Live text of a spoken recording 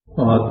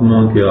आत्मा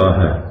क्या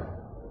है?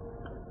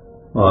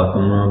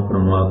 आत्मा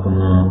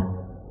परमात्मा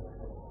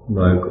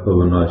का एक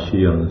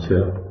अविनाशी अंश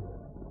है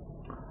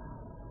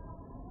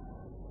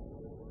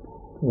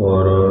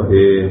और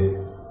ये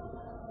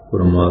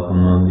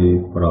परमात्मा की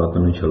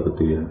पुरातन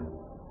शक्ति है,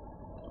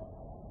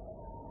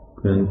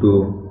 किंतु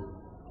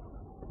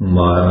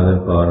माया के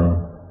कारण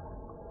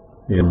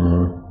ये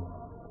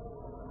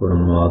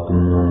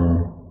परमात्मा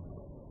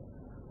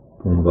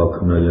तो वख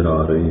नजर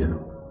आ रही है।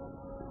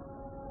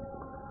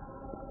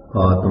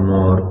 आत्मा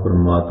और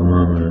परमात्मा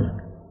में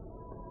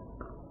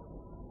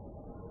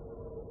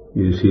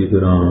इसी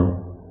तरह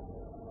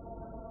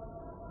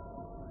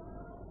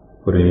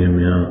प्रेम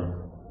है,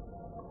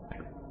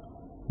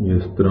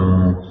 जिस तरह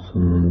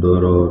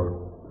समुंदर और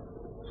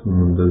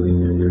समुंदर दी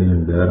जिहड़ियां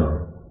लहरां,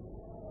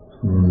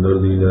 समुंदर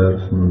की लहर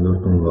समुंदर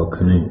तो वख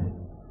नहीं,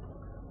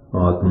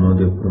 आत्मा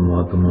ते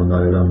परमात्मा का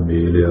जिहड़ा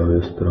मेल है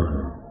इस तरह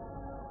है।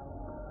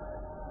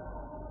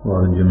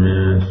 और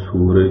जिवें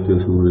सूरज ते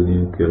सूरज दी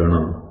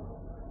किरणां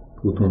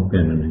उतों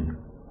भिन्न नहीं,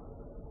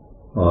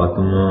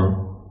 आत्मा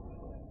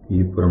ही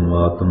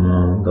परमात्मा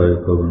का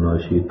एक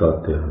अविनाशी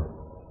तत्व है।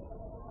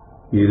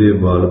 इहदे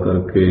बल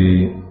करके ही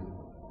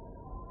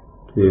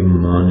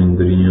मन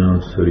इंद्रियां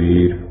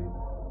शरीर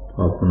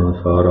अपना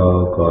सारा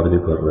कार्य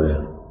कर रहे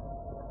हैं।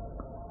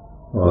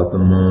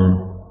 आत्मा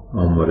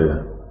अमर है,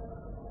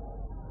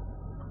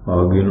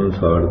 आगी नूं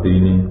साड़दी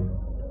नहीं,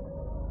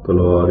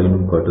 तलवारी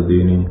नूं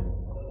कटदी नहीं,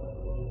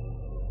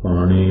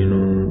 पानी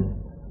नूं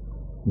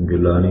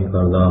गिला नहीं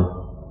करता,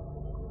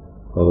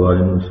 हवा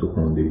इनू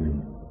सुखाउंदी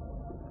नहीं।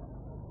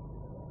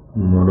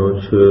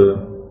 मनुष्य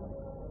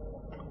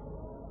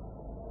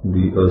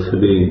दी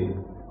असली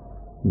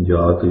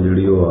जात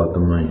जिहड़ी वो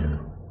आत्मा ही है,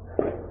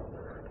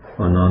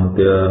 अनंत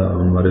है,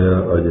 अमर है,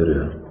 अजर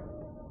है।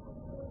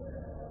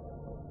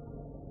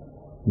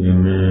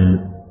 जिवें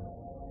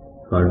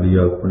साडी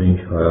अपनी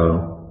छाया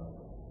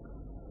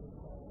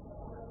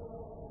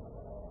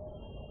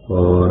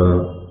और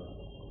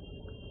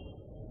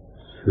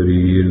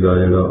शरीर का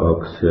जिहड़ा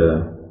अक्स है,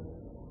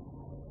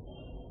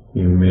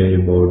 इमेज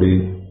बॉडी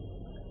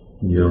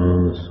जां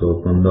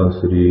सुपन का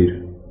शरीर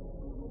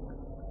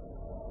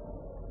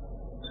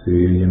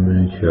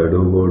जिमें शैडो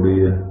बॉडी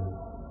है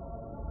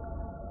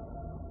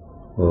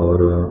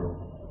और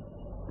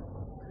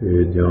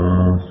ये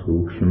जां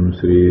सूक्ष्म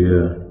शरीर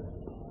है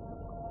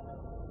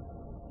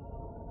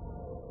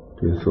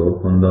ते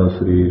सुपन का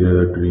शरीर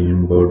है,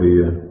 ड्रीम बॉडी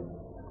है।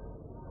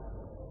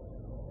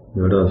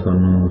 जिहड़ा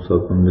सानू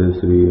सपन दे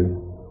शरीर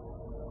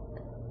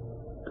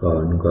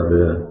धारण कर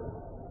रहा है,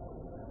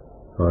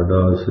 साडा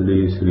असली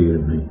शरीर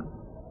नहीं।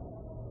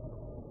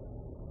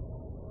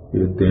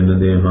 ये तीन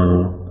देहां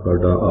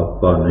साडा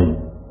आपा नहीं।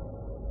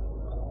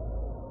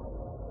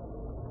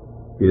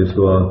 इस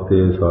वास्ते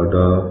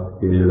साडा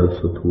ये जिहड़ा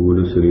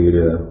स्थूल शरीर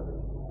है,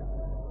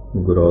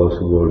 ग्रॉस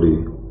बॉडी,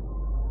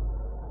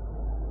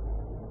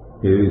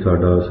 ये भी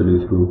साडा असली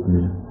स्वरूप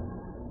नहीं।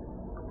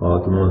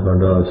 आत्मा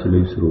साडा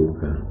असली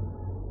स्वरूप है।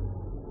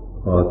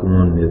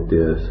 आत्मा नित्य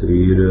है,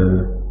 शरीर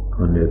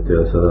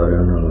अनित्य सदा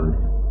रहने वाला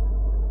नहीं।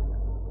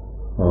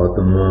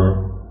 आत्मा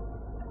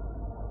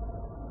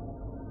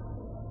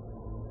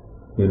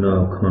इन्हां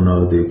अखां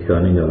नाल देखा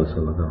नहीं जा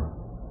सकता।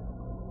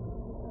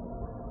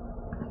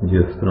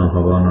 जिस तरह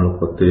हवा नाल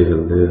पत्ते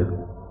हिलदे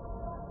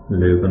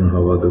लेकिन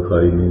हवा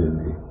दिखाई नहीं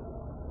देती,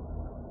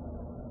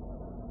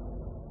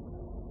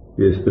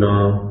 इस तरह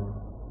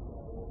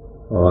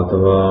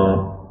आत्मा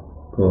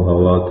तो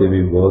हवा ते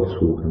भी बहुत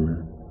सूक्ष्म है।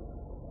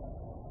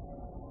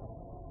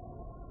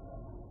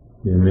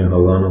 जिवें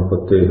हवा नूं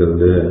पत्ते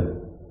हिलदे है,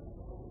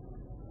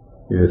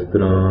 इस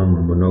तरह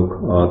मनुख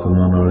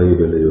आत्मा नाल ही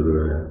हिल जुल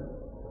रहा है।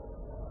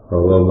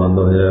 हवा बंद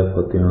हो जाए,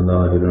 पत्तियां दा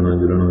हिलना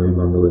जुलना भी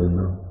बंद हो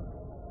जाता।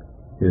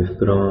 इस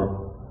तरह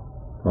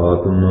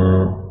आत्मा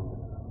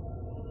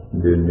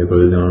दे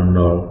निकल जाण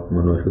नाल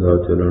मनुष्य का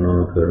चलना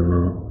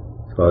फिरना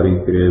सारी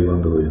क्रिया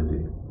बंद हो जाती।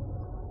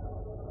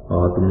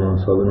 आत्मा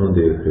सब नूं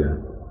देख रहा,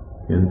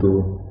 किंतु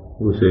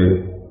उसे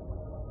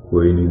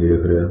कोई नहीं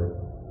देख रहा।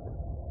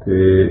 ते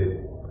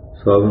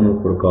सब नूं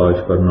प्रकाश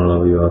करने वाला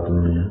भी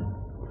आत्मा है,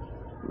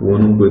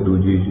 उन्होंने कोई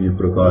दूजी चीज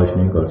प्रकाश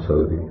नहीं कर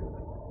सकती।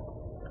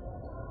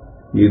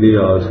 इहदे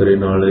आसरे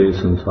नाल इह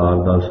संसार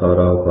का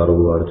सारा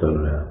कारोबार चल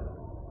रहा है।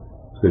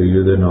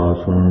 शरीर के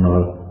नाश होने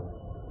नाल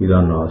इहदा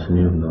नाश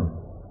नहीं हुंदा,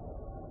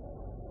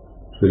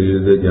 शरीर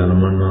के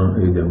जन्मण नाल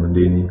इह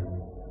जमदी नहीं।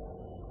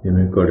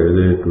 जिवें घड़े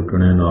के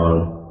टुटने नाल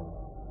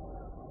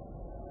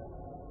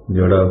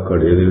जिहड़ा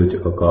घड़े दे विच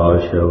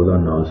आकाश है उहदा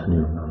नाश नहीं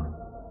हुंदा।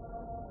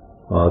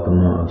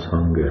 आत्मा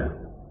असंग है,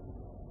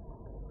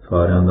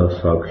 सारियां दा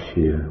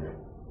साक्षी है।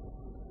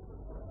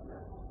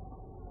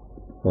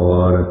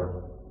 और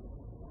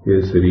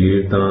ये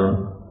शरीर तां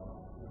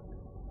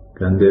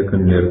कहंदे कि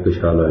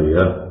निरतशाला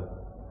है,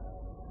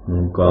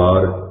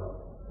 ओंकार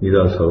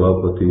इहदा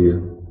सभापति है,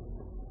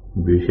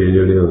 विषय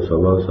जिहड़े वो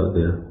सभासद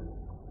है,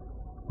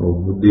 वो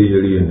बुद्धि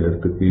जिहड़ी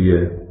निरतकी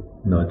है,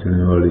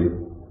 नाचने वाली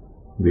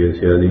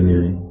बेसियाली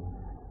नहीं।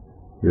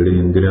 जिहड़ी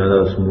इंद्रियां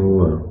दा समूह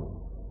है,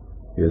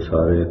 ये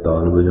सारे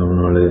ताल बजाउण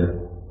वाले,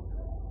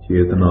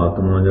 ਚੇਤਨ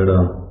ਆਤਮਾ ਜਿਹੜਾ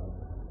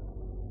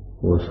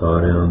ਉਹ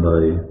ਸਾਰਿਆਂ ਦਾ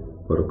ਹੀ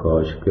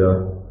ਪ੍ਰਕਾਸ਼ਕ ਆ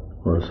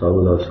ਔਰ ਸਭ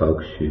ਦਾ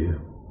ਸਾਖੀ ਹੈ।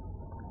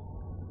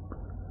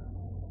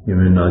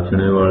 ਜਿਵੇਂ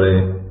ਨਾਚਣੇ ਵਾਲੇ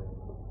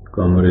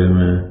ਕਮਰੇ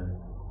में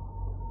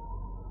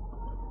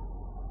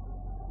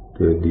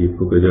ਤੇ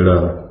ਦੀਪਕ ਜਿਹੜਾ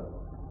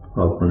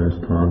ਆਪਣੇ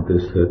ਸਥਾਨ ਤੇ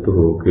ਸਥਿਤ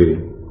ਹੋ ਕੇ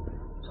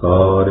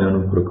ਸਾਰਿਆਂ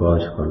ਨੂੰ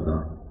ਪ੍ਰਕਾਸ਼ ਕਰਦਾ,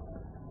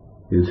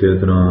 ਇਸੇ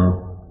ਤਰ੍ਹਾਂ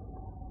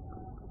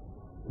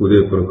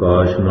ਉਹਦੇ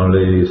ਪ੍ਰਕਾਸ਼ ਨਾਲ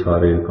ਹੀ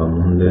ਸਾਰੇ ਕੰਮ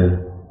ਹੁੰਦੇ।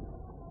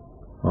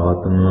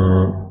 ਆਤਮਾ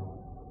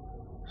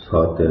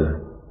ਸੱਚ ਹੈ,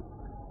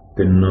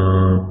 ਤਿੰਨਾਂ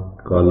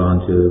ਕਾਲਾਂ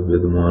 'ਚ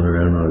ਵਿਦਮਾਨ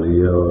ਰਹਿਣ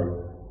ਵਾਲੀ ਹੈ ਔਰ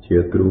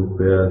ਚੇਤ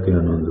ਰੂਪ ਹੈ ਤੇ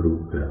ਆਨੰਦ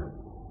ਰੂਪ ਹੈ।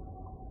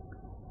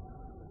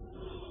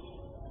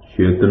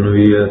 ਚੇਤਨ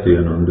ਵੀ ਹੈ ਤੇ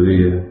ਆਨੰਦ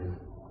ਵੀ ਹੈ,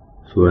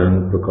 स्वयं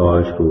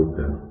प्रकाश रूप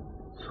है,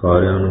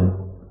 सारिਆਂ ਨੂੰ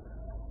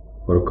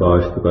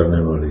प्रकाशित करने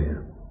वाली है।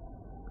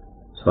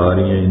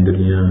 सारियां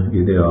इंद्रियां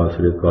ਇਹਦੇ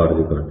आश्रय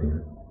कार्य करदियां।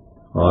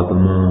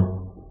 आत्मा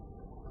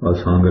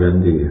असंग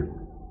रहती है,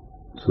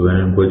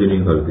 स्वयं कुछ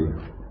नहीं करती।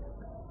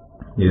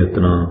 इस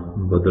तरह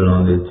बदलों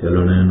के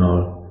चलने नाल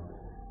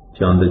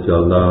चंद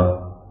चलदा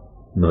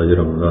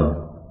नजर आउंदा।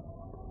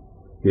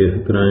 इस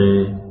तरह ही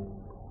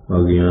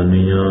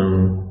अगियानियां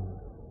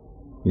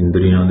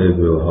इंद्रियां के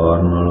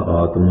व्यवहार नाल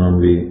आत्मा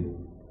भी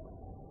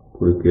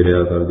कोई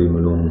किरिया करती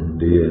मालूम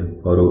होती है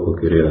पर वो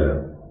अकिरिया है।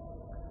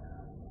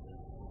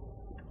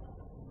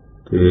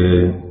 ते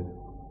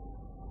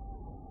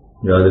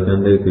जद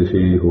कहते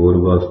किसी होर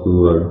वस्तु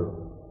पर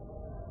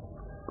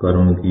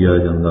कर्म किया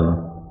जाता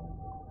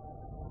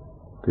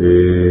ते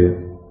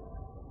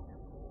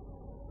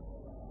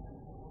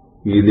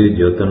इहदे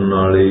यतन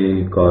नाल ही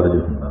कारज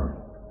हुंदा,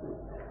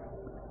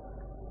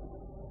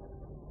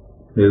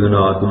 लेकिन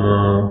आत्मा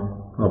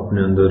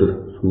अपने अंदर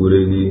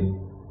सूर्य की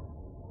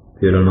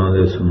किरणों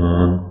के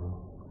समान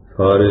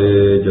सारे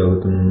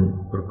जगत को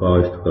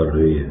प्रकाशित कर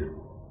रही है।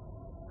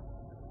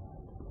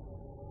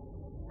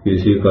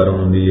 किसी कर्म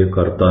की ये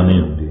करता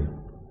नहीं होती,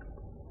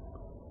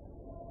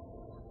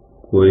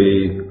 कोई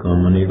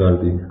काम नहीं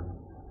करती,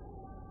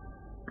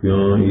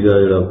 क्यों? इसका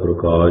जिहड़ा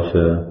प्रकाश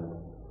है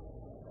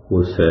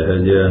वो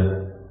सहज है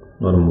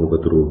और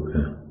मुक्त रूप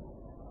है।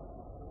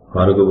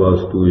 हर एक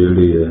वस्तु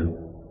जिहड़ी है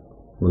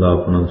उसका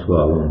अपना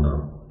सुभाव होंदा,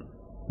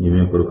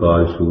 जिवें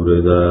प्रकाश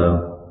सूरज का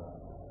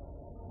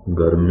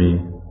गर्मी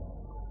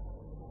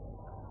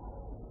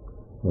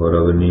और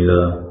अग्नि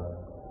का,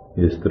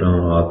 इस तरह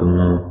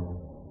आत्मा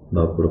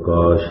का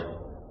प्रकाश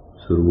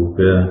स्वरूप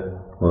है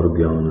और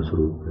ज्ञान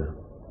स्वरूप है।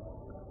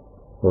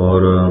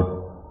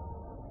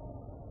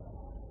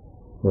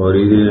 और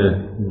ये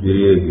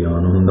जरिए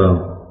ज्ञान होंदा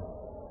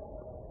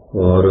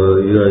और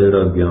इसका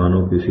जिहड़ा ज्ञान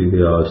वो किसी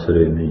के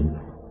आश्रय नहीं।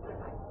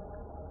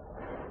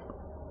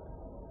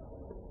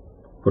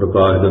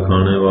 प्रकाश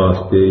दिखाने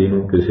वास्ते इनू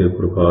किसी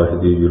प्रकाश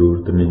की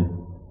जरूरत नहीं,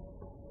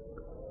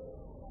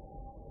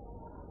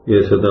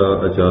 इसका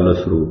अचाल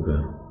स्वरूप है।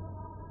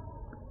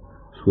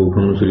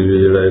 सूक्ष्म शरीर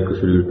जिहड़ा एक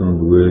शरीर तो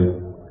दूए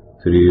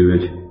शरीर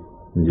विच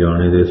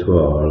जाने दे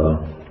सुभाव वाला,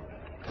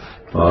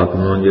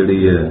 आत्मा जिहड़ी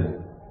है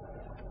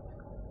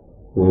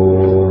वो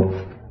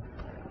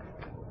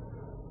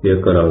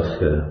एक रस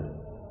है,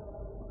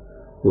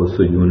 वो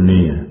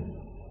सजूनी है,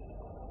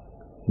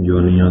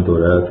 जोनियां तो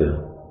रहत है।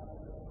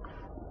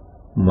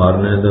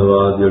 मरने के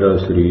बाद जिहड़ा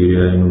शरीर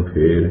है इनू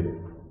फिर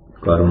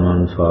कर्म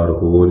अनुसार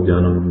होर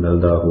जन्म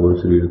मिलता, होर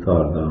शरीर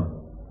धारदा,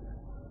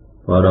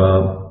 पर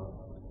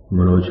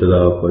मनुष्य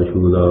का, पशु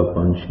का,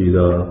 पंछी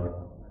का,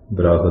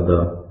 दरख्त का,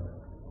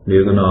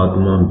 लेकिन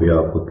आत्मा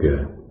व्यापक है,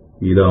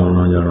 इसका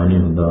आना जाना नहीं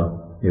होंदा,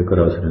 एक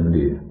रस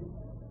रहिंदी है।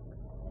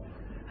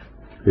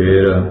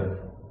 फिर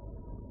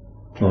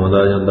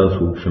आउंदा जांदा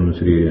सूक्ष्म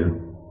शरीर है।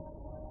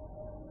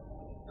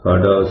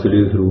 साडा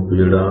असली स्वरूप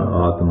जिहड़ा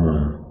आत्मा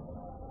है,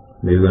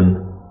 लेकिन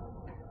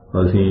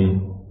असीं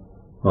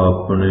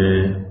अपने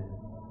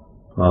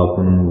आप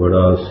नूं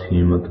बड़ा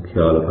सीमित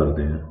ख्याल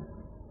करते हैं,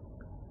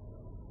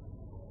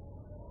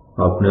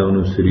 अपने आप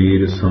नूं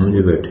शरीर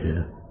समझ बैठे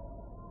हैं।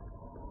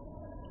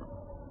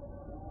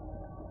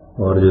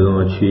 और जदों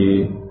अच्छी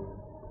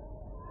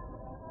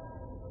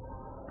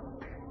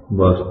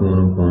वस्तुओं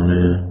नूं पाउने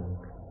हैं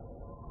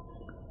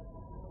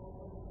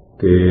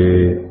ते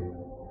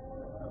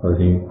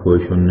असीं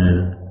खुश हुंदे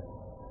हैं,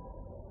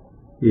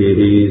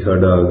 यही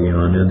साडा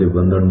अज्ञान है ते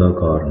बंधन का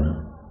कारण है।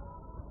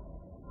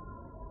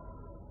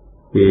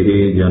 यही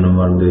जन्म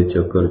मरण के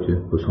चक्कर च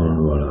फसाउण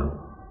वाला,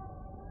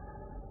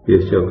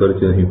 इस चक्कर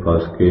च असीं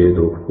फस के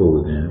दुख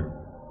भोगते हैं।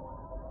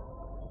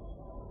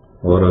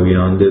 और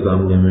अज्ञान के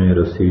काम जिवें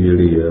रस्सी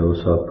जिहड़ी है वो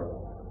सप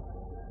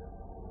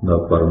का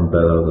भरम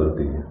पैदा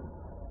करती है,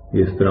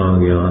 इस तरह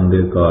अज्ञान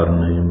के कारण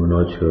ही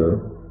मनुष्य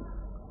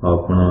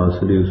अपना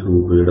असली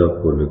स्वरूप जिहड़ा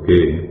भुल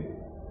के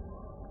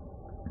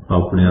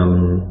अपने आप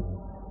नूं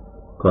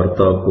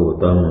करता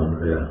भोगता मान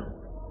रहा।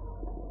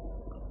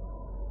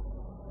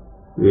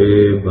 ये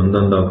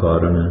बंधन का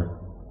कारण है।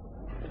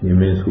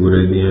 जिवें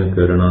सूरज दीयां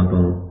किरणां तो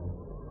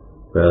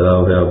पैदा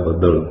होया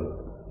बदल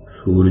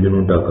सूरज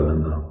नूं ढक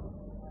लैंदा,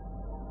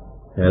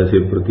 ऐसे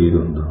प्रतीत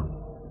हुंदा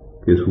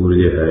कि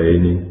सूरज है ही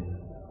नहीं,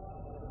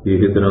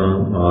 इस तरह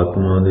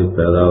आत्मा दे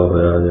पैदा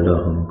होया जिहड़ा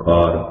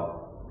हंकार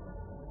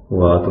वो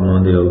आत्मा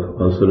दे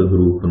असल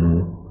रूप नूं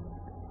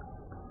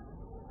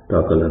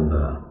ढक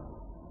लैंदा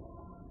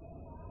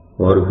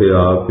और फिर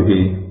आप ही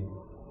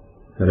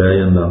रह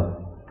जांदा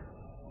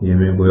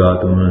जिवें कोई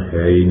आत्मा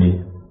है ही नहीं।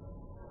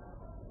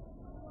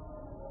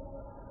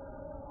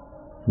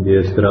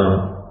 जिस तरह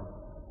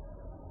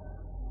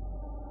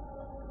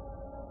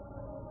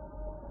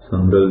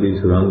संदल की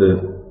सुगंध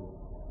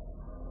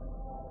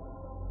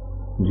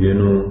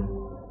जिन्हों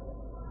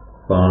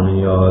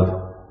पानी आदि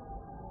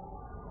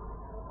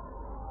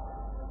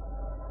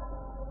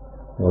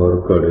और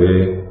घड़े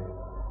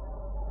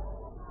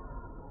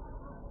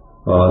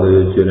आदि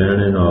विच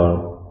रहने नाल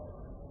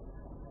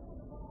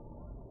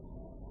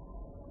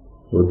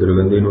वो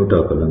दुर्गंधी नूं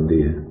ढक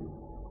लैंदी है।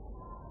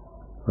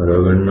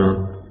 रगड़ना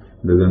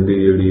दुर्गंधी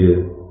जिहड़ी है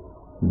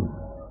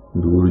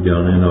दूर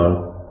जाने नाल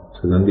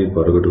सुगंधी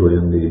प्रगट हो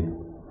जाती है।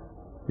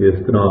 इस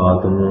तरह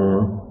आत्मा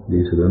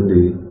की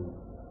सुगंधी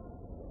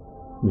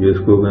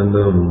जिसको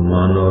कहते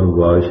मन और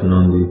वासना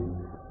की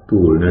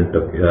धूल ने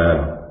ढकिया है,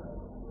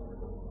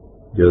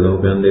 जदों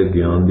कहते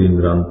ज्ञान की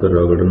निरंतर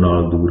रगड़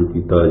नाल दूर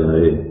किया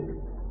जाए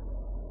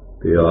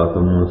तो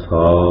आत्मा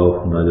साफ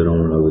नजर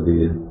आउण लगदी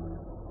है।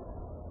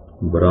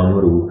 ब्रह्म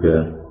रूप है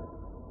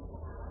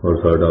और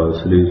साडा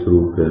असली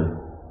स्वरूप है।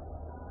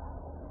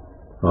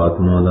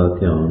 आत्मा का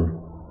ध्यान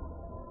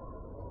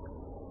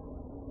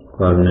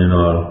करने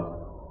नाल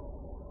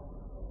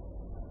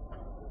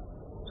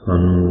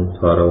सानू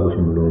सारा कुछ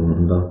मालूम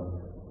हुंदा।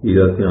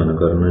 इहदा ध्यान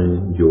करना ही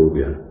योग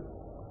है।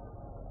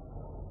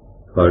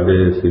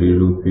 साडे सरीर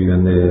रूपी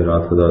कहंदे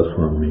रथ दा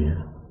स्वामी है,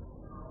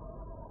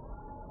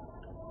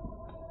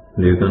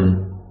 लेकिन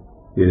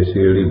इस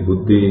जिहड़ी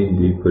बुद्धि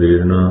की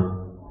प्रेरणा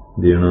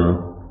देना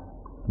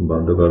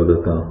बंद कर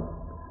दिता,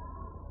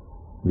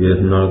 जिस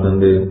नाल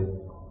कहंदे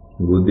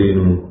बुद्धि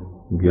नूं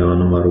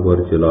ज्ञान मार्ग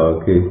पर चला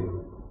के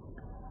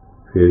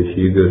फिर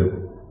शीघ्र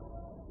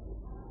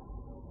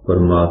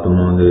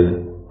परमात्मा दे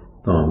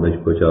धाम विच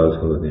पहुंचा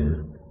सकते हैं।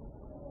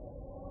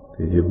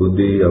 ते जे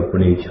बुद्धि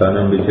अपनी इच्छा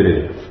न विचरे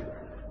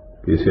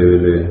किसी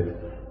वेले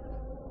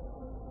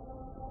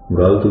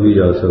गलत भी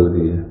जा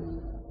सकती है।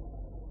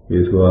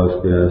 इस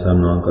वास्ते ऐसा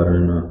ना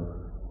करना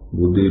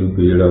बुद्धि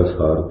रूपी जिहड़ा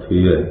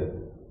सारथी है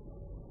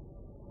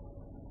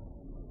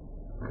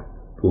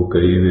वो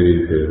कई बारी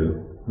फिर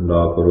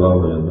लापरवाह हो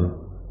जाता।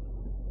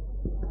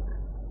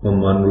 वो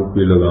मन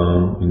रूपी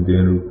लगाम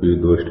इंद्रिय रूपी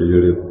दुष्ट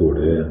जिहड़े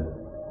घोड़े है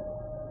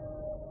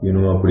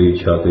इन्हों अपनी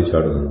इच्छा से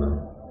छड़ दिंदा।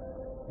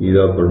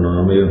 इहदा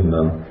परिणाम यह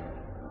हुंदा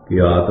कि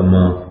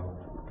आत्मा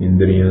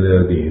इंद्रियों के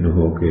अधीन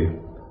होकर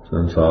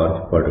संसार च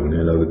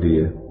भटकने लगती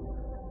है।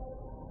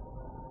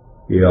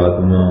 ये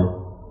आत्मा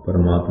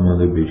परमात्मा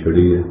से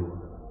विछड़ी है।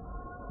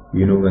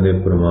 इनू कहते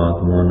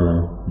परमात्मा नाल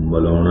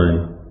मिलाउणा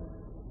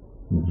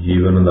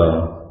जीवन का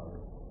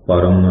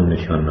परम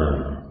निशाना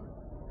है।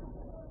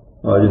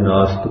 अज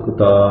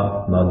नास्तिकता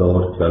का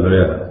दौर चल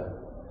रहा है।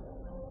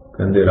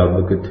 कहते रब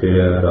कित्थे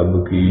है, रब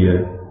की है,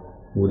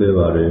 उहदे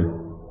बारे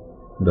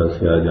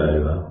दस्या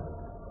जाएगा।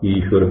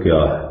 ईश्वर क्या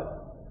है,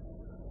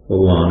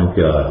 भगवान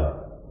क्या है।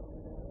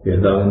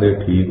 इसका कहते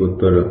ठीक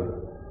उत्तर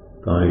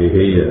तो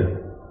यही है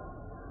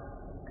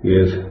कि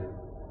इस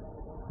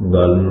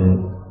गल नूं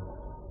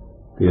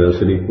ते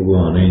असली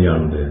भगवान ही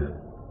जानते हैं,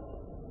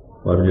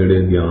 पर जिहड़े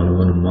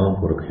ज्ञानवान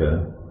महापुरख है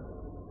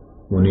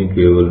उन्हीं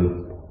केवल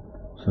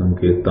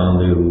संकेतां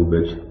दे रूप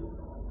विच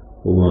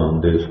भगवान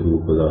दे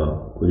स्वरूप का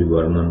कुछ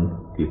वर्णन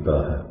किया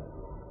है।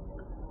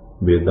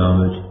 वेदां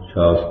विच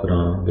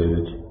शास्त्रां दे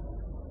विच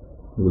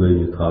उहदे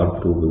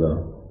यथार्थ रूप का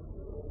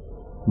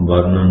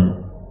वर्णन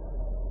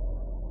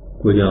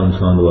कुछ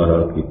अंशां द्वारा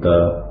किया,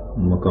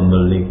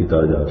 मुकम्मल नहीं किया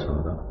जा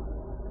सकता।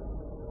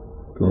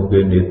 क्योंकि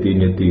नीति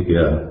नीति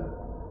क्या है,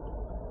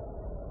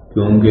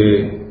 क्योंकि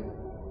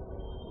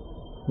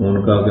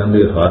उनका कहते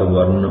हर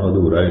वर्ण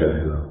अधूरा ही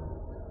रहेगा।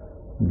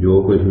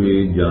 जो कुछ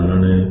भी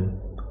जानने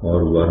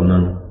और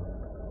वर्णन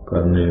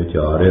करने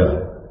विचार रहा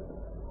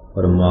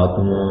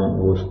परमात्मा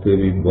उसते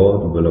भी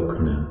बहुत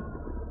विलक्षण है।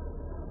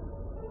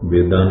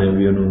 वेदां ने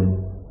भी उन्होंने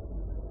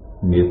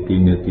नीति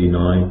नीति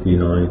ना इति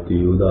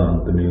उहदा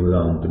अंत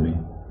नहीं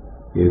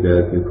ये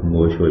कह के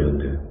खामोश हो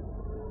जाते हैं।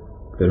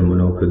 फिर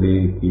मनुख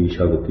की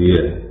शक्ति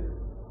है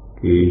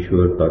कि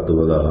ईश्वर तत्व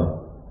का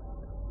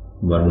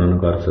वर्णन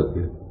कर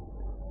सके।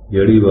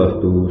 जिहड़ी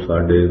वस्तु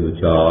साडे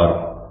विचार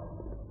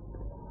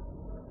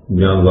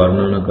या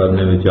वर्णन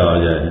करने विच आ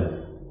जाए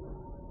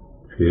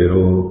फिर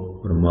वो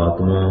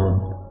परमात्मा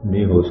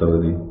नहीं हो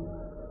सकती।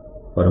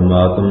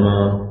 परमात्मा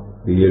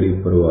की जिहड़ी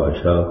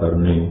परिभाषा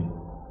करनी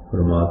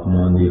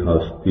परमात्मा की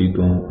हस्ती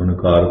तो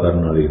इनकार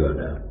करने वाली गल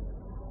है।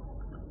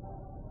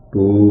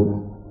 To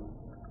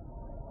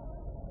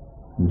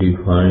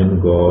define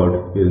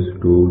God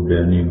is to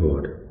deny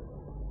God.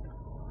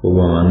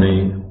 भगवान ही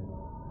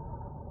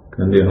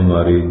कहते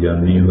हमारी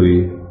जानी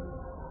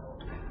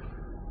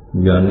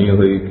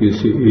हुई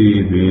किसी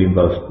भी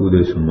वस्तु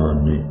के समान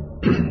नहीं,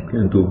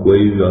 किंतु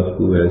कोई भी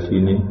वस्तु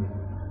ऐसी नहीं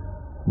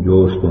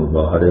जो उस तो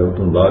बाहर है, उस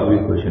तो बाहर भी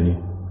कुछ नहीं।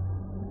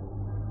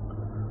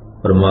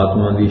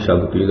 परमात्मा की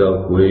शक्ति का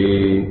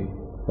कोई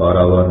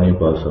पारावार नहीं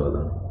पा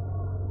सकता।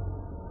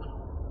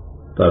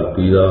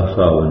 धरती का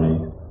हिसाब नहीं,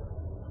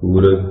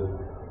 सूरज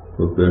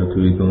तो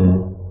पृथ्वी तो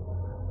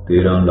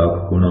 13 लाख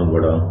गुना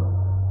बड़ा,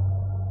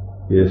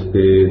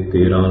 इससे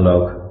 13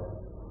 लाख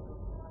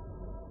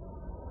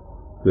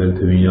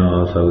पृथ्वियां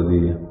आ सकती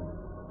है।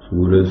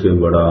 सूरज से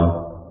बड़ा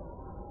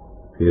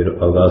फिर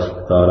अगस्त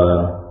तारा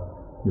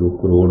जो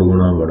करोड़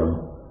गुना बड़ा,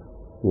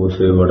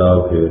 उससे बड़ा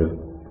फिर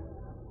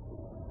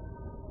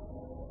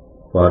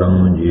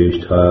परम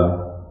ज्येष्ठा,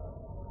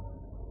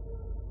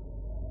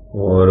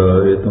 और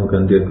ये तो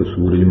कहते एक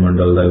सूरज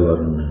मंडल का ही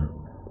वर्णन है।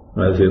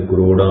 ऐसे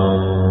करोड़ा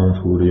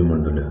सूरज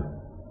मंडल है,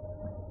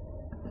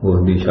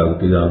 उसकी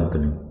शक्ति का अंत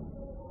नहीं।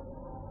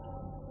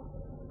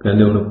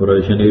 कहते हुण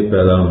प्रश्न ये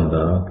पैदा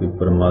होता कि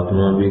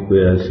परमात्मा भी कोई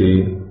ऐसी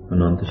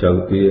अनंत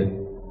शक्ति है,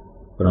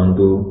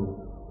 परंतु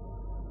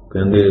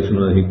कहते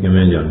इसनूं असीं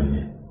किवें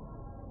जाणीए।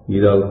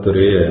 इसदा उत्तर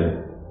यह है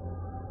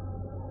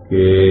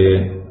कि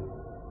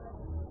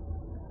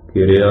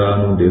किरिया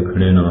नूं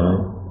देखणे नाल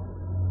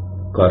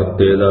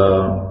करते दा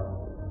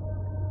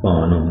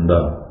भान हुंदा।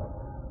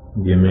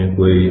 जिवें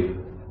कोई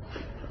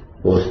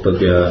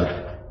पुस्तक है,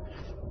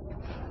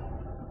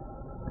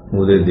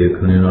 ਉਹਦੇ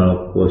देखने नाल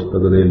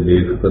पुस्तक के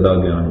लेखक का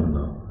ज्ञान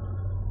हुंदा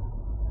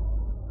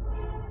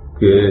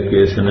कि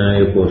किसने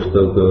ये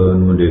पुस्तक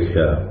नूं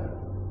लिखिया,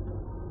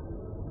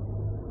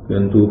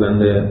 किंतु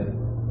कहंदे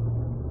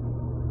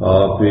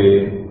आप ये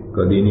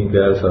कदी नहीं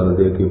कह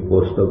सकते कि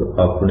पुस्तक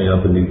अपने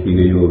आप लिखी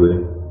गई होवे,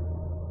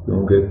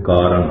 क्योंकि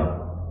कारण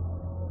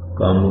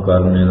काम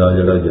करने का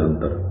जिहड़ा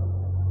यंत्र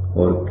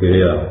और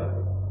क्रिया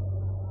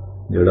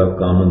जिहड़ा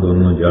काम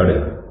दोनों जड़ है।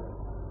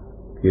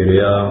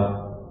 क्रिया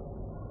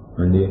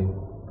हाँ जी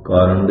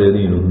कारण के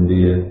अधीन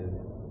हुंदी है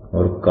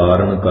और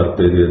कारण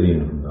करते के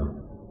अधीन हुंदा।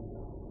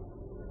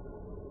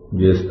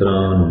 जिस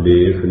तरह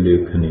लेख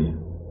लेखनी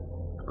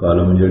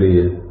कलम जिहड़ी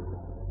है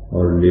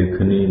और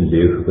लेखनी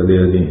लेखक के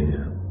अधीन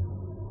है।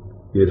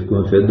 इस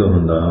तो सिद्ध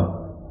हुंदा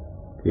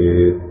कि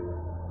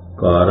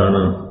कारण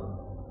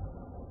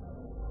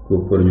को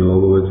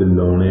प्रयोग विच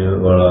लाने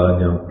वाला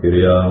जां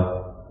क्रिया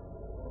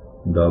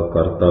दा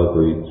करता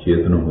कोई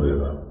चेतन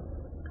होएगा।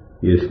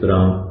 इस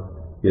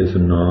तरह इस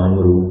नाम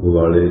रूप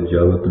वाले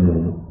जगत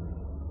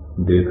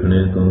नूं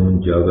देखने तो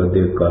जगत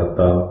के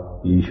करता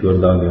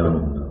ईश्वर का ज्ञान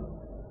होंदा,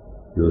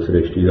 जो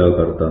सृष्टि का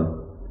करता,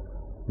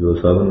 जो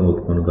सब नूं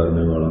उत्पन्न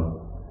करने वाला,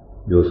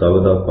 जो सब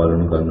का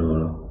पालन करने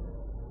वाला,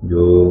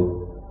 जो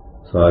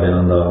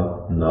सारियां दा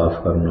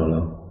नाश करने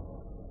वाला।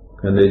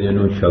 कहते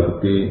जिन्हों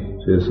शक्ति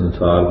से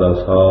संसार का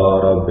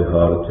सारा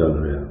विहार चल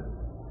रहा,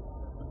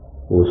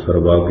 वो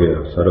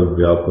सर्वाग्य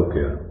सर्वव्यापक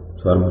है,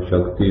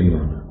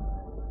 सर्वशक्तिमान है,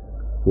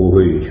 वो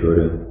ईश्वर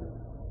है।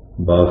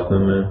 वास्तव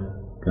में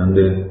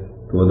कहते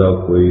तो वह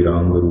कोई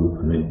रंग रूप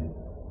नहीं,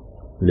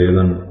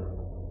 लेकिन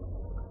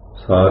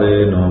सारे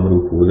नाम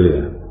रूप उहदे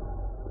है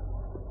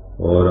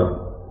और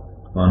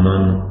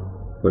आनंद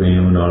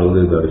प्रेम नाल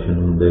उहदे दर्शन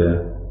हुंदे है।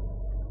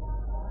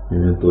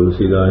 जिवें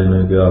तुलसीदास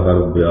ने कहा,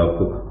 हर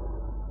व्यापक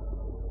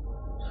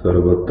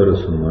सर्वत्र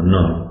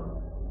समाना,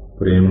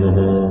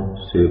 प्रेमों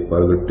से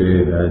प्रगटे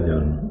है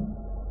जन,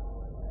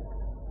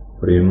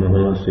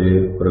 प्रेमों से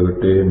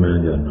प्रगटे मैं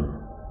जाना।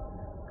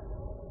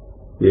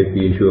 एक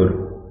ईश्वर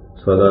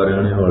सदा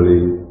रहने वाली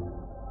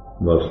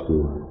वस्तु,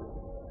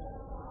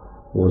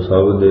 वो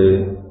सब दे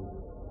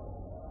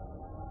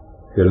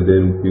हृदय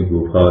रूपी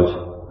गुफा च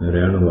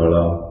रहने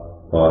वाला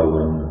पार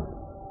ब्रह्म।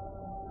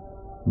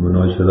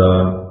 मनुष्य का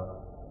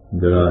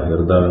जिहड़ा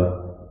हृदय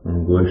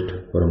अंगुष्ठ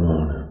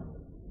प्रमाण है,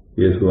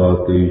 इस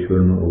वास्ते ईश्वर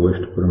नूं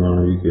अंगुष्ठ प्रमाण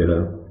भी कहा,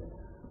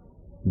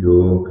 जो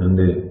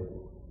कहंदे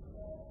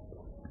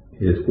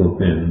इसको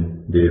भिन्न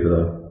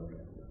देखदा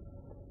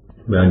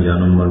मैं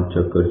जन्म मरण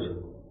चक्कर च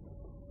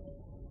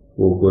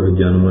वो कुछ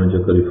जन्म मरण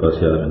चक्कर ही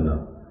फसिया रहिंदा।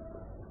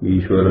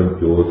 ईश्वर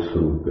जोत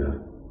स्वरूप है,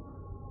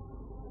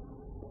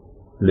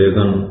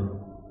 लेकिन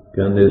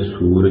कहंदे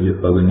सूरज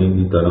अग्नि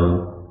की तरह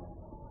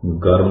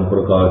गर्म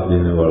प्रकाश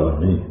देने वाला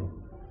नहीं,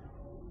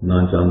 ना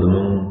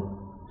चंद्रमा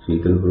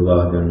शीतल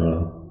प्रकाश देने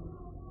वाला।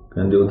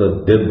 कहंदे वो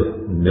दिव्य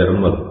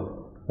निर्मल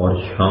और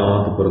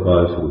शांत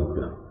प्रकाश स्वरूप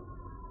है।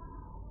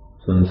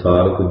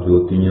 संसारक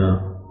ज्योतियां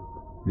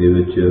दे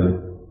विच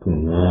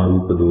धुआं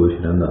रूप दोष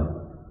रहिंदा,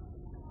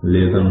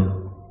 लेकिन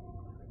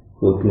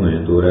वो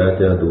धुएं तो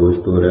रहते है, दोष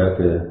तो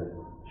रहते है,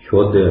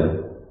 शुद्ध है,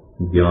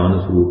 ज्ञान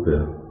स्वरूप है।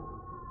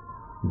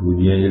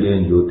 दूजियां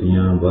जिहड़ियां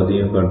ज्योतियां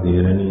वधियां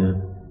घटदियां रहनियां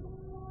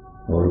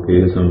और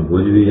किस्म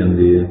बुझ भी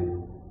जाती है,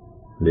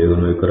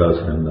 लेकिन एक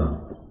रस रहिंदा,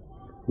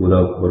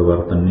 उसका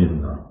परिवर्तन नहीं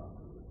हुंदा।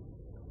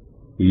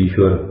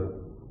 ईश्वर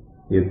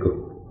एक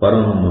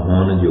परम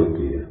महान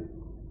ज्योति है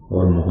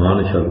और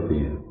महान शक्ति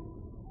है।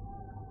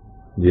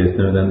 जिस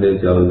तरह कहते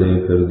चलते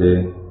फिरते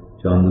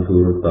चंद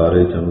सूरज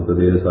तारे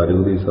चमकते सारे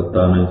उसकी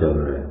सत्ता में चल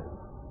रहे,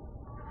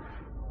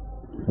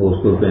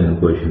 उस तो भिन्न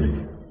कुछ नहीं।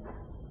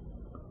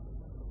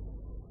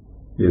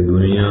 ये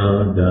दुनिया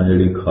जां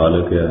जिहड़ी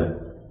खालक है,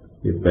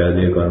 ये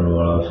पैदे करने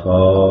वाला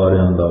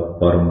सारियां दा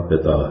परम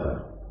पिता है।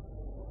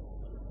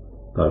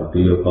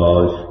 धरती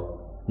आकाश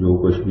जो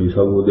कुछ भी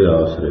सब उहदे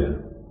आसरे है।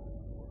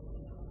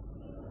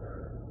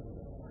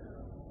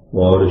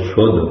 और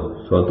शुद्ध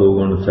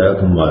सतोगुण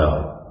सहित माया,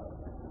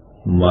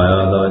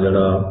 माया का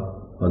जिहड़ा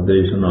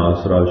आदेशन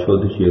आसरा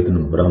शुद्ध चेतन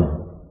ब्रह्म,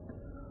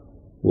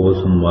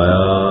 उस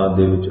माया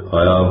दे विच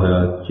आया होया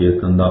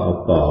चेतन का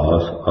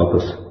आभास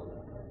अकस,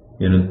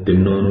 इन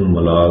तीनों नूं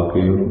मिला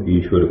के उहनूं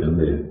ईश्वर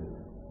कहंदे।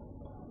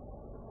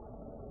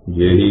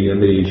 यही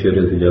कहंदे ईश्वर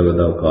इस जगत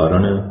का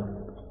कारण है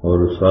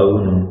और सब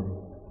नूं,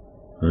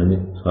 हाँ जी,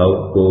 सब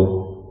को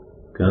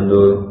कहंदे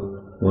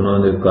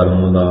उन्हां दे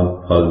कर्म का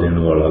फल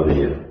देने वाला भी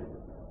है।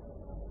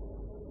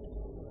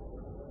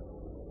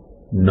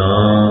 ना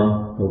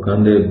वो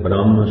कहते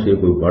ब्रह्म से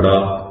कोई बड़ा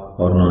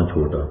और ना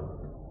छोटा,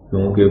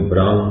 क्योंकि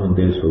ब्रह्म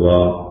दे सिवा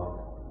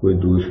कोई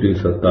दूसरी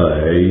सत्ता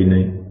है ही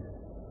नहीं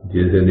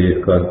जिसे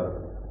देखकर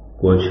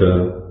कुछ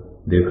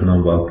देखना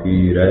बाकी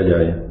रह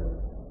जाए।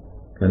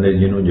 कहते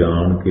जिन्हों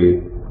जान के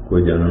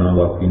कोई जानना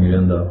बाकी नहीं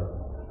रहिंदा,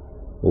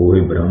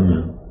 वही ब्रह्म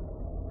है।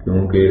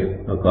 क्योंकि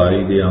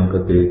अकारी के अंक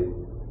ते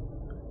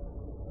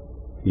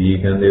ही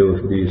कहते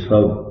उसकी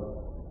सब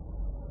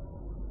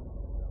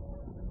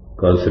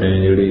कसरें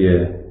जिहड़ी है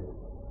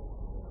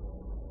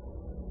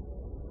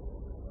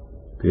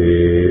ते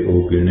वो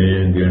गिने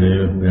गिने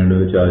गिण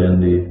विच आ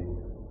जांदी,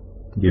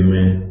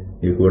 जिवें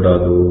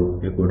 1/2,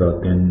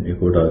 1/3,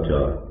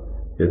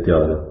 1/4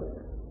 इत्यादि।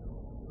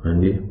 हाँ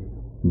जी,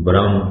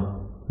 ब्रह्म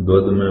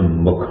दुध में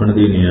मक्खण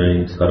की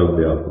न्याय सर्व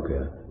व्यापक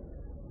है।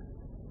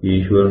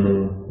 ईश्वर नूं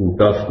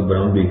कूटस्थ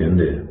ब्रह्म भी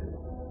कहंदे हैं।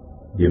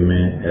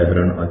 जिवें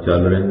एहरन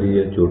अचल रहिंदी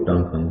है, चोटां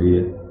खांदी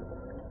है,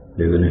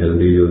 लेकिन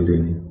हिलदी जुलदी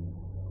नहीं,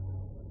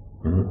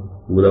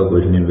 ਉਹਦਾ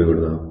कुछ नहीं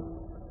बिगड़ता।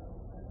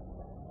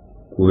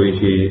 कोई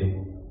चीज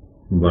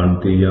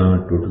बनती या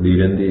टुटती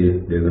रहती है,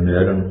 लेकिन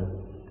एहरन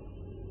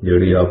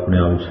जिहड़ी अपने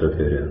आप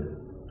स्थिर है।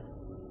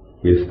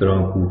 इस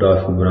तरह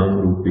कूटस्थ ब्रह्म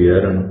रूपी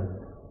एहरन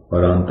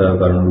और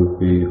अंतःकरण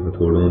रूपी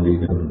हथौड़ों की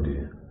होंदी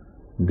है।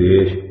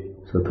 देश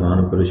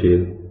स्थान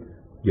परिच्छेद,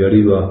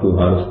 जड़ी वस्तु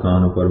हर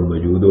स्थान पर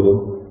मौजूद हो,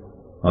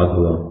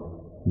 अथवा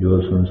जो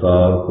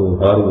संसार को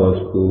हर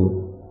वस्तु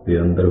के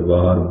अंदर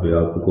बाहर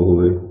व्यापक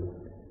होवे,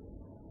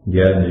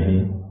 यह नहीं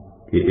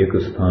कि एक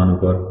स्थान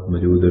पर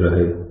मौजूद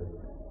रहे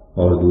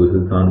और दूसरे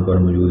स्थान पर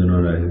मौजूद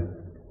न रहे।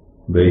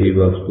 वही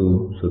वस्तु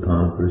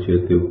स्थान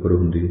परिच्छेद के ऊपर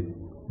हुंदी।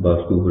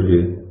 वस्तु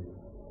परिच्छेद,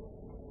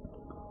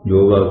 जो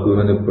वस्तु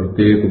कहते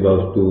प्रत्येक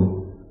वस्तु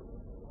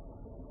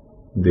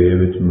दे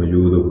विच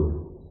मौजूद हो,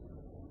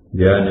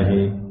 यह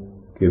नहीं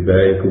कि वह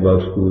एक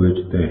वस्तु विच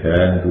ते है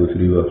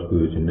दूसरी वस्तु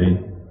विच नहीं।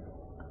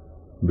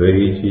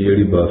 वही चीज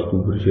जिहड़ी वस्तु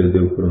परिच्छेद के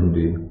ऊपर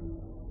हुंदी,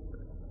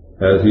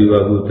 ऐसी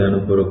वस्तु 3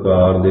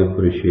 प्रकार के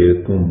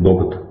परिच्छेद तो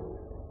मुक्त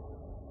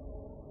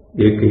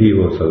एक ही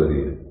हो सकती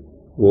है,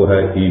 वो है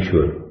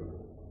ईश्वर।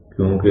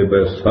 क्योंकि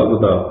वह सब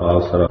का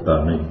आसरा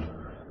नहीं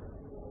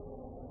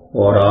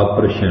और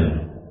अप्रछन्न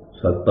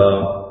सत्ता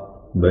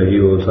वही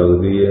हो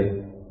सकती है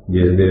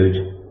जिस दे विच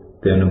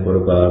 3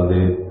 प्रकार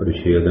के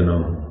परिच्छेद न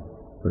हो।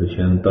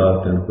 परिच्छन्नता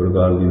 3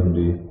 प्रकार की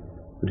हुंदी।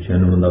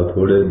 परिच्छन्न हुंदा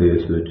थोड़े देश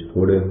विच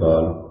थोड़े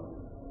काल,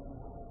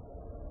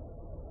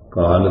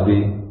 काल की,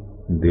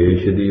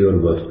 देश की और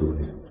वस्तु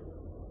की।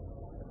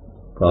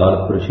 काल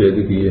परिच्छेद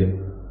की है,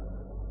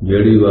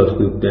 जिहड़ी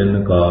वस्तु 3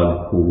 काल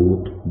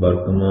भूत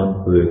वर्तमान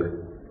भविख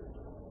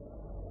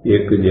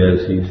एक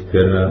जैसी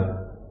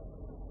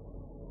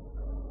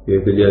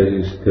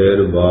स्थिर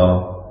व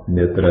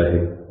नित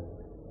रहे।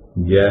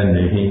 यह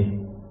नहीं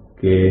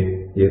कि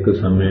एक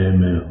समय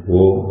में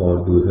हो और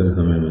दूसरे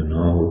समय में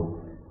ना हो।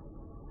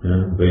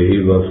 वही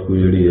वस्तु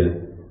जिहड़ी है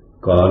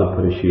काल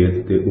परिच्छेद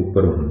के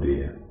ऊपर हुंदी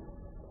है,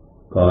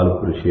 काल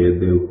परिच्छेद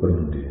के ऊपर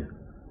होंदी है।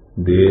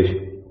 देश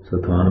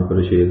स्थान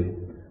परिच्छेद,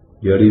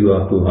 जड़ी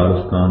वस्तु हर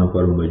स्थान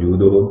पर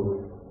मौजूद हो,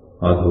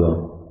 अथवा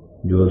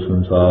जो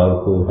संसार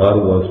को हर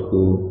वस्तु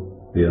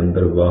के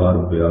अंदर बाहर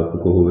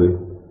व्यापक होवे।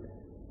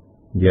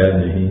 यह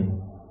नहीं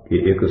कि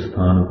एक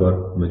स्थान पर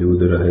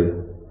मौजूद रहे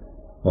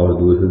और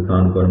दूसरे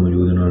स्थान पर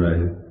मौजूद न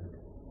रहे।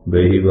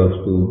 वही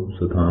वस्तु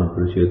स्थान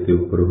परिच्छेद के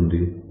ऊपर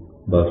होंदी।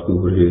 वस्तु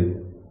परिच्छेद,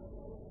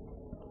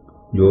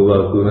 जो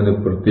वस्तु कहते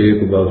प्रत्येक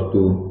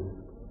वस्तु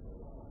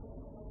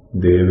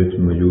दे विच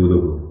मौजूद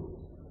हो,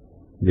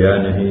 यह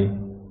नहीं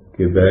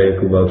कि वह एक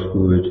वस्तु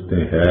विच ते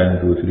है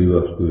दूसरी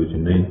वस्तु विच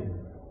नहीं।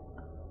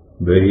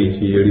 वही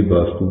चीज जिहड़ी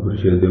वस्तु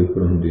परिच्छेद के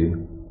ऊपर हुंदी,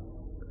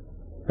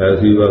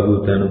 ऐसी वस्तु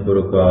 3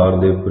 प्रकार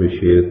के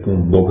परिच्छेद तो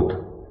मुक्त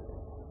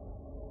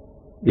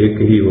एक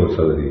ही हो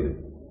सकती है,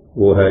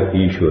 वो है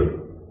ईश्वर।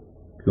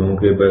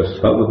 क्योंकि वह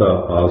सब का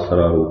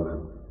आसरा रूप है।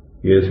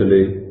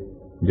 इसलिए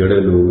जिहड़े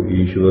लोग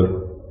ईश्वर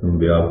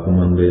व्यापक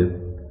मनते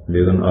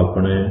लेकिन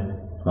अपने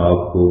आप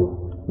को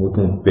वो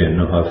तो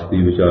भिन्न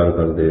हस्ती विचार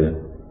करते हैं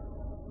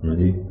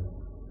जी,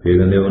 फिर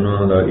कहते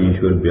उन्हों का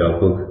ईश्वर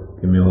व्यापक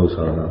किमें हो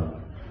सकता।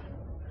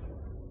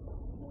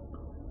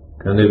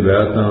 कहते वह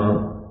तो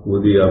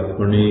उसकी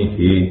अपनी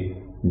ही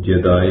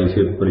जदाई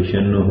से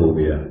प्रसन्न हो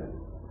गया।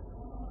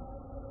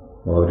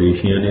 और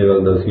ऋषियों ने गल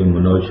दसी,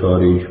 मनुष्य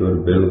और ईश्वर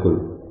बिल्कुल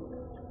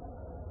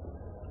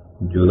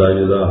जुदा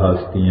जुदा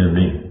हस्तियां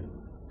नहीं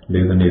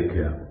लेकिन एक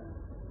है।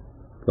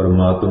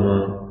 परमात्मा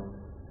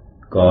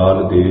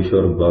काल, देश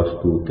और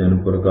वस्तु तीन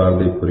प्रकार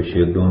के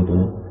परिच्छेदों तो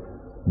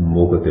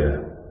मुक्त है।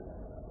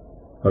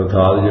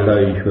 अर्थात जिहड़ा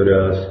ईश्वर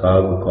है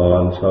सब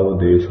काल, सब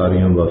देश,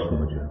 सारियां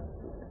वस्तुओं च,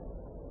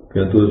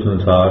 किंतु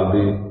संसार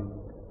की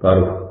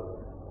तरफ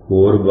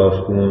होर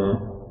वस्तुओं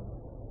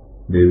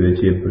दे विच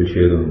ये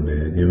परिच्छेद हुंदे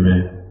हैं।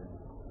 जिवें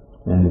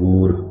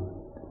अंगूर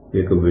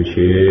एक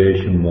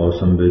विशेष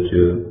मौसम विच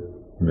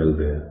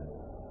मिलते हैं,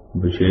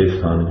 विशेष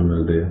स्थान च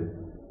मिलते हैं।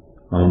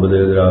 अंब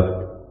दे दरख्त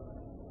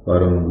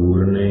पर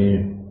अंगूर नहीं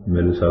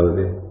मिल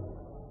सकते।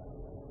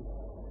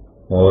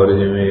 और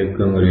जिवें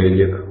एक अंग्रेज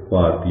एक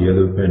भारतीय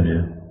तो भिन्न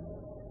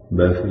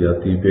वैस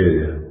जाति भेद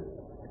है।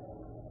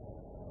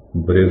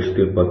 वृक्ष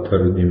के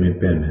पत्थर जिवें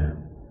भिन्न है,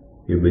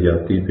 ये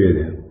विजाति भेद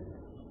है।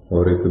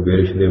 और एक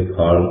वृक्ष के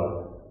फल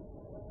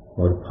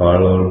और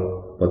फल और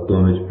पत्तों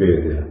में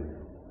भेद है।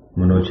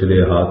 मनुष्य के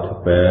हाथ,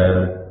 पैर,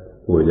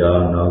 भुजा,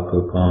 नक,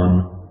 कान,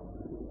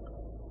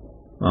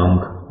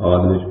 अंख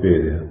आदि विच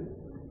भेद है।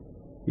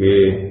 ये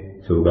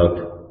सुगत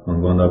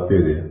अंगों का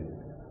भेद है।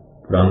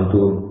 परंतु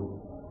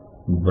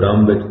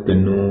ब्रह्म विच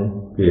तीनों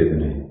भेद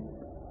नहीं,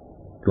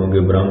 क्योंकि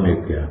ब्रह्म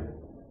एक है।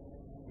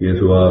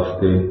 इस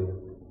वास्ते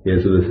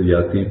इस विच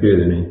जाति भेद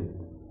नहीं,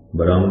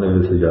 ब्रह्म दे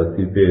विच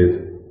जाति भेद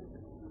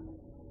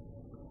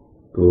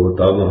तो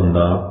तब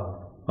हुंदा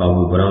अब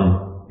ब्रह्म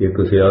एक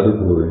से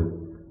अधिक होवे।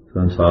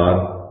 संसार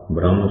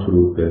ब्रह्म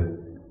स्वरूप है,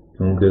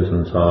 क्योंकि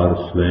संसार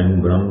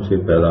स्वयं ब्रह्म से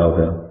पैदा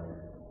हुआ।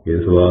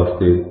 इस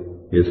वास्ते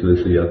इस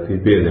विच जाति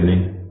भेद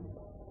नहीं।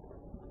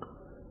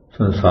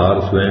 संसार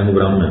स्वयं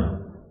ब्रह्म है,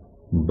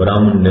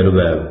 ब्रह्म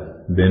निर्वैर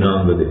बिना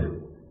अंग दे।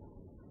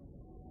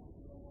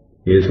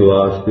 इस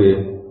वास्ते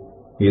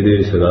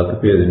इहदे सगत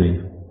भेद नहीं।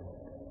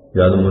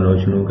 जद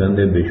मनुष्य नूं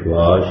कहंदे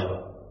विश्वास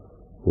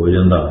हो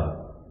जांदा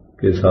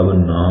कि सब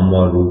नाम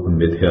और रूप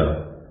मिथ्या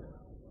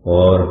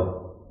और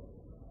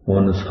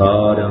उन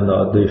सारियां दा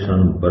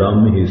अधिष्ठान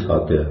ब्रह्म ही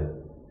सत्य है,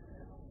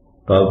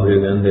 तब फिर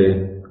कहंदे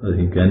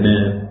असीं कहने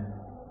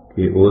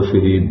कि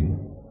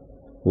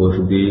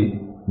उसकी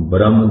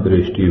ब्रह्म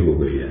दृष्टि हो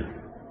गई है,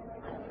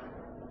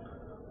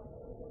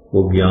 वो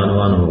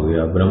ज्ञानवान हो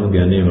गया, ब्रह्म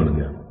ज्ञानी बन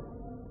गया।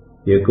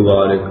 एक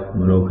बार एक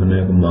मनुख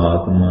ने एक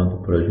महात्मा तो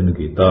प्रश्न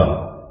किया,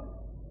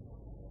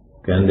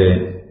 कहंदे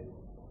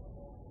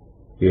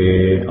कि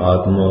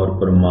आत्मा और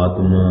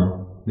परमात्मा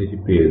विच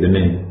भेद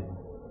ने,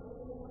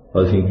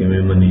 असीं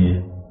किवें मनीए।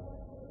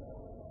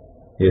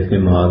 इसलिए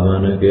महात्मा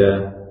ने कहा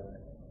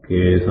कि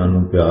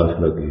सानूं प्यास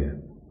लगी है,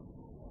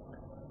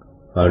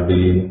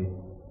 साडी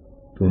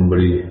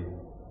तुंबड़ी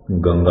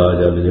गंगा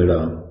जल जिहड़ा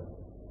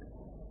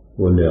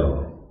वो लियाओ,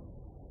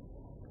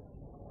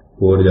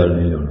 होर जल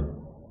नहीं लाना।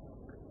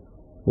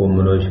 वो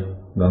मनुष्य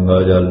गंगा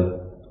जल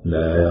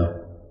लै आया।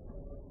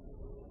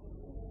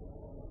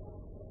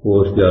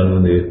 उस जल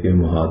नूं देख के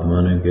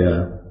महात्मा ने कहा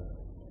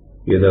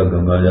इहदा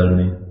गंगा जल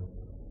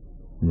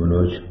नहीं।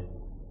 मनुष्य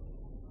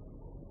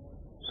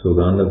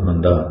सुगंध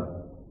खांदा,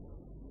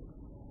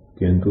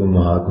 किंतु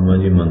महात्मा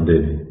जी मनदे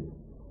नहीं,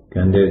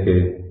 कहंदे कि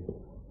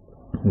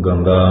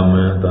गंगा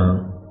में तां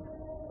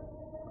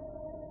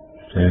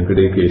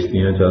सैकड़े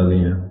किश्तियां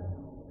चलदियां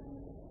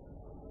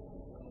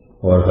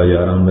और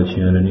हजारां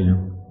मच्छियां रहनियां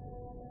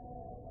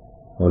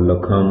और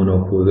लखां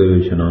मनुख उहदे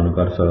विच इशनान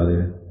कर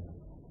सकदे।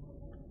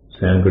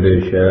 सैकड़े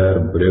शहर,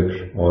 वृक्ष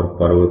और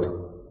पर्वत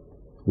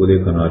उहदे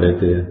किनारे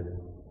ते है।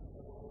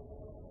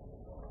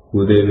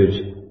 उहदे विच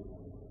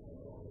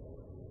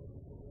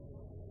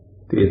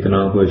ते इतना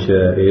कुछ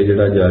है, ये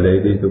जिहड़ा जल है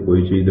इहदी तो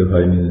कोई चीज़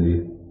दिखाई नहीं दिंदी,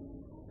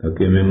 तां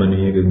किवें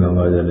मनीए कि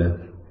गंगा जल है।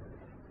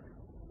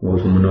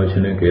 उस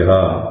मनुष्य ने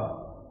कहा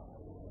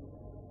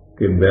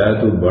कि वह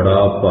तो बड़ा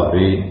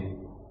भारी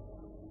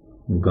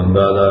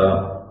गंगा का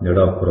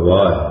जिहड़ा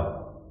प्रवाह है,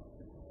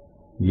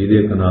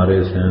 जिहदे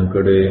किनारे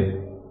सैकड़े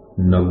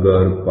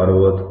नगर,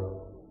 पर्वत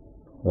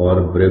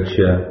और वृक्ष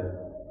है,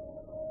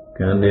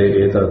 कहंदे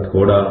ये तो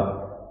थोड़ा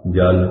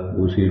जल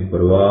उसी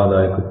प्रवाह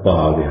का एक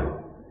भाग है,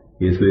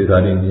 इस लिए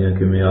सारी चीज़ां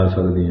किवें आ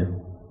सकदियां।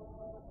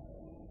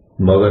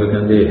 मगर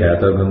कहंदे है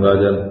तो गंगा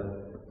जल।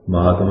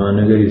 महात्मा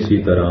ने कहा इसी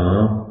तरह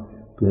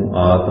तू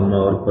आत्मा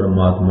और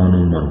परमात्मा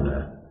नूं मन लै।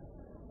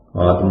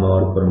 आत्मा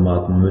और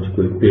परमात्मा में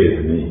कोई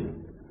भेद नहीं।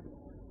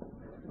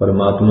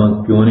 परमात्मा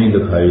क्यों नहीं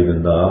दिखाई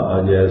दिंदा?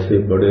 अज ऐसे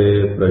बड़े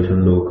प्रश्न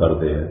लोग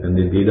करते हैं,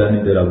 कहते दीदा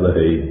नहीं तो रब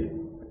है ही।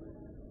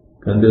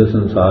 कहते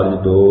संसार में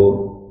दो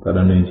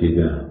तरह की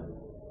चीज़ां,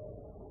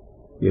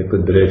 एक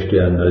दृष्ट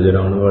है नज़र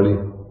आने वाली,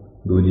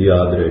 दूजी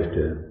आदृष्ट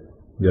है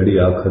जिहड़ी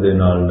अख दे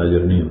नाल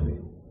नज़र नहीं आउंदी,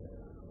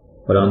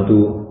 परंतु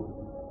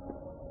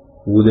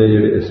उहदे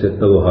जिहड़े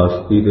अस्तित्व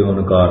हस्ती ते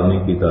इनकार नहीं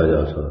किया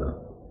जा सकता।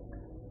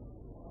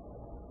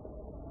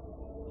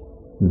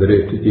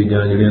 दृष्ट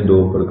चीज़ां जिहड़ियां दो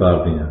प्रकार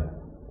दीयां,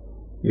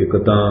 एक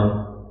तां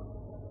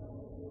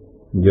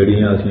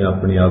जिहड़ियां असीं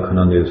अपनी अख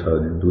नाल देख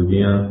सकदे हां,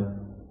 दूजियां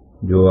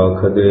जो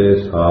अख दे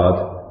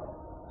साथ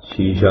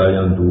शीशा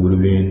या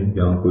दूरबीन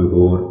या कोई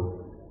होर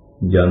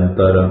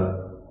जंतर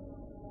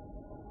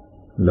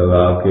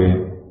लगा के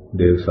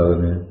देख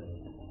सकते हैं,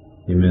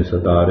 जिवें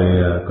सितारे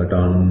है,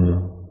 कीटाणु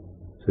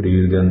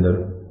शरीर के अंदर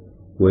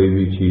कोई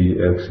भी चीज़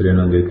एक्सरे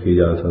ਨਾਲ देखी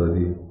जा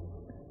सकती।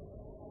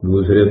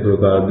 दूसरे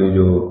प्रकार की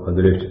जो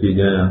अदृष्ट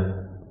चीज़ां हैं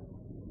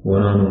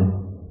उन्होंने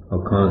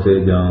अखां से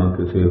जां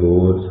किसी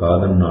होर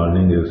साधन नाल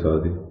नहीं देख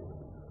सकते,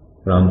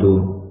 परंतु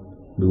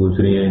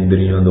दूसरिया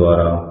इंद्रियों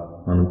द्वारा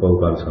अनुभव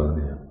कर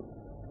सकते हैं।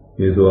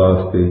 इस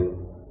वास्ते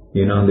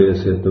इन्हां दे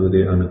अस्तित्व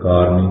दे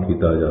इनकार नहीं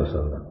किया जा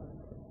सकता।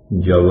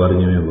 जबर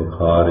जिवें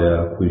बुखार है,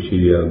 खुशी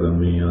है,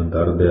 गमी है,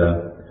 दर्द है,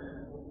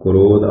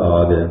 क्रोध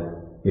आदि है,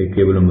 ये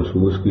केवल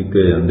महसूस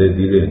किए जाते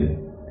दिखते नहीं,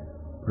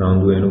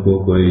 परंतु इनको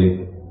कोई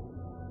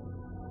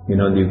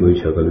इन्हां दी कोई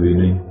शक्ल भी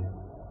नहीं।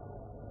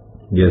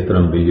 जिस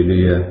तरह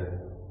बिजली है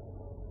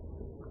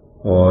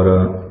और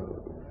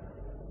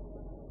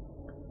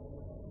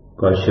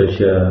कशिश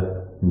है,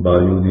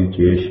 वायु की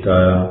चेष्टा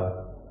है,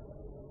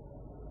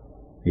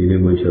 ये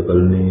कोई शक्ल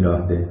नहीं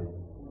रखते,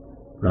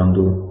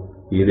 परंतु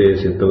ये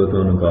अस्तित्व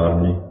तो इनकार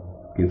नहीं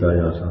किया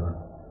जा सकता।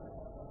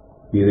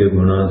 ये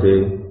गुणा से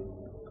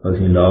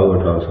असी लाभ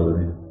उठा सकते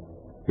हैं।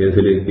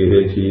 इसलिए किसी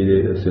चीज़ के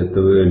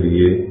अस्तित्व के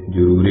लिए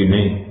जरूरी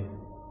नहीं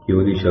कि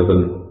उसकी शक्ल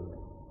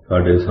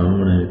साढ़े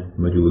सामने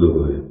मौजूद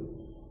होए,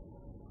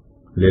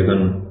 लेकिन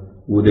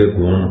उहदे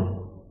गुण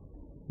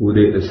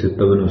उहदे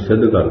अस्तित्व नूं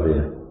सिद्ध करते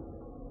हैं।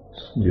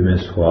 जिवें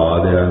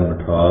स्वाद है,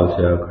 मिठास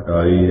है,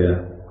 खटाई है,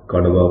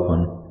 कड़वापन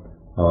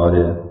आदि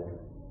है,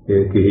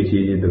 ये किसी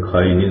चीज़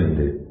दिखाई नहीं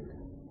देंदे,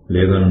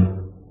 लेकिन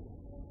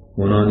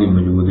उन्हां दी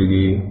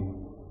मौजूदगी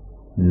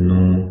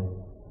नूं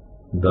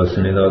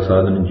दसने का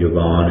साधन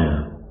जुबान है,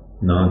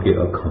 ना कि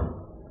अखां।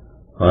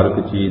 हर एक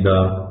चीज़ का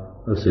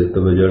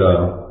अस्तित्व जिहड़ा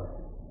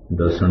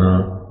दसना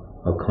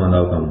अखां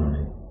दा काम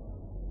नहीं।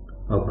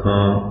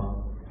 अखां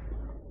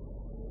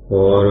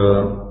और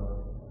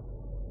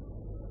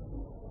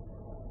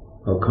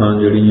अखां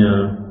जिहड़ियां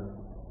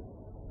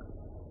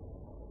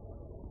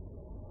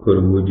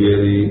खरबूजे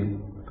की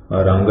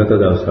रंगत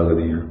दस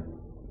सकदियां,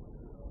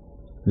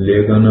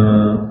 लेकिन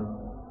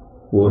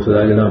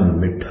उसका जिहड़ा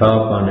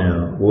मिठापन है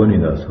वो नहीं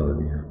दस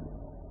सकदियां।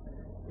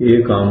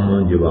 ये काम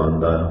जुबान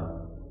का।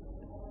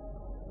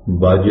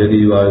 बाजे की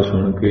आवाज़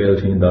सुन के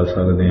असीं दस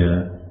सकते हैं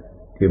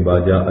कि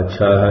बाजा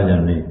अच्छा है या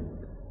नहीं,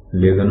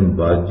 लेकिन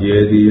बाजे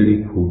की जिहड़ी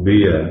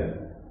खूबी है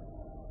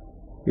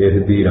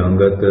इसकी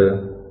रंगत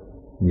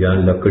या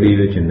लकड़ी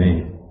विच नहीं,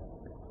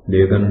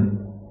 लेकिन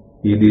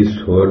इसदी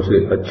सुर से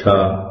अच्छा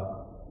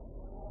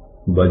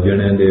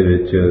बजने दे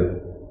विच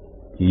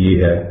की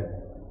है।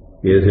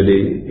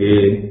 इसलिए ये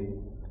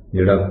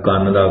जिहड़ा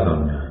कन दा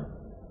काम है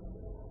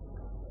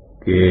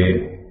कि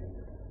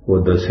वो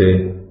दसे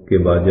कि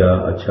बाजा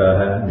अच्छा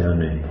है या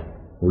नहीं,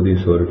 उसकी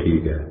सुर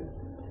ठीक है।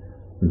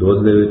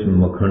 दुध दे विच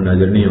मक्खन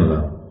नज़र नहीं आता,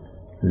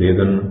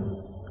 लेकिन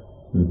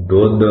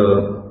दुध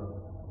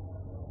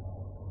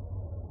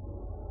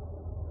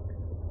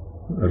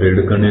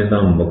रिड़कने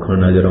तो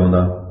मक्खन नज़र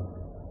आता,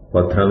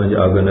 पत्थरां विच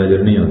अग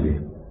नज़र नहीं आती,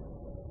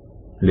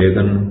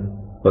 लेकिन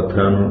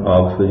पत्थरां नूं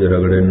आपस विच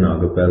रगड़े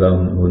अग पैदा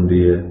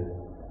होंदी है।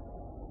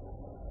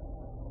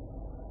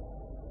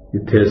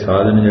 इत्थे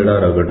साधन जिहड़ा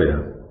रगड़ है,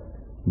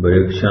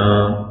 वृक्षां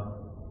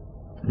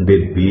दे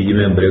बीज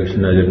में वृक्ष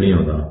नज़र नहीं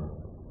आता,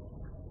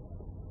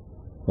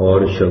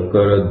 और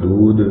शक्कर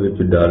दूध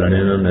विच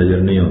डालने नाल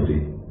नज़र नहीं आती,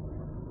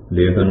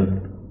 लेकिन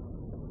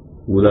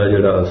उसका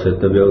जिहड़ा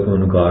अस्तित्व है उसतों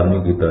इनकार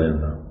नहीं किया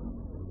जाता।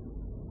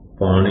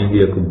 पानी की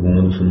एक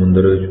बूंद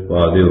समुद्र विच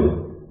पा दिओ,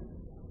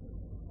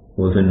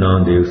 उसे ना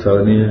देख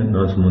सकते हैं,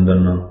 ना समुद्र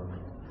ना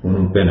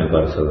उन्होंने भिन्न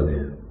कर सकते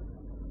हैं।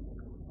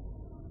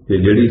 ये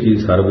जिहड़ी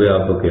चीज़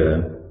सर्वव्यापक है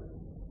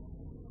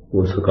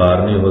वो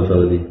साकार नहीं हो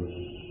सकती,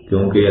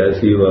 क्योंकि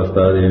ऐसी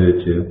अवस्था दे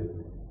विच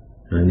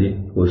हाँ जी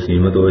वो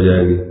सीमित हो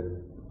जाएगी,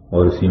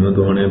 और सीमित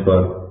होने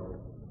पर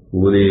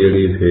उसदी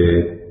जिहड़ी फिर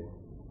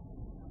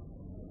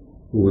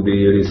उसदी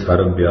जिहड़ी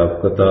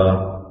सर्वव्यापकता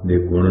दे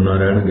गुण ना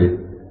रहणगे।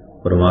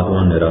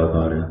 परमात्मा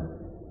निराकार है,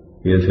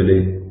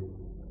 इसलिए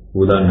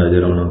उसदा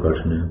नज़र आना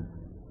कठिन है।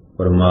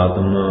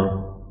 परमात्मा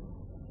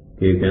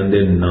ये कहते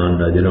ना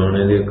नज़र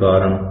आने के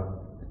कारण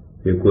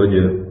ये कुछ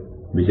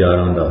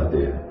विचारां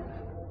दसदे हैं।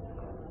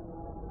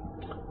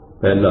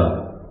 पहला,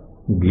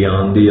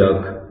 ज्ञान की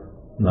अख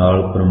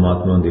नाल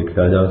परमात्मा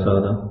देखा जा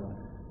सकता,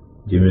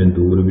 जिवें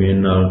दूरबीन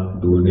नाल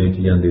दूर दी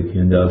चीज़ां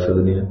देखियां जा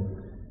सकदियां।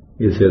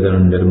 इसे तरह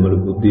निर्मल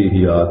बुद्धि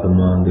ही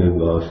आत्मा के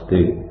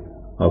वास्ते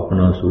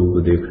अपना स्वरूप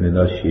देखने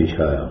का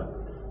शीशा है।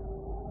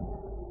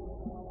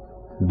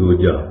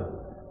 दूजा,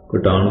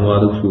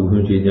 घटाणुवादक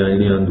सूक्ष्म चीज़ां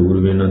जिहड़ियां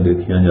दूरबीन नाल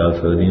देखियां जा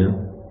सकदियां,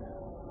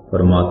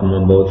 परमात्मा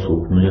बहुत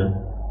सूक्ष्म है,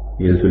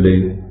 इसलिए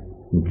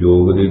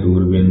योग की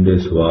दूरबीन के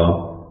सिवा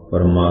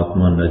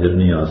परमात्मा नज़र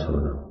नहीं आ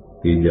सकता।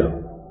 तीजा,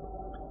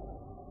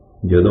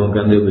 जदों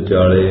कहंदे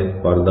विचाले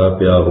परदा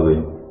पिया होवे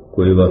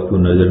कोई वस्तु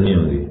नज़र नहीं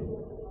आती,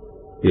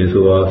 इस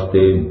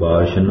वास्ते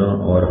वासना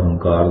और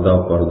हंकार का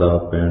परदा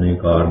पैने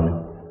कारण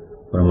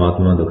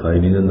परमात्मा दिखाई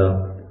नहीं देता।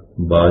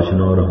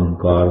 वासना और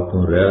हंकार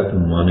तो रहत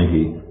मन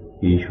ही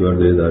ईश्वर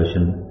के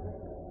दर्शन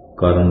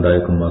करने का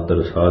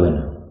एकमात्र साधन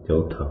है।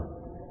 चौथा,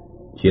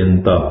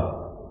 चिंता,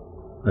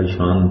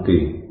 अशांति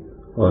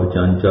और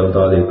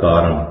चंचलता के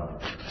कारण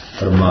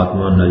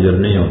परमात्मा नज़र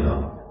नहीं आता।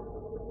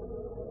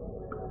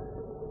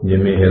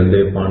 ਜਿਵੇਂ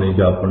ਹਿਲਦੇ ਪਾਣੀ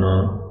 'ਚ ਆਪਣਾ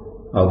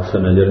ਅਕਸ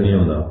ਨਜ਼ਰ ਨਹੀਂ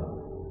ਆਉਂਦਾ।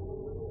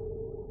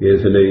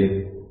 ਇਸ ਲਈ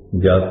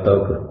ਜਦ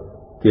ਤੱਕ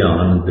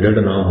ਧਿਆਨ ਦ੍ਰਿੜ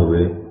ਨਾ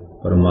ਹੋਵੇ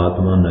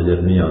ਪਰਮਾਤਮਾ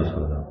ਨਜ਼ਰ ਨਹੀਂ ਆ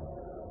ਸਕਦਾ।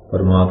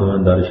 ਪਰਮਾਤਮਾ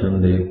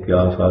ਦਰਸ਼ਨ ਦੇ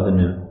ਕਿਆ ਸਾਧਨ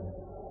ਹੈ?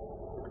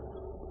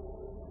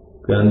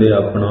 ਕਹਿੰਦੇ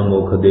ਆਪਣਾ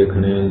ਮੁਖ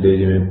ਦੇਖਣੇ ਦੇ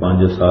ਜਿਵੇਂ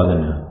 5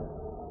 ਸਾਧਨ ਆ।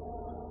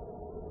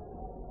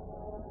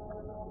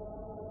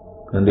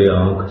 ਕਹਿੰਦੇ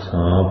ਆਂਖ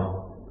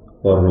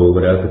ਸਾਫ਼ ਔਰ ਰੋਗ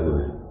ਰਹਿਤ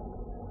ਹੋਵੇ,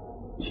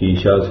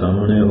 ਸ਼ੀਸ਼ਾ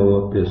ਸਾਹਮਣੇ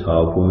ਹੋ ਤੇ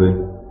ਸਾਫ਼ ਹੋਵੇ,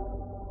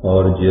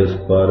 ਔਰ ਜਿਸ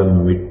ਪਰ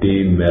ਮਿੱਟੀ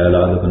ਮੈਲ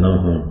ਆਦਿਕ ਨਾ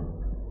ਹੋਣ,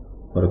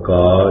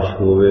 ਪ੍ਰਕਾਸ਼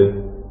ਹੋਵੇ,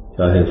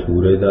 ਚਾਹੇ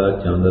ਸੂਰਜ ਦਾ,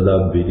 ਚੰਦ ਦਾ,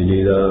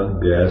 ਬਿਜਲੀ ਦਾ,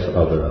 ਗੈਸ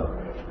ਅੱਗ ਦਾ।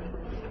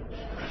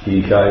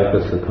 ਸ਼ੀਸ਼ਾ ਇੱਕ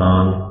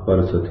ਸਥਾਨ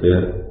ਪਰ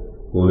ਸਥਿਰ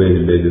ਹੋਵੇ,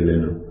 ਹਿੱਲੇ ਜੁਲੇ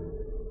ਨਾ।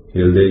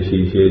 ਹਿਲਦੇ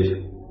ਸ਼ੀਸ਼ੇ 'ਚ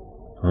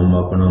ਹਮ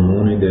ਆਪਣਾ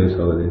ਮੂੰਹ ਨਹੀਂ ਦੇਖ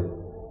ਸਕਦੇ।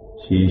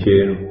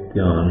 ਸ਼ੀਸ਼ੇ ਨੂੰ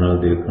ਧਿਆਨ ਨਾਲ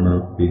ਦੇਖਣਾ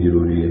ਵੀ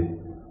ਜ਼ਰੂਰੀ ਹੈ।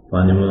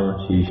 5ਵਾਂ,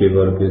 ਸ਼ੀਸ਼ੇ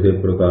ਪਰ ਕਿਸੇ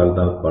ਪ੍ਰਕਾਰ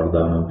ਦਾ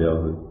ਪਰਦਾ ਨਾ ਪਿਆ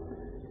ਹੋਵੇ।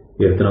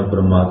 ਇਸ ਤਰ੍ਹਾਂ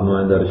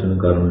ਪਰਮਾਤਮਾ ਦੇ ਦਰਸ਼ਨ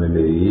ਕਰਨ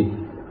ਲਈ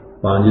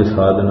 5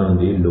 ਸਾਧਨਾਂ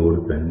ਦੀ ਲੋੜ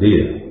ਪੈਂਦੀ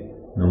ਹੈ।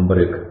 ਨੰਬਰ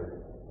 1,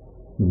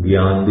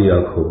 ਗਿਆਨ ਦੀ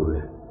ਅੱਖ ਹੋਵੇ।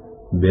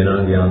 ਬਿਨਾਂ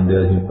ਗਿਆਨ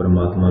ਦੇ ਅਸੀਂ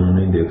ਪਰਮਾਤਮਾ ਨੂੰ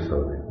ਨਹੀਂ ਦੇਖ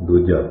ਸਕਦੇ।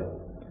 ਦੂਜਾ,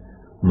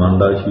 ਮਨ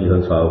ਦਾ ਸ਼ੀਸ਼ਾ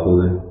ਸਾਫ਼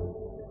ਹੋਵੇ,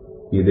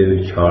 ਇਹਦੇ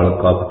ਵਿੱਚ ਛਾਲ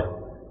ਕਪਟ,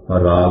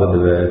 ਰਾਗ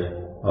ਦਵੇਸ਼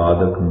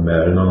ਆਦਿਕ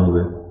ਮੈਲ ਨਾ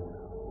ਹੋਵੇ।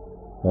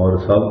 ਔਰ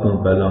ਸਭ ਤੋਂ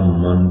ਪਹਿਲਾਂ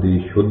ਮਨ ਦੀ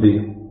ਸ਼ੁੱਧੀ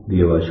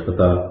ਦੀ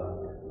ਆਵਸ਼ਕਤਾ।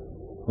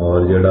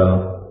 ਔਰ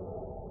ਜਿਹੜਾ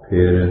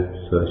ਫਿਰ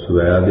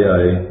ਸਵੈ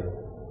ਅਧਿਆਏ,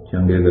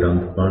 ਚੰਗੇ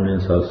ਗ੍ਰੰਥ ਪੜ੍ਹਨੇ,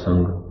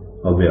 ਸਤਸੰਗ,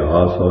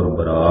 ਅਭਿਆਸ ਔਰ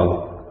ਬਰਾਗ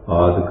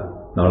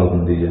ਆਦਿਕ ਨਾਲ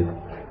ਹੁੰਦੀ ਹੈ।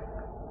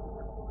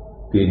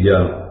 ਤੀਜਾ,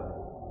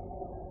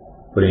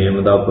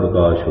 ਪ੍ਰੇਮ ਦਾ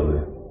ਪ੍ਰਕਾਸ਼ ਹੋਵੇ,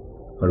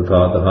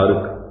 ਅਰਥਾਤ ਹਰ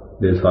ਇੱਕ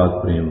ਦੇ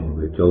ਸਾਥ ਪ੍ਰੇਮ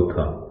ਹੋਵੇ।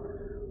 ਚੌਥਾ,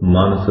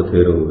 ਮਨ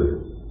ਸਥਿਰ ਹੋਵੇ,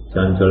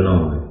 ਚੰਚਲ ਨਾ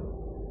ਹੋਵੇ।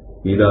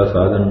 ਇਹਦਾ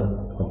ਸਾਧਨ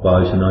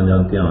ਉਪਾਸਨਾ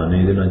ਜਾਂ ਧਿਆਨ,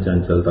 ਇਹਦੇ ਨਾਲ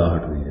ਚੰਚਲਤਾ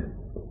ਹਟਦੀ ਹੈ।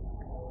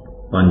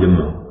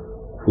 5ਵਾਂ,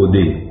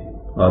 ਖੁਦੀ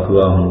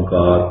ਅਥਵਾ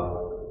ਹੰਕਾਰ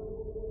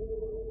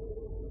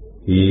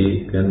ਹੀ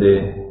ਕਹਿੰਦੇ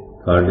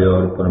ਸਾਡੇ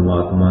ਔਰ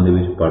ਪਰਮਾਤਮਾ ਦੇ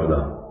ਵਿੱਚ ਪੜਦਾ।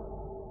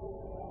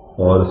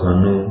 ਔਰ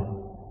ਸਾਨੂੰ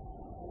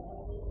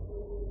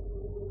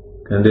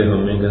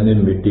ਕਹਿੰਦੇ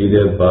ਮਿੱਟੀ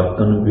ਦੇ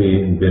ਬਰਤਨ ਵੀ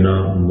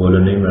ਬਿਨਾਂ ਮੁੱਲ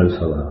ਨਹੀਂ ਮਿਲ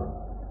ਸਕਦਾ।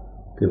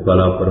 ਤੇ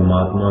ਭਲਾ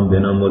ਪਰਮਾਤਮਾ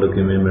ਬਿਨਾਂ ਮੁੱਲ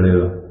ਕਿਵੇਂ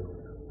ਮਿਲੇਗਾ?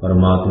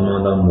 ਪਰਮਾਤਮਾ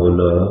ਦਾ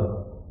ਮੁੱਲ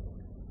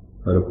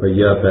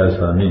ਰੁਪਈਆ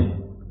ਪੈਸਾ ਨਹੀਂ,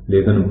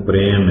 ਲੇਕਿਨ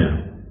ਪ੍ਰੇਮ ਹੈ,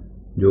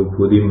 ਜੋ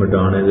ਖੁਦੀ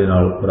ਮਿਟਾਣੇ ਦੇ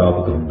ਨਾਲ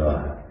ਪ੍ਰਾਪਤ ਹੁੰਦਾ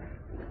ਹੈ।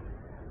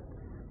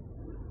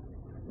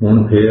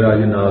 ਹੁਣ ਫੇਰ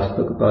ਅੱਜ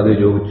ਨਾਸਤਿਕਤਾ ਦੇ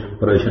ਯੁੱਗ 'ਚ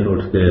ਪ੍ਰਸ਼ਨ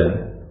ਉੱਠਦੇ ਆ,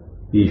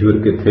 ਈਸ਼ਵਰ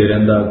ਕਿੱਥੇ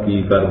ਰਹਿੰਦਾ,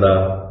 ਕੀ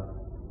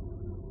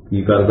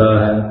ਕਰਦਾ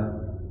ਹੈ,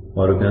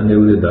 ਔਰ ਕਹਿੰਦੇ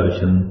ਉਹਦੇ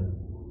ਦਰਸ਼ਨ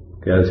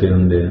ਕੈਸੇ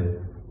ਹੁੰਦੇ ਆ।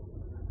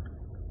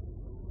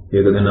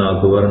 ਇੱਕ ਦਿਨ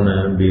ਅਕਬਰ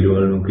ਨੇ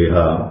ਬੀਰਬਲ ਨੂੰ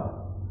ਕਿਹਾ,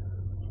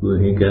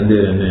 ਤੁਸੀਂ ਕਹਿੰਦੇ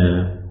ਰਹਿੰਦੇ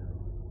ਆ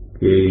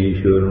ਕਿ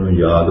ਈਸ਼ਵਰ ਨੂੰ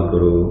ਯਾਦ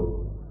ਕਰੋ,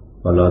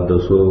 ਭਲਾ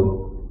ਦੱਸੋ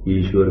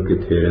ਈਸ਼ਵਰ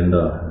ਕਿੱਥੇ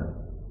ਰਹਿੰਦਾ ਹੈ,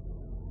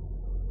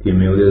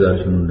 ਕਿਵੇਂ ਉਹਦੇ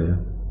ਦਰਸ਼ਨ ਹੁੰਦੇ ਆ,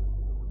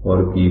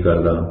 ਔਰ ਕੀ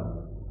ਕਰਦਾ।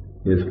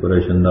 ਇਸ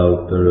ਪ੍ਰਸ਼ਨ ਦਾ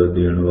ਉੱਤਰ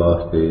ਦੇਣ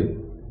ਵਾਸਤੇ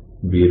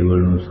ਬੀਰਬਲ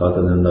ਨੂੰ 7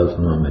 ਦਿਨ ਦਾ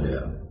ਸਮਾਂ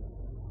ਮਿਲਿਆ।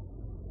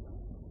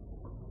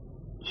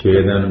 6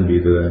 ਦਿਨ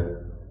ਬੀਤ ਗਏ,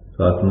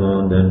 7ਵਾਂ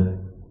ਦਿਨ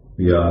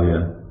ਵੀ ਆ ਗਿਆ।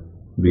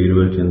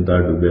 ਬੀਰਬਲ ਚਿੰਤਾ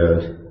ਡੁੱਬਿਆ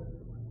ਸੀ।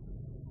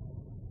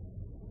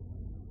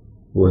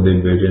 ਉਹਦੇ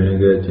ਬੇਟੇ ਨੇ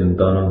ਕਿਹਾ,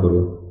 ਚਿੰਤਾ ਨਾ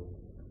ਕਰੋ,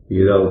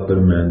 ਇਹਦਾ ਉੱਤਰ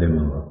ਮੈਂ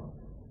ਦੇਵਾਂਗਾ।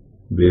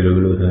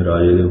 ਬੀਰਬਲ ਉਸੇ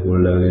ਰਾਜੇ ਦੇ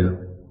ਕੋਲ ਲੈ ਗਿਆ,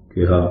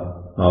 ਕਿਹਾ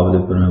ਆਪ ਦੇ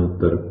ਪ੍ਰਸ਼ਨ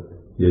ਉੱਤਰ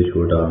ਇਹ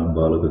ਛੋਟਾ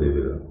ਬਾਲਕ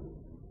ਦੇਵੇਗਾ।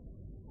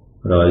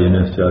 ਰਾਜੇ ਨੇ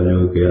ਆਚਾਰਯ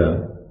ਨੂੰ ਕਿਹਾ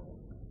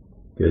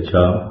ਕਿ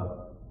ਅੱਛਾ,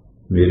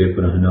 ਮੇਰੇ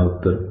ਪ੍ਰਸ਼ਨ ਦਾ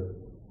ਉੱਤਰ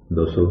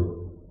ਦੱਸੋ।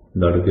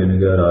 ਲੜਕੇ ਨੇ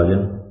ਕਿਹਾ,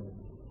 ਰਾਜਨ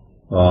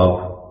ਆਪ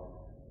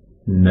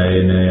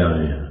ਨਏ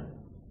ਆਏ हैं,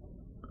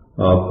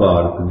 आप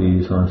भारत की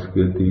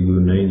संस्कृति को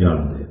नहीं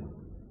जानते।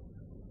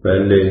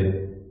 पहले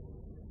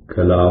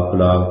खिलाफ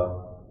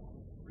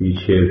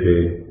पीछे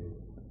फिर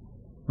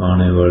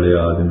आने वाले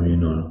आदमी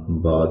नाल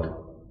बात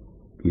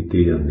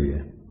की जाती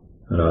है।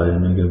 राजा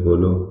ने कहा,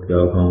 बोलो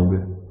क्या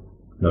खाओगे?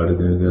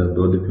 लड़के ने कहा,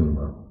 दूध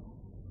पीऊंगा।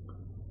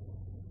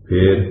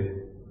 फिर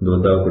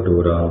दूध का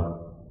कटोरा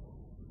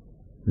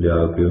लिया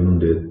के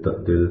उन्होंने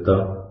दे दिता।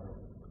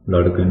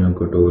 लड़के ने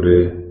कटोरे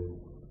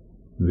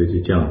विच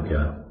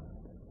झांकिया,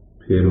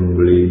 फिर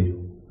उंगली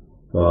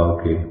पा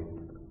के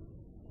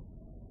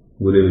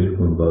ਉਹਦੇ ਵਿੱਚ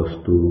ਕੋਈ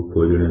ਵਸਤੂ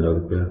ਖੋਜਣੇ ਲੱਗ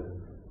ਪਿਆ।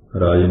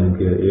 ਰਾਜੇ ਨੇ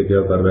ਕਿਹਾ, ਇਹ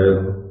ਕਿਆ ਕਰ ਰਹੇ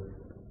ਹੋ,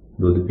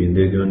 ਦੁੱਧ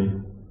ਪੀਂਦੇ ਕਿਉਂ ਨਹੀਂ?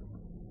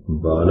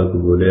 ਬਾਲਕ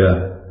ਬੋਲਿਆ,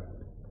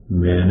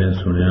 ਮੈਨੇ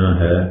ਸੁਣਿਆ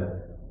ਹੈ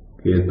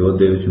ਕਿ ਦੁੱਧ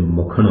ਦੇ ਵਿੱਚ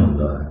ਮੱਖਣ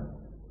ਹੁੰਦਾ ਹੈ,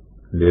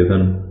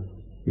 ਲੇਕਿਨ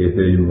ਇਸ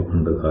ਦੇ ਵਿੱਚ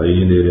ਮੱਖਣ ਦਿਖਾਈ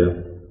ਨਹੀਂ ਦੇ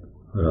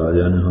ਰਿਹਾ।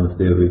 ਰਾਜਾ ਨੇ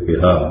ਹੱਸਦੇ ਹੋਏ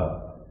ਕਿਹਾ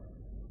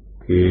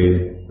ਕਿ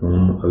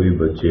ਤੁਮ ਅਭੀ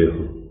ਬੱਚੇ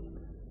ਹੋ,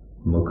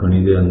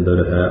 ਮੱਖਣੀ ਦੇ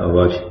ਅੰਦਰ ਹੈ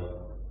ਅਵਸ਼,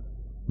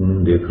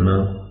 ਉਹਨੂੰ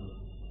ਦੇਖਣਾ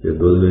ਤੇ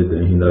ਦੁੱਧ ਵਿੱਚ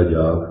ਦਹੀਂ ਦਾ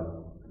ਜਾਗ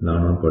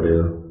ਲਾਣਾ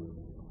ਪੜੇਗਾ।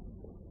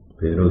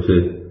 ਫਿਰ ਉਸੇ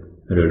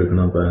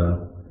ਰਿੜਕਣਾ ਪਾਇਆ,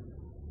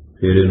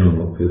 ਫਿਰ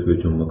ਇਹਨੂੰ ਇਸ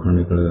ਵਿੱਚੋਂ ਮੱਖਣ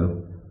ਨਿਕਲੇਗਾ।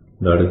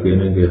 ਲੜਕੇ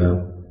ਨੇ ਕਿਹਾ,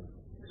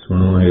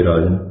 ਸੁਣੋ ਇਹ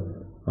ਰਾਜਨ,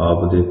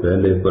 ਆਪ ਦੇ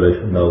ਪਹਿਲੇ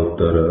ਪ੍ਰਸ਼ਨ ਦਾ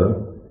ਉੱਤਰ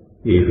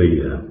ਇਹੋ ਹੀ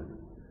ਹੈ।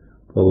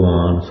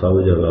 ਭਗਵਾਨ ਸਭ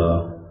ਜਗ੍ਹਾ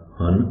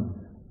ਹਨ,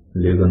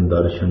 ਲੇਕਿਨ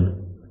ਦਰਸ਼ਨ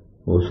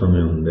ਉਸ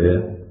ਸਮੇਂ ਹੁੰਦੇ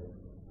ਆ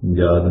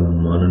ਜਦ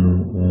ਮਨ ਨੂੰ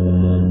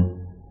ਓਮ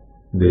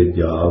ਦੇ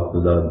ਜਾਪ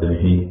ਦਾ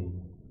ਦਹੀਂ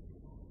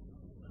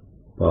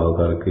ਪਾ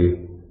करके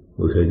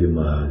उसे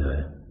जमाया जाए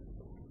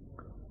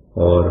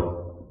और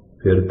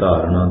फिर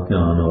धारणा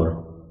ध्यान और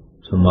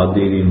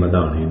समाधि की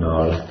मधानी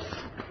नाल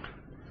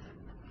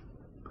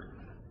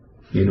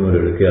इनू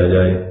रिड़किया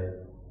जाए।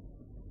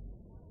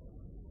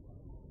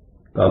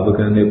 तब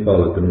कहते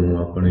भगत नूं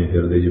अपने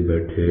हिरदे च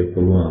बैठे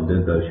भगवान के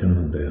दर्शन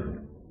हुंदे हन।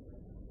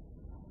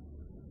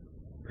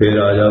 फिर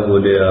राजा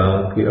बोलिया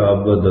कि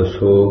अब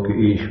दसो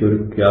कि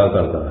ईश्वर क्या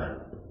करता है।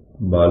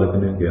 बालक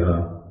ने कहा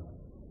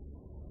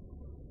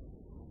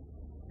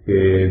कि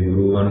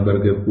गुरु बन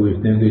करके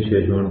पूछते हैं कि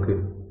शिष्य बन के।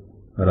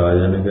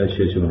 राजा ने कहा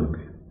शिष्य बन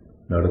के।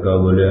 लड़का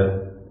बोलिया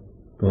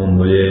तुम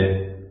मुझे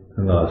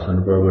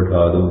सिंहासन पर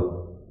बैठा दो।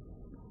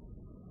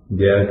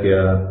 यह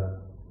क्या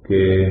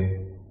कि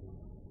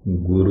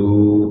गुरु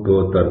तो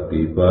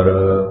धरती पर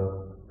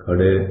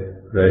खड़े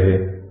रहे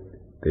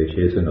ते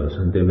शिष्य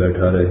सिंहासन पर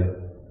बैठा रहे।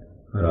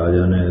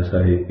 राजा ने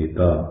ऐसा ही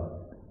किया।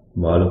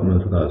 बालक ने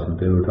सिंहासन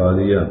पर उठा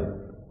दिया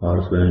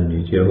और स्वयं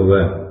नीचे हो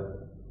गए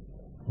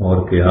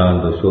और कहा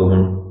दसो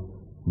हुण।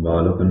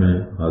 बालक ने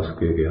हंस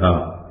के कहा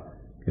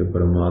कि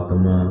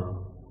परमात्मा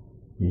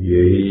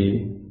यही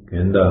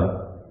कहता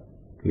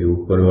कि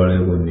ऊपर वाले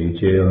को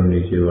नीचे और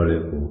नीचे वाले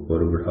को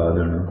ऊपर बिठा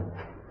देना,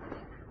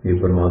 ये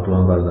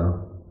परमात्मा करता।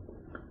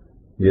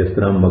 जिस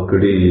तरह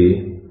मकड़ी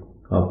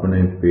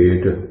अपने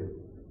पेट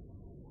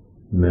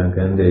में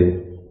कहते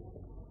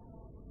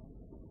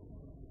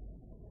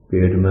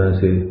पेट में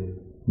से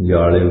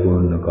जाले को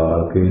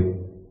निकाल के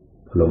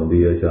फैलाती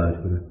है चाँच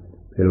में,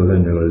 फिर उसे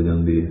निकल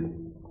जाती है।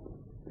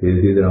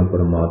 इसी तरह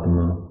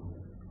परमात्मा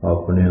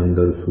अपने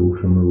अंदर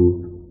सूक्ष्म रूप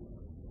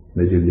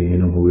में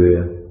लीन हुए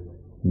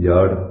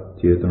जड़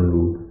चेतन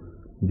रूप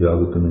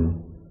जगत नूं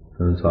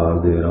संसार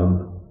दे आरंभ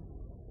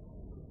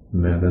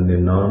मैं कहते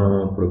नाना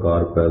प्रकार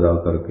पैदा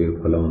करके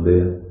फैलाते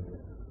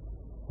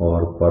और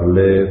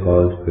परले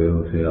काल फिर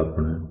उसे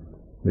अपने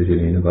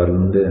विचलीन कर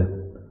लेंदे।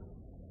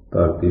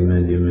 धरती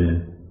में जिमें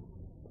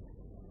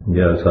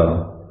जैसा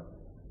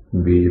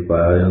बीज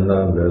पाया जाता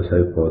वैसा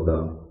ही पौधा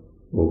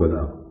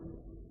उगदा।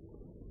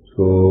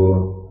 सो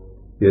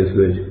इस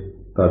विच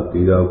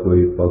धरती का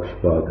कोई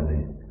पक्षपात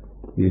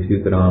नहीं। इसी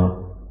तरह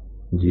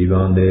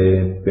जीवां दे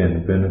भिन्न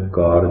भिन्न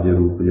कारज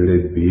रूप जिहड़े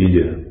बीज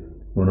है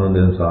उन्हां दे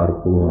अनुसार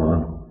भगवान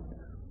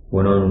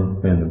उन्हां नूं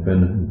भिन्न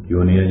भिन्न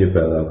योनियां च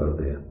पैदा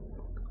करते हैं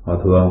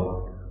अथवा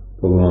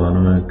भगवान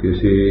में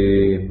किसी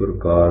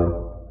प्रकार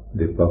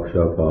दे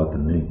पक्षपात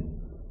नहीं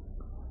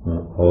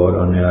और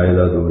अन्याय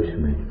का दोष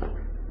नहीं।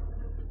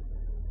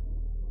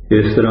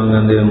 इस तरह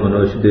कहते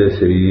मनुष्य के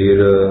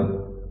शरीर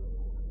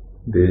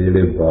दे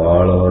जिहड़े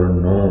बाल और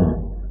नौं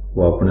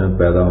वो अपने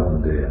पैदा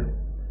होंदे हैं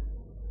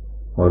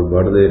और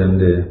बढ़ते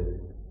रहंदे।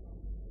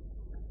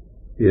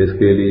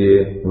 इसके लिए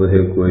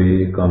उसे कोई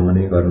काम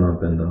नहीं करना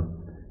पैंदा।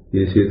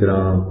 इसी तरह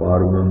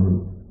पारब्रह्म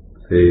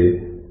से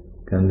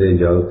कहते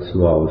जगत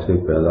स्वभाव से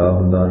पैदा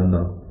होंदा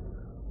रहंदा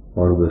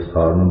और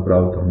विस्तार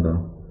प्राप्त होंदा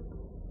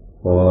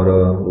और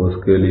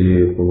उसके लिए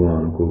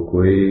भगवान को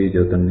कोई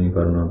यत्न नहीं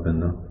करना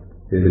पैंदा।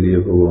 इसलिए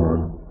भगवान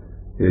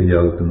इस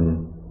जगत नूं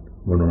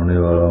बनाने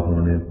वाला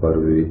होने पर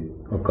भी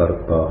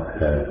अकर्ता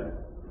है।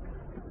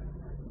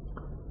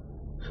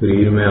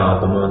 शरीर में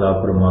आत्मा का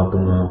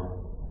परमात्मा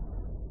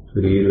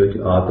शरीर विच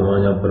आत्मा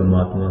या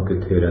परमात्मा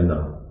कित्थे रहिंदा।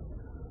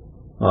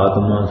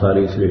 आत्मा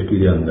सारी सृष्टि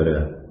के अंदर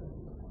है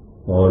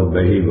और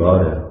वही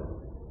बाहर है।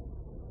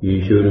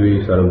 ईश्वर भी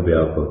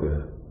सर्वव्यापक है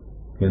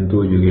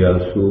किंतु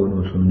जिज्ञासु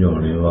नूं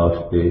समझाने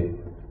वास्ते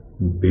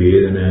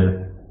वेद ने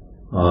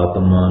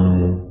आत्मा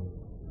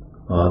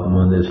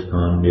के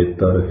स्थान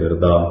नेत्र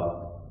हिरदा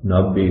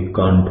नाभि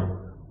कंठ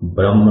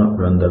ब्रह्म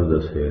रंध्र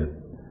दसे।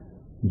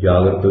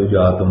 जागृत विच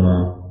आत्मा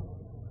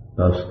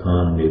का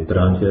स्थान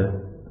नेत्रां च है,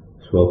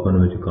 स्वप्न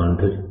विच कंठ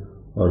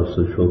और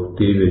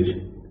सुषुप्ति विच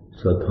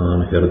स्थान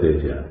हिरदे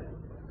च है।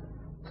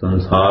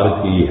 संसार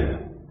की है?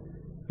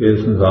 ये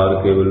संसार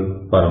केवल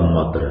भरम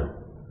मात्र है।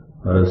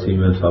 रस्सी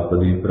में सप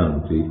की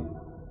भ्रांति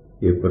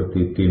ये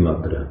प्रतीति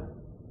मात्र है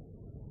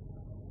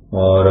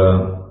और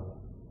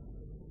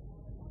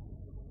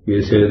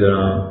इसी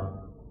तरह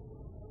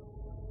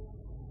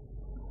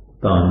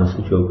धन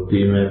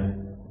सुषुप्ति में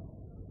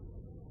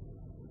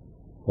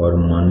और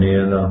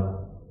मान्यता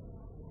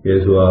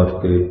इस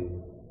वास्ते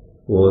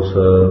उस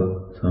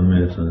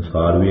समय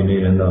संसार भी नहीं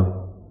रहता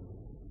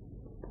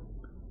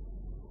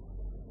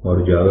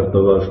और जागृत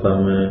अवस्था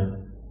में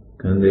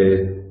कहते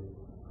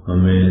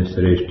हमें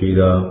सृष्टि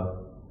का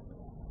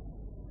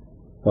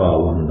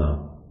भाव होंदा।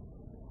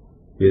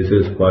 इसे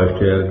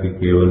स्पष्ट है कि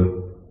केवल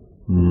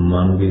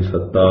मन की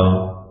सत्ता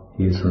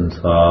ही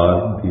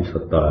संसार की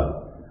सत्ता है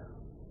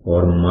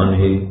और मन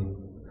ही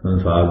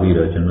संसार की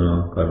रचना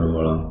करने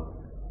वाला।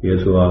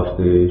 इस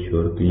वास्ते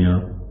श्रुतियां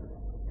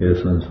इस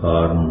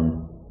संसार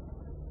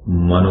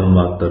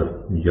मनोमात्र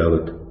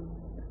जगत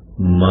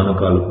मन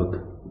कल्पित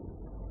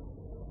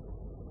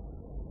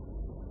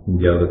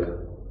जगत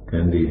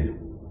कहती है।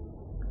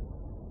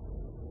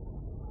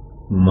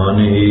 मन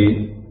ही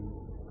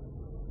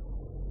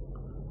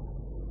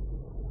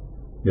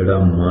ਜਿਹੜਾ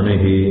ਮਨ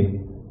ਹੀ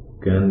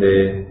ਕਹਿੰਦੇ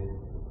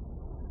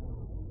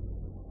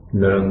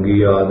ਨਿਰੰਗੀ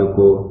ਆਦਿ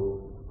को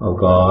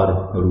आकार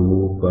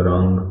रूप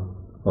रंग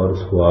और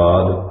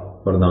स्वाद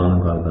प्रदान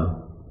करता,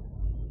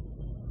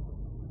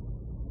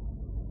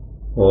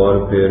 और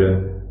फिर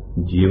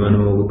जीवन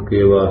मुक्त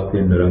के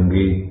वास्ते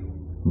निरंगी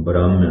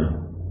ब्रह्म।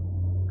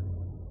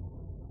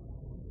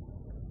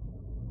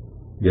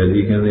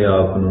 यदि कहते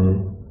आपनू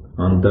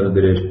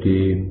अंतरदृष्टि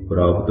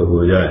प्राप्त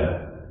हो जाए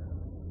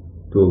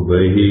तो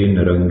वही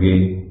निरंगी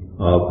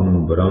आपनू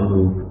ब्रह्म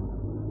रूप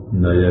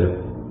नजर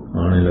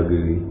आने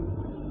लगेगी।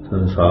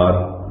 संसार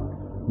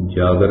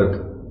जागृत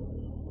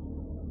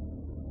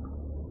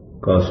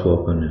का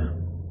स्वप्न है,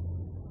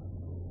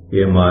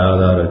 ये माया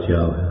का रचिया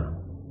हुआ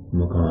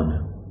मकान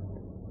है।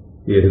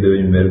 इस दे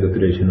विच मिर्ग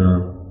तृष्णा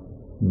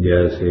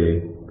जैसे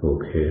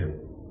धोखे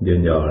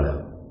जंजाल है।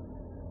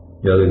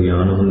 जद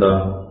ज्ञान हुंदा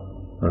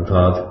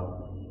अर्थात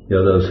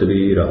जद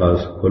असली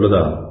रहस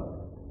खुलदा,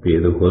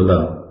 भेद खुलदा,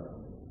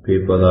 फिर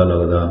पता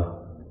लगदा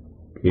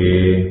कि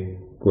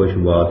कुछ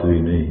बात भी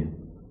नहीं।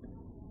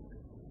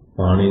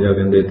 पानी का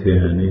कहते इत्थे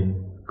है नहीं,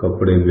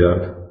 कपड़े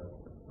व्यर्थ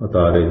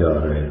उतारे जा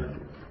रहे हैं।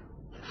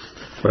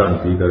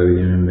 भ्रांति करके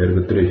जिवें मिर्ग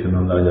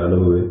तृष्णा का जल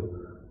होवे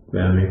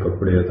एवें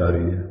कपड़े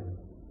उतारी जाए।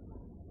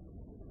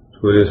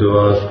 सो इस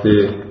वास्ते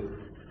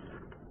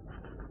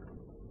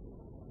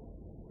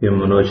ये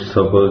मनुष्य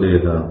सफल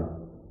देता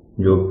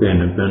जो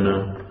भिन्न भिन्न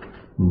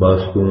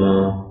वस्तुओं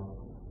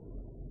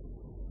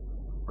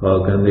का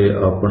कहते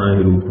अपना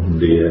ही रूप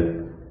हुंदी है।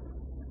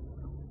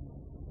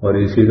 और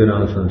इसी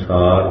तरह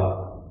संसार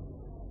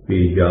भी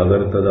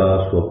जागृत का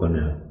स्वप्न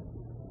है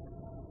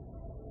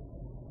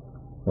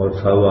और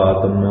सब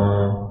आत्मा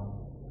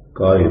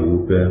का ही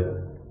रूप है।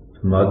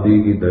 समाधि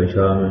की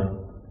दशा में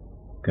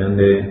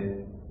कहते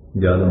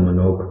जब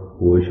मनुख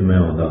होश में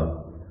आता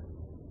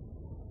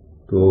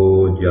तो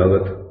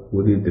जगत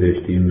पूरी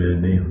दृष्टि में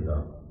नहीं होता।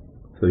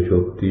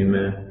 सुषुप्ति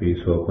में भी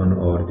स्वप्न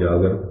और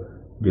जागृत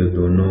जो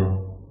दोनों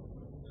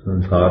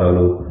संसार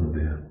आलोक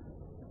होंगे हैं,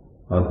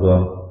 अथवा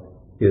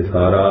ये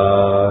सारा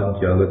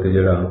जगत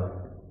जड़ा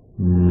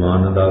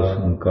मन का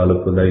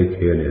संकल्प का ही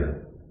खेल है।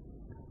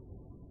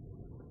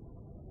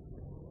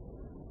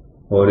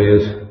 और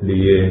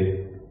इसलिए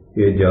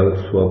ये जगत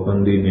स्वप्न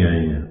की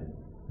न्याय है।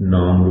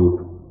 नाम रूप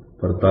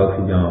प्रत्यक्ष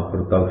या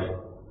अप्रत्यक्ष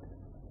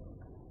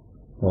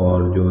और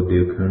जो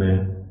देखने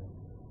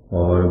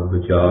और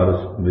विचार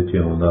विच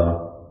आउंदा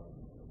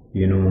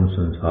इनू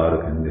संसार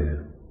कहते हैं।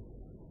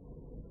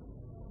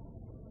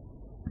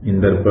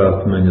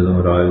 इंद्रप्रस्थ में जदों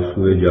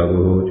राजसूए जग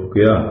हो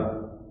चुकिया,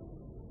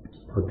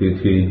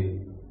 अतिथि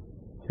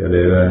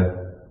चले गए,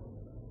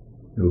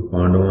 जो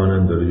पांडवों ने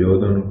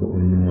दुर्योधन को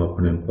उन्होंने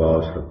अपने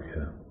पास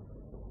रखा,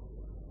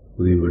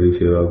 उसकी बड़ी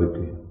सेवा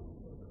की।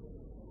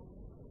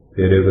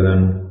 फिर एक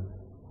दिन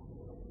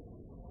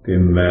कि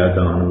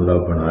मैदान उसका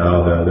बनाया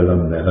हुआ जो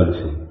महल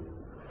से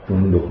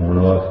उन्होंने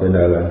दिखाने वास्ते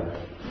लै गए।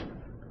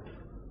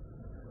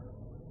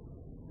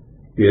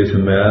 इस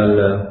महल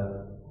के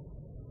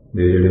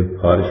जिहड़े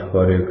फर्श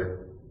पर एक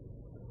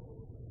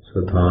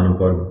स्थान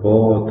पर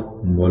बहुत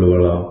मुल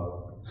वाला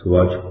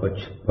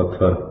स्वच्छ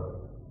पत्थर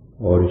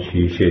और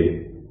शीशे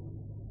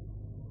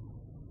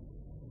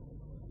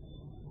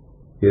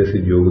इस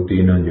युगती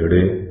न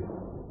जड़े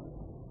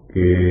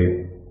कि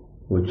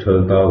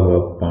उछलता हुआ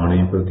पानी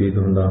प्रतीत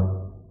होंदा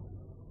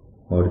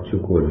और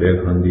झकोले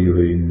खांदी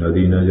हुई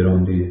नदी नजर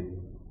आउंदी है।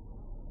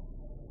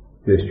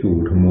 इस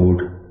झूठ मूठ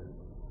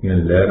या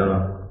लहरां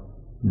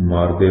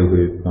मारते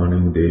हुए पानी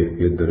में देख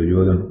के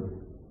दुर्योधन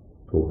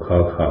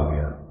धोखा खा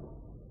गया।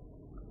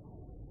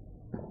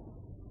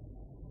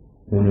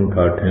 उन्होंने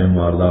ठाठे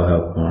मारदा है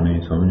पानी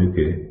समझ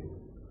के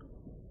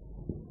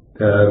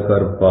तैर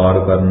कर पार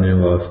करने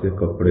वास्ते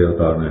कपड़े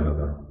उतारने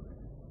लगा।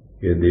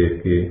 ये देख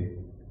के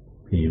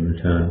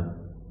भीमसेन,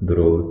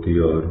 द्रौपदी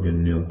और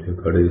जिन्ने उत्थे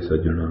खड़े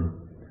सज्जणा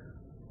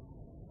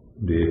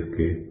देख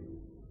के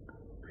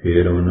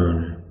फिर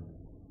उन्होंने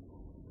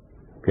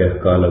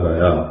कहका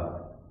लगाया।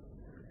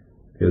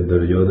 फिर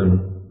दुर्योधन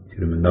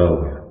शर्मिंदा हो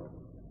गया।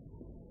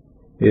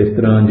 इस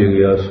तरह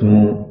जिज्ञासू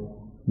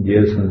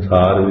जे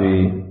संसार भी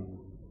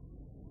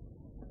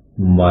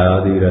माया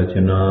की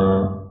रचना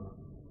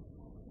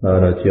का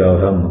रचिया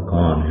हुआ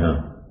मकान है,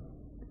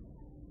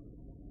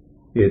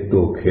 ये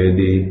धोखे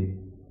की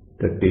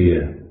टट्टी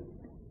है,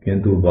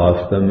 किंतु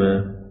वास्तव में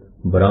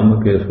ब्रह्म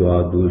के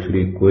सिवा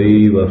दूसरी कोई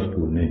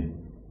वस्तु नहीं।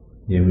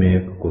 जिमें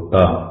एक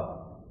कुत्ता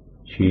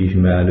शीश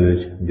महल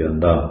विच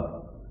जांदा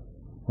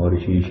और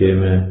शीशे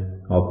में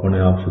अपने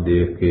आप से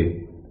देख के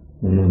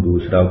उन्होंने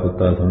दूसरा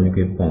कुत्ता समझ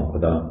के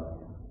भौंकदा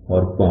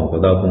और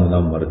भौंकदा भौंकदा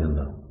मर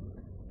जाता।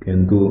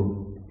 किंतु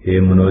ये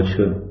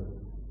मनुष्य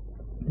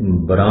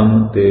ब्रह्म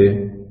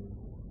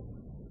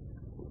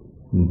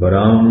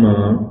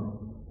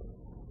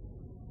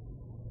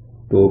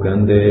तो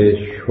कहते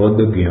शुद्ध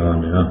ज्ञान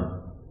है,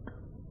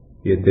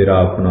 ये तेरा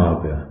अपना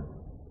आप है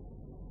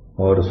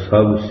और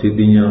सब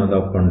सिद्धियां का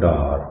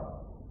भंडार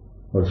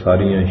और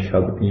सारिया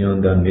शक्तियां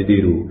का निधि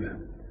रूप है।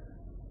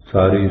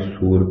 सारी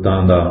सूरतां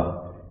का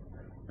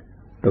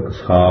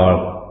टकसाल,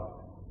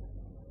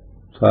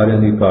 ਸਾਰਿਆਂ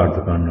ਦੀ ਘਾਟ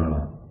ਕਰਨ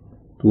ਵਾਲਾ।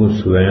 ਤੂੰ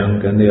ਸਵੈਮ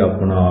ਕਹਿੰਦੇ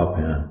ਆਪਣਾ ਆਪ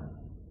ਹੈ,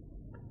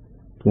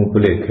 ਤੂੰ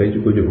ਭੁਲੇਖੇ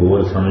 'ਚ ਕੁਝ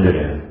ਹੋਰ ਸਮਝ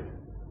ਰਿਹਾ।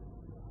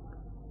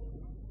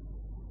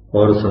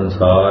 ਔਰ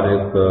ਸੰਸਾਰ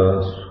ਇੱਕ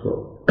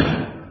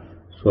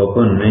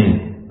ਸੁਪਨ ਨਹੀਂ,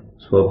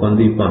 ਸੁਪਨ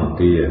ਦੀ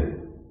ਭਾਂਤੀ ਹੈ।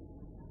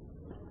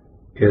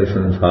 ਇਹ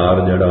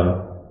ਸੰਸਾਰ ਜਿਹੜਾ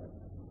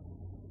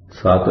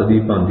ਸੱਤ ਦੀ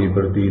ਭਾਂਤੀ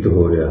ਪ੍ਰਤੀਤ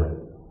ਹੋ ਰਿਹਾ,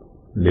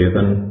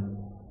 ਲੇਕਿਨ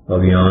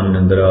ਅਗਿਆਨ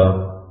ਨਿੰਦਰਾ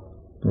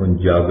ਤੋਂ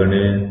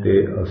ਜਾਗਣੇ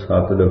ਤੇ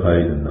ਅਸਤ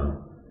ਦਿਖਾਈ ਦਿੰਦਾ।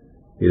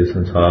 ਇਹ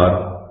ਸੰਸਾਰ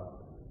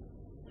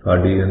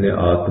ਸਾਡੀ ਕਹਿੰਦੇ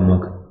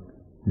ਆਤਮਕ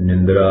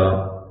ਨਿੰਦਰਾ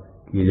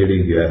की ਜਿਹੜੀ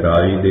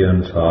ਗਹਿਰਾਈ ਦੇ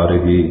ਅਨੁਸਾਰ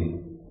ਹੀ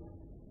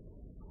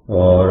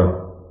ਔਰ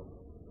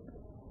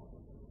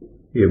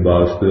ਇਹ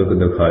ਵਾਸਤਵਿਕ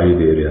ਦਿਖਾਈ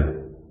ਦੇ ਰਿਹਾ।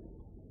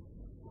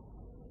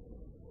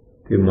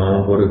 ਤੇ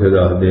ਮਹਾਂਪੁਰਖ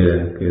ਦੱਸਦੇ ਹੈ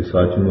ਕਿ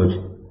ਸੱਚਮੁੱਚ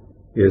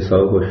ਇਹ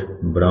ਸਭ ਕੁਝ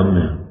ਬ੍ਰਹਮ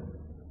ਹੈ,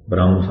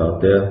 ਬ੍ਰਹਮ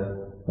ਸੱਚ ਹੈ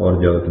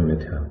ਔਰ ਜਗਤ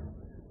ਮਿਥਿਆ।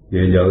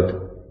 ਇਹ ਜਗਤ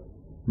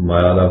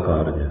ਮਾਇਆ ਦਾ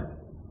ਕਾਰਜ ਹੈ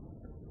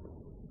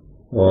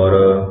ਔਰ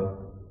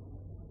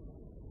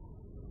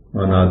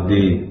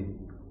ਅਨਾਦਿ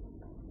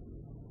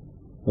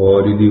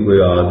ਔਰ ਇਹਦੀ ਕੋਈ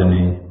ਆਦ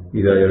ਨਹੀਂ,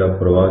 ਇਹਦਾ ਜਿਹੜਾ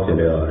ਪ੍ਰਵਾਹ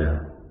ਚੱਲਿਆ ਆ ਰਿਹਾ।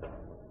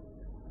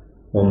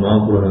 ਉਹ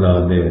ਮਹਾਂਪੁਰਖ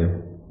ਦੱਸਦੇ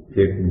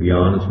ਇੱਕ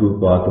ਗਿਆਨ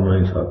ਸਰੂਪ ਆਤਮਾ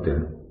ਹੀ ਸੱਚ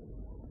ਹੈ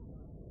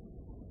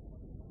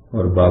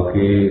ਔਰ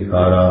ਬਾਕੀ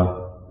ਸਾਰਾ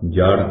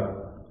ਜੜ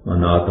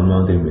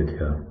ਅਨਾਤਮਾ ਤੇ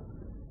ਮਿਥਿਆ।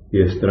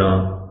 ਇਸ ਤਰ੍ਹਾਂ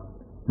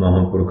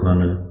ਮਹਾਂਪੁਰਖਾਂ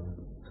ਨੇ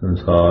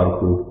ਸੰਸਾਰ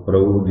को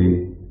ਪ੍ਰਭੂ ਦੀ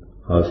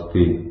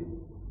ਹਸਤੀ,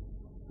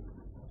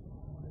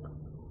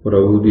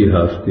 ਪ੍ਰਭੂ ਦੀ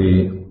ਹਸਤੀ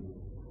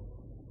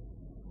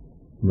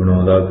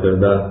ਬਣਾਉਂਦਾ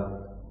ਫਿਰਦਾ।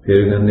 फिर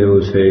कहते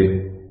उसे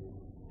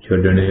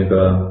छड्डने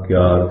का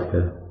क्या अर्थ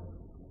है।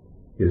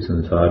 ये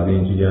संसार दी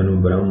चीज़ों नूं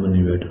ब्रह्म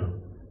नहीं बैठा,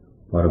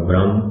 पर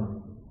ब्रह्म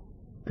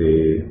ते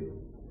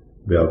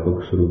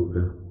व्यापक स्वरूप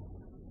है।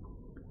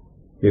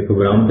 एक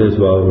ब्रह्म के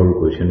सुभाव कोल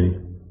कुछ नहीं,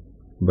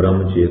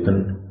 ब्रह्म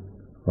चेतन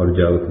और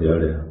जगत जड़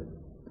है।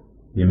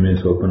 जिमें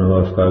सुपन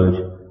अवस्था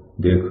विच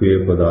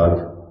देखिए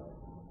पदार्थ,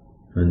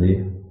 हाँ जी,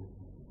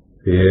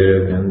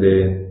 फिर कहते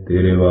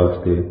तेरे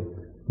वास्ते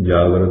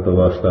जागृत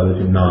अवस्था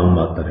विच नाम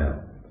मात्र है।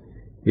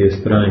 इस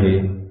तरह ही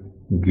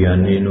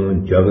ਗਿਆਨੀ ਨੂੰ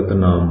ਜਗਤ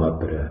ਨਾਮ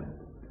ਮਾਤਰ ਹੈ।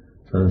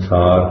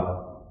 ਸੰਸਾਰ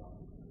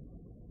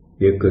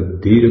ਇੱਕ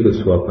ਦੀਰਘ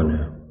ਸੁਪਨ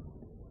ਹੈ।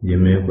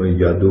 ਜਿਵੇਂ ਕੋਈ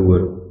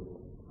ਜਾਦੂਗਰ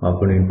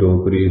ਆਪਣੀ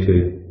ਟੋਕਰੀ ਸੇ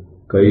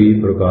ਕਈ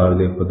ਪ੍ਰਕਾਰ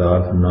ਦੇ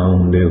ਪਦਾਰਥ ਨਾ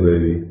ਹੁੰਦੇ ਹੋਏ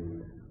ਵੀ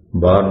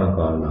ਬਾਹਰ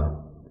ਨਿਕਾਲਦਾ,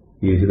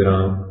 ਇਸ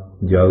ਤਰ੍ਹਾਂ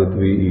ਜਗਤ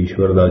ਵੀ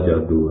ਈਸ਼ਵਰ ਦਾ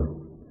ਜਾਦੂ ਹੈ,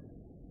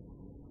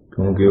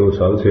 ਕਿਉਂਕਿ ਉਹ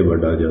ਸਭ ਸੇ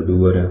ਵੱਡਾ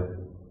ਜਾਦੂਗਰ ਹੈ।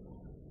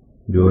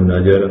 ਜੋ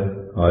ਨਜ਼ਰ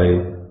ਆਏ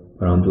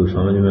परंतु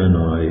समझ में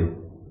न आए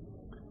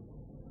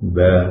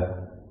वह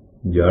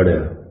जड़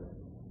है।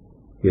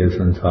 ये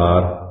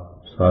संसार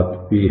सत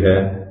भी है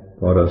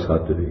और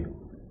असत भी।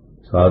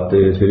 सत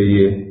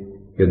इसलिए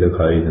कि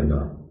दिखाई देता,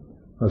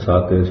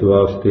 असत इस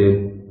वास्ते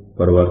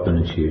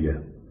परिवर्तनशील है।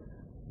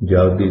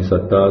 जग की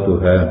सत्ता तो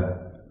है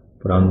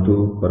परंतु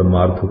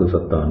परमार्थक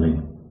सत्ता नहीं।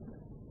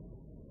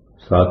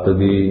 सत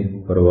की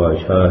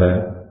परिभाषा है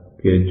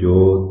कि जो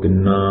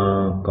तिना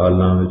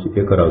कालों में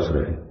एक रस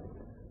रहे,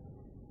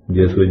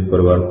 जिस विच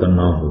परिवर्तन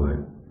ना होवे।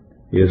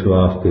 इस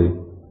वास्ते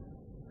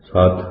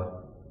सत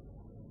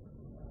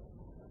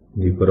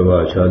की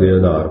परिभाषा के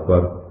आधार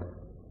पर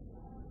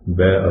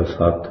वह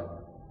असत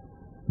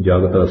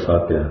जगत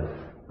असत है,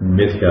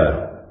 मिथ्या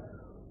है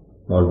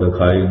और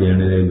दिखाई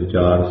देने के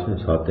विचार से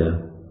सत्य है।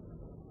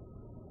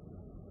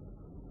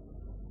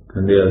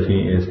 कहते असी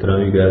इस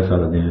तरह भी कह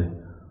सकते हैं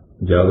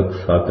जगत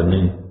सत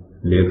नहीं,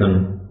 लेकिन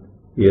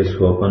ये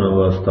स्वप्न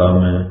अवस्था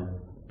में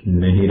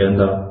नहीं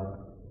रहता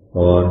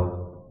और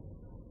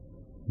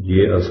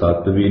ये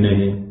असत भी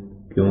नहीं,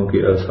 क्योंकि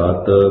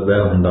असत वह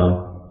हुंदा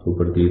तो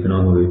प्रतीत ना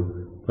होवे,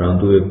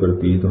 परंतु एक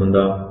प्रतीत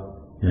हुंदा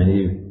है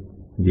जी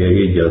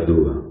यही जादू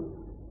है।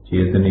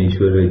 चेतन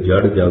ईश्वर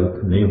जड़ जगत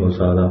नहीं हो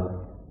सकता,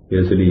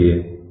 इसलिए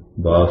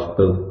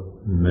वास्तव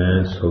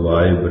में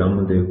सवाए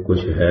ब्रह्म दे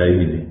कुछ है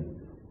ही नहीं।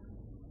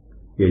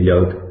 ये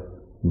जगत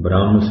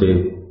ब्रह्म से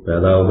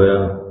पैदा हो गया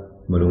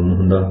मालूम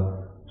हुंदा।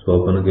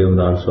 स्वप्न के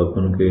उदार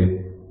स्वप्न के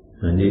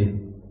हाँ जी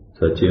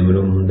सच्चे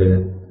मालूम होंगे।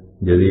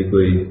 यदि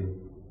कोई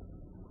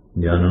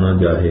जानना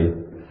चाहे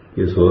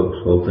कि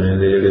स्वप्ने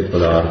के जिहड़े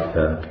पदार्थ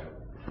है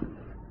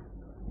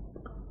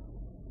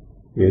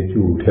ये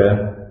झूठ है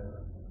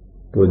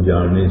तो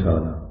जान नहीं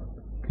सकता।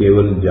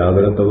 केवल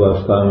जागृत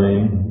अवस्था में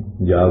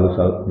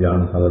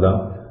जान सकता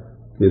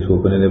कि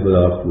स्वप्ने के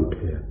पदार्थ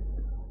झूठे है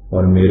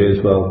और मेरे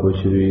स्वभाव कुछ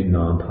भी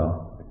ना था।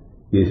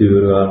 इसी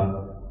प्रकार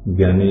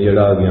ज्ञानी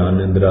जिहड़ा ज्ञान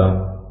निंद्रा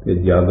ते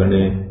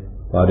जागने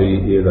पर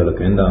यह गल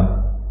कहंदा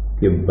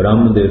कि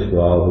ब्रह्म दे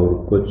स्वभाव होर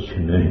कुछ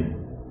नहीं।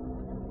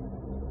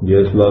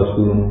 जिस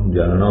वस्तु नूं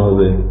जानना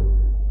होवे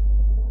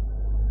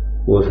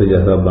उस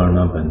जैसा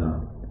बनना पैंदा।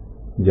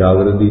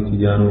 जागृत की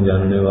चीज़ों नूं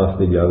जानने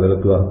वास्ते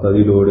जागृत अवस्था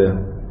की लोड़ है,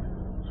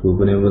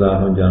 सुपने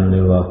पदार्थ नूं जानने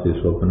वास्ते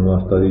स्वप्न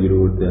अवस्था की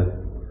जरूरत है।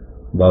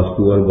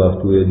 वस्तु और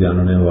वस्तु ये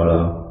जानने वाला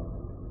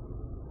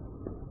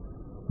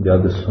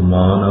जब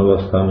समान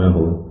अवस्था में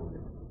हो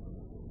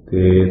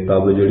तो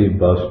तब जिहड़ी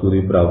वस्तु की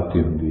प्राप्ति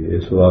होंदी है।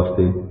 इस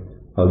वास्ते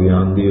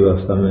अज्ञान की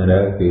अवस्था में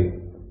रह के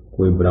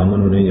कोई ब्रह्म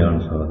नूं नहीं जान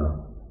सकता।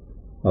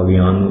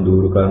 अज्ञान नूं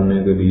दूर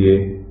करने के लिए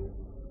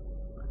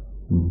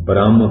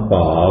ब्रह्म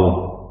भाव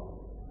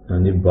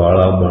यानी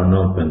बाला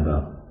बनना पैंदा।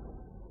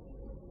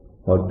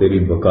 और तेरी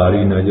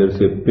बकारी नज़र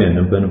से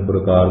भिन्न भिन्न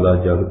प्रकार का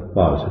जगत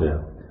भास रहा,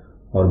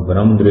 और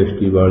ब्रह्म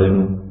दृष्टि वाले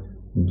नूं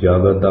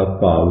जगत का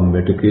भाव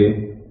मिट के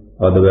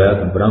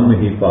अद्वैत ब्रह्म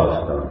ही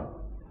भासदा।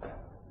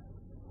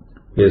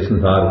 ये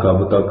संसार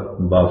कब तक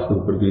वास्तु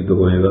प्रतीत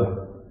होएगा?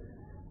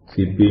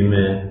 सीपी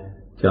में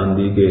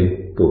चांदी के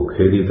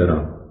धोखे की तरह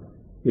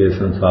ये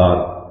संसार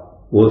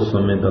उस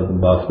समय तक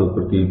वास्तु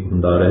प्रतीत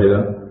होता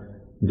रहेगा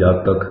जब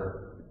तक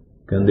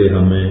कहते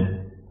हमें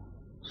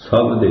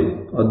सब दे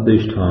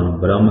अधिष्ठान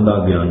ब्रह्म का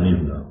ज्ञान नहीं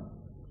होता।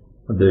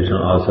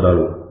 अधिष्ठान आसरा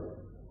लो,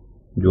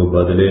 जो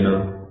बदले ना,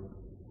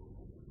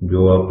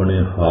 जो अपने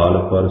हाल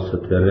पर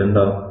स्थिर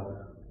रहता,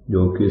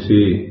 जो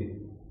किसी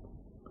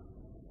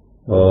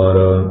और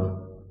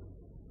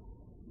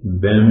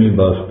वहमी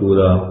वस्तु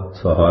का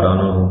सहारा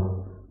ना हो,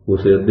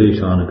 उसे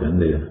अधिष्ठान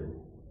कहते हैं।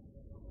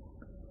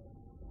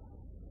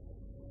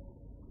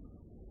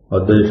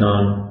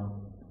 अधिष्ठान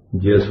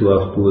जिस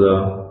वस्तु का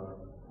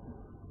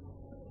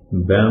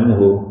वहम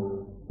हो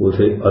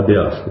उसे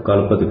अध्यास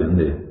कल्पत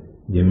कहते हैं।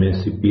 जिमें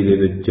सिप्पी दे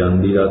विच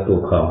चांदी का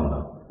धोखा होंदा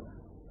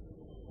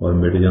और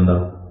मिट जाता,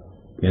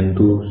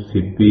 किंतु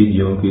सिप्पी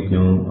ज्यों की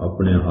त्यों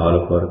अपने हाल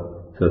पर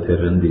स्थिर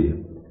रहिंदी है।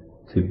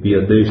 सिप्पी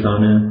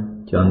अधिष्ठान है,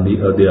 चांदी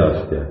अध्यास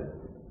है।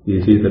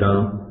 इसी तरह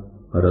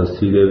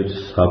रस्सी दे विच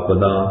सप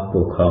दा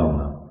धोखा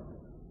होंदा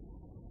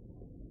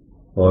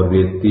और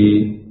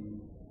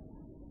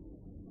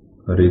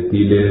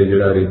रेतीले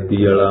जिहड़ा रेती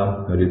वाला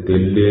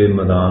रेतीले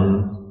मैदान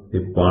ते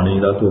पानी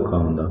का धोखा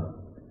होंदा,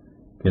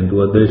 किंतु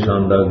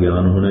अधिष्ठान का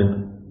ज्ञान होने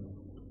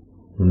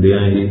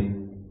हुंदियां ही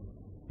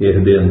इस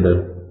दे अंदर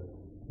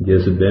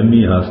जिस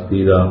वहमी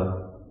हस्ती का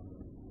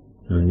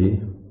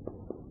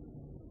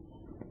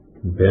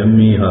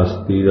वहमी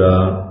हस्ती का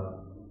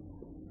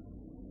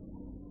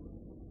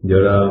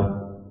जड़ा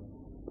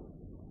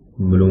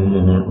मलूम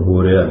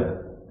हो रहा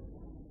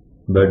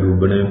वह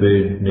डूबने पे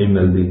नहीं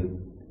मिलती।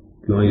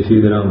 क्यों?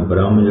 इसी तरह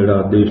ब्रह्म जड़ा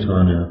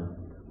अधिष्ठान है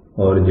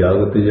और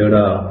जगत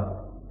जड़ा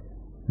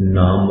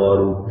नाम और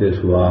रूप के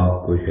सिवा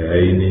कुछ है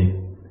ही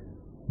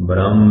नहीं।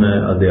 ब्रह्म है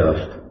अध्यास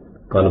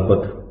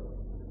कल्पत,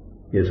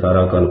 ये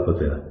सारा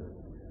कल्पत है।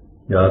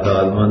 जब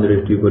आत्मा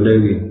दृष्टि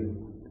खुलेगी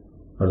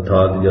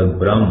अर्थात जब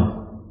ब्रह्म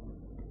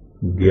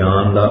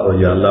ज्ञान का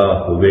उजाला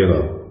होवेगा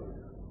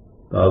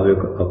तब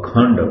एक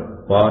अखंड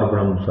पार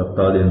ब्रह्म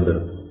सत्ता के अंदर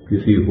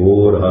किसी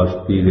होर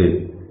हस्ती के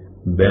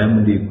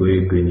वहम की कोई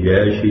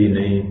गुंजाइश ही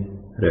नहीं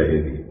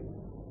रहेगी।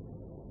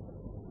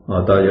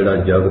 आता जड़ा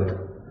जगत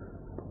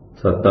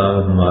सत्ता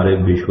हमारे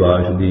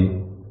विश्वास की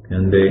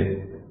कहते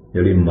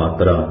जिहड़ी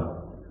मात्रा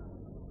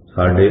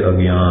साडे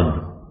अज्ञान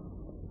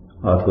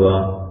अथवा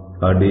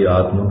साडी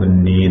आत्मक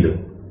नींद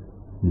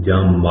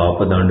जां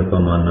मापदंड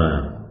पैमाना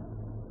है।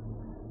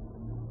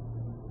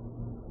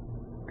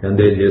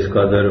 कहते जिस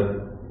कदर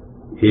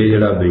ये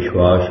जड़ा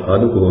विश्वास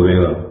अधिक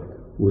होवेगा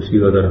उसी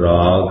कदर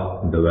राग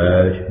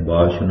द्वेष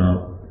वासना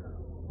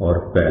और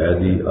भय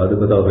की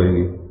अधिकता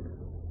होएगी।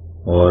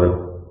 और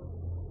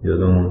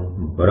जदों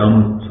ब्रह्म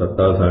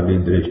सत्ता साडी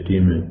दृष्टि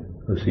में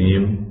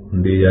असीम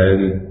हुंदी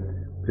जाएगी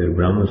फिर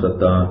ब्रह्म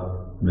सत्ता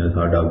में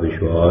साडा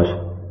विश्वास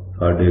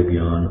साडे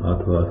ज्ञान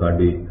अथवा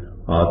साडी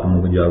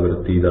आत्मक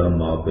जागृति का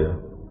माप है।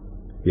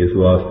 इस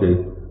वास्ते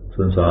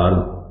संसार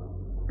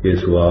के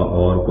सिवा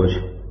और कुछ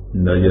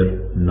नजर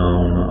ना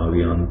होना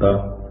अज्ञानता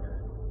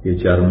ये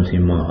चरम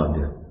सीमा हद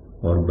है।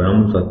 और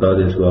ब्रह्म सत्ता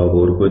के सिवा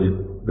होर कुछ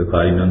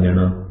दिखाई न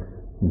देना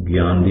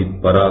ज्ञान की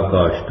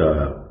पराकाष्ठा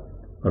है,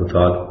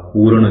 अर्थात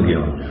पूर्ण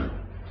ज्ञान है।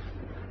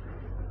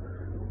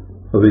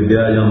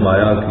 अविद्या या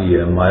माया की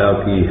है। माया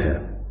की है,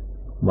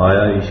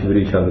 माया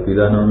ईश्वरी शक्ति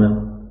का नाम है।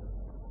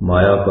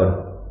 माया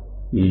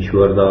पर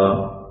ईश्वर का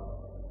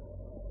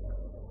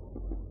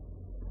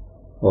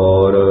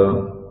और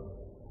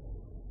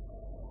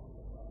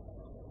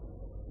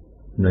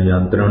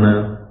नियंत्रण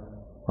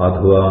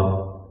अथवा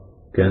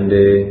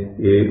कहते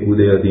एक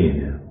उदे अधीन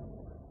है।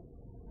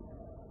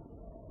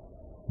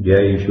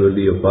 जय ईश्वर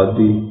की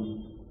उपाधि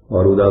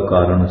और उदा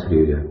कारण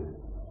शरीर है,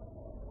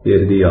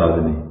 इसकी याद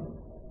नहीं।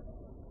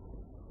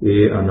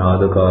 ये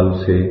अनाद काल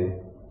से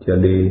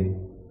चली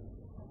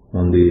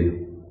आती है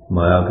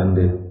माया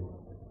कहते।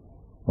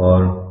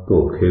 और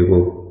धोखे को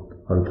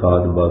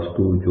अर्थात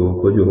वस्तु जो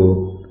कुछ हो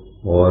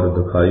और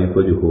दिखाई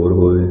कुछ होर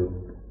होवे,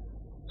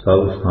 सब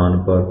स्थान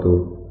पर तो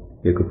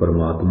एक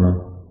परमात्मा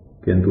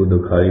किंतु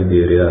दिखाई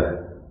दे रहा है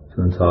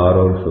संसार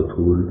और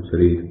स्थूल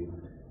शरीर।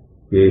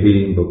 यही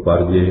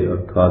विपर्जय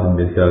अर्थात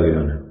मिथ्या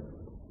ज्ञान है।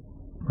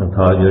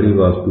 अर्थात जड़ी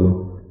वस्तु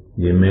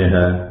जिमें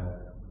है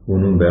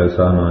उन्होंने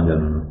वैसा ना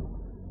जानना।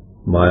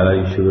 माया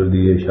ईश्वर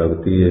की यह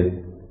शक्ति है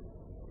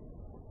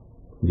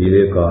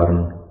जिसके कारण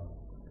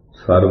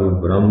सर्व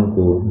ब्रह्म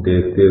को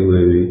देखते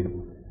हुए भी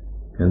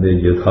कहते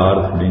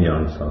यथार्थ नहीं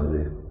जान सकते।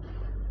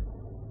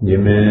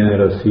 जिमें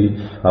रस्सी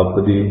सप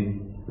की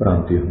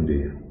भ्रांति होंदी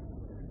है।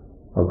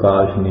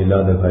 आकाश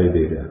नीला दिखाई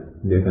दे रहा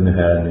लेकिन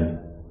है नहीं,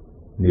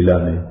 नीला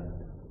नहीं।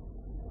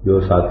 जो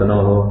सत ना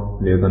हो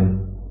लेकिन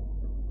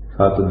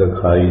सत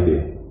दिखाई दे,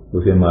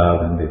 उसे माया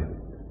कहते।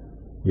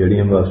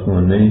 जड़ियाँ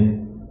वस्तुएं नहीं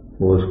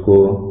उसको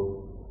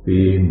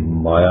भी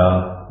माया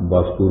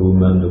वस्तु रूप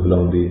में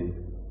दिखलाउंदी,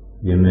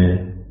 जिमें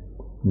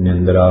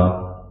निंद्रा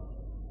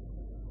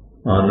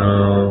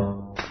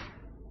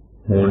अनहोनी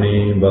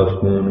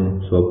वस्तुओं नूं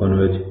सुपन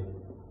विच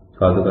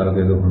सत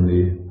करके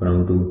दिखाउंदी,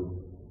 परंतु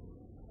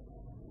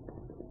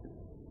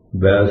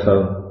वह सब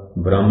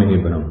ब्रह्म ही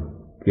ब्रह्म,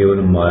 केवल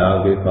माया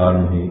के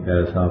कारण ही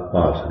ऐसा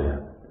भास रहा।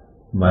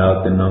 माया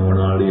तिना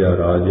गुणा वाली है,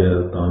 राज,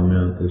 ताम्य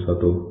ते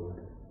सतो।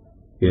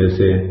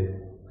 ऐसे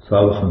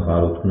सब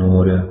संसार उत्पन्न हो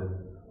रहा।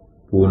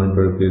 पूर्ण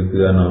प्रकृति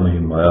का नाम ही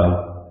माया।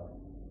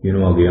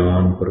 इन्हों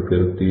अज्ञान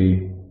प्रकृति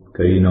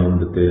कई नाम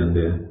दिते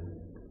जाते हैं।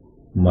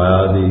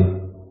 माया की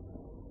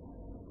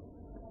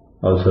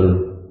असल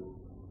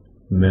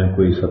में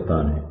कोई सत्ता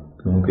नहीं,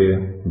 क्योंकि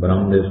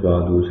ब्रह्म के सिवा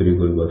दूसरी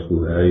कोई वस्तु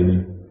है ही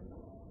नहीं।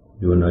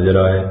 जो नजर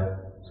आए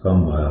सब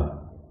माया।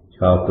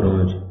 शास्त्रों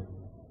में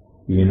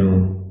इनू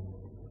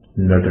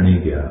नटनी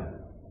किया।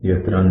 इस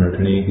तरह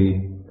नटनी की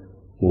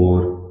और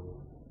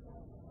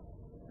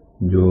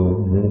जो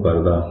मुंह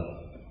करदा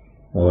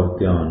और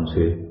ध्यान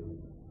से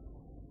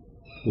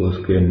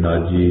उसके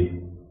नाजी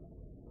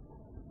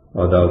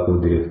अदा को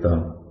देखता,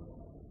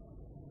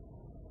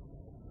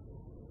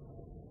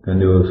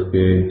 कहते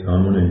उसके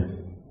सामने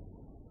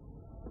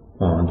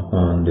भांत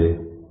भांत दे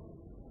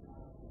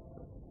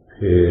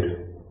फिर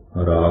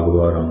राग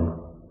व रंग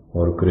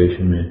और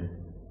करिश्मे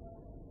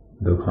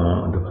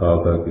दिखा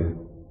करके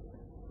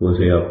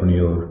उसे अपनी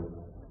ओर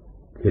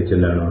खिंच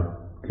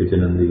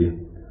लेंदी है।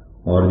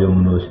 और जो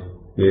मनुष्य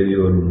यदि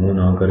और मुंह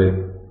ना करे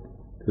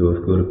तो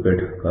उसको पिठ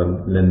कर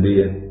लेंदी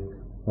है,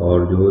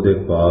 और जो उसके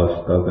पास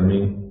तक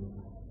नहीं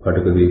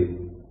फटकती।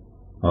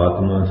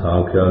 आत्मा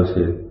साक्षात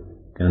से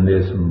कहते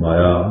इस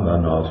माया का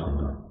नाश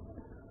होगा।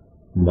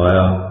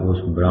 माया उस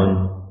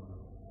ब्रह्म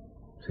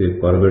से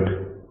प्रगट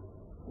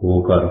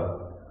होकर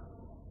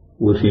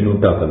उसी नूं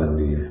ढक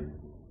लेंदी है,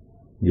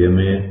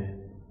 जिमें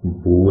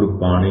बूर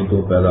पानी तो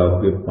पैदा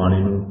होकर पानी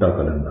नूं ढक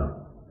लेंदा।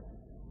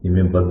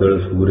 जिमें बदल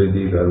सूरज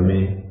की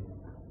गर्मी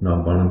ना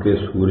बन के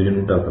सूरज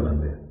नूं ढक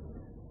लेंदे।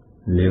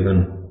 लेकिन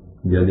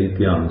यदि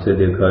ध्यान से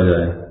देखा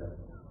जाए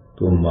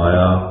तो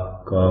माया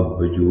का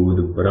वजूद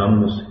ब्रह्म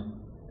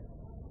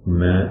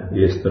में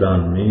इस तरह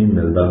नहीं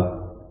मिलता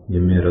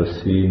जिमें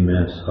रस्सी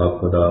में सप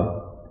का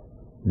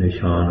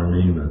निशान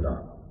नहीं मिलता।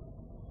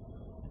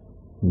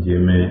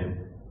 जिमें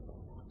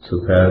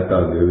सफेद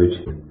धागे विच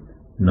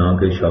ना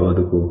के शब्द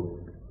को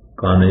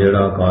कान जड़ा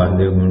आकाश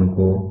के गुण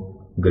को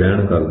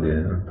ग्रहण करते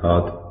हैं,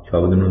 अर्थात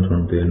शब्द नूं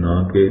सुनते हैं, ना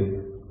के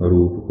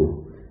रूप को।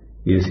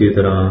 इसी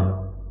तरह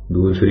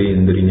दूसरी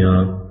इंद्रियां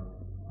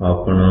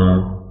अपना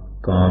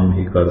काम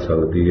ही कर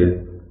सकती है,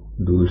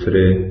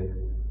 दूसरे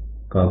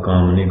का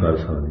काम नहीं कर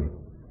सकती।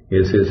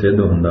 ऐसे सिद्ध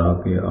होंदा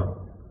कि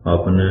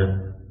अपने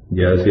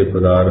जैसे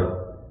पदार्थ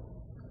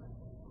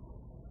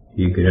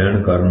ही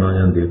ग्रहण करना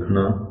या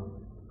देखना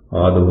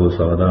आदि हो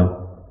सकता,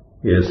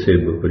 इससे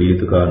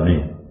विपरीत का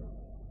नहीं।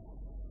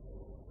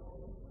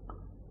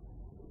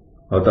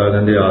 अतः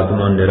कहते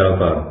आत्मा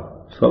निराकार,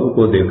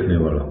 सबको देखने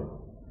वाला,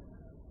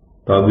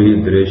 तभी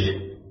दृश्य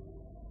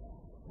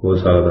हो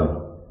सकता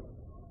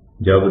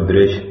जब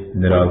दृश्य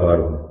निराकार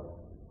हो।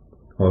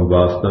 और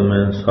वास्तव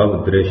में सब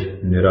दृश्य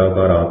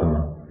निराकार आत्मा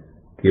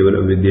केवल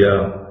अविद्या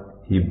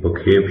ही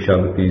बखेप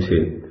शक्ति से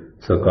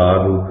साकार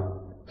रूप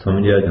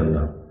समझा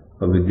जाता।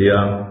 अविद्या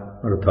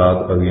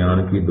अर्थात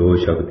अज्ञान की दो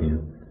शक्तियां,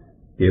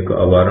 एक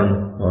अवारण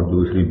और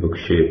दूसरी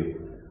बक्षेप।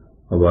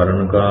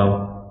 अवारण का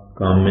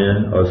काम है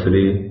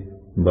असली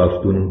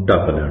वस्तु नूं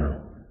ढक लेना,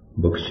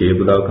 बक्षेप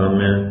का काम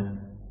है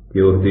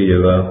कि उसकी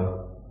जगह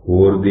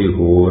होर दी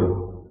होर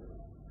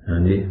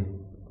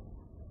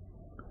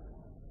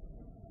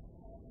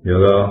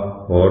जगह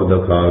और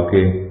दिखा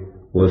के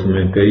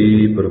उसमें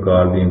कई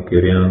प्रकार की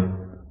क्रिया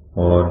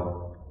और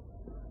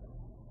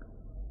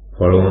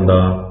फलों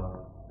का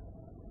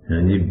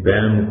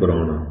वहम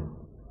कराना।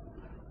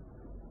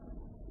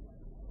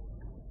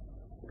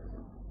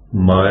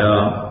 माया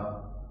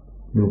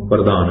नूं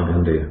प्रधान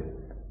कहते हैं।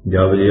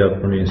 जब ये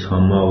अपनी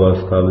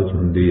सामावस्था विच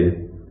हुंदी है,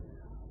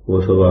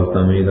 उस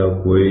अवस्था में इसका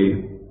कोई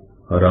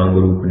रंग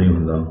रूप नहीं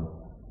हुंदा,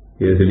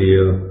 इसलिए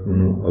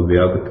उन्होंने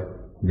अव्यक्त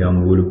या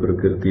मूल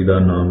प्रकृति का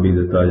नाम भी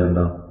दिता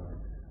जाता।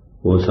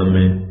 उस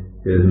समय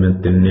इसमें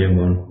तिन्ने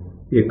गुण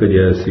एक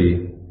जैसी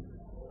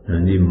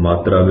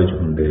मात्रा विच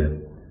हुंदे हैं,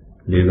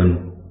 लेकिन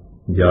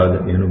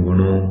जब इन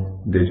गुणों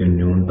दे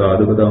न्यूनता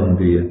अधिकता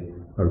हुंदी है,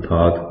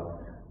 अर्थात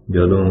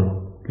जदों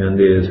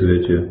कहते इस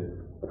विच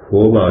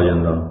खोभ आ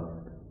जाता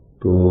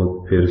तो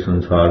फिर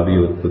संसार की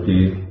उत्पत्ति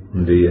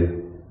हुंदी है।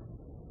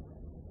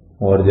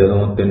 और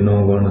जदों तीनों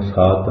गुण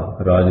सात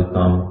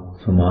राजताम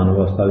समान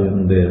अवस्था भी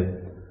होंगे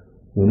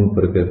उन्होंने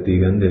प्रकृति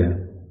कहते हैं।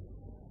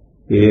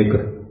 एक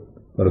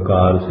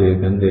प्रकार से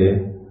कहते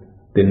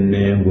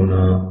तिन्ने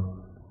गुणा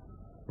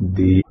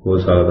दी हो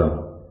सकता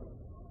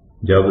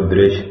जब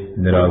दृश्य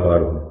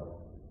निराकार हो,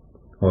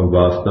 और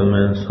वास्तव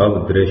में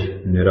सब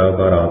दृश्य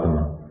निराकार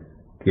आत्मा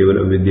केवल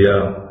विद्या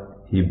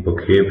ही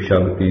बखेप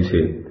शक्ति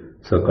से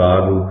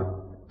साकार रूप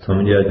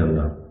समझा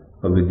जाता।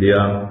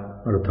 अविद्या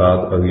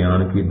अर्थात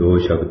अज्ञान की दो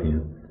शक्तियां,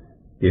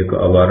 एक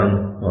अवारण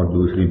और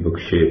दूसरी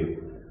विक्षेप।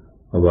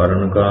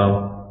 अवारण का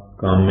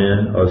काम है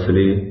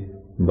असली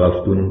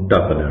वस्तु नूं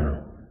ढक लेना,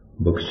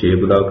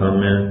 विक्षेप का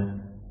काम है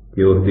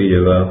कि उसकी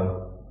जगह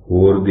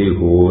होर दी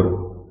होर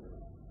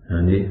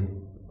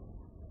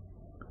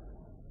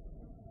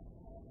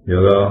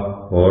जगह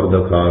और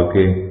दिखा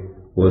के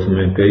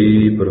उसमें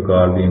कई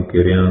प्रकार की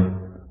क्रिया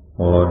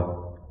और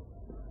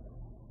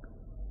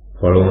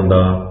फलों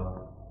का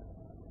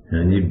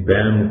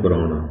वहम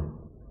कराना।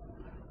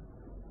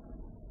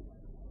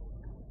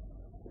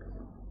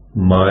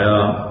 माया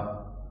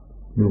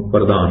नूं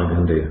प्रधान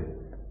कहते हैं।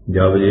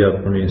 जब ये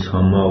अपनी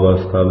सामा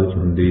अवस्था विच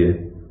हुंदी है,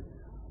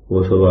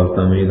 उस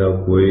अवस्था में इसका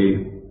कोई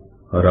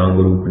रंग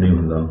रूप नहीं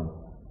हुंदा,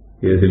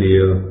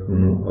 इसलिए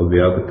उन्होंने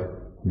अव्यक्त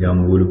या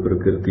मूल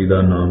प्रकृति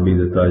का नाम भी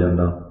दिता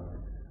जाता।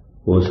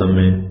 उस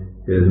समय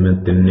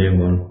इसमें तिन्ने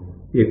गुण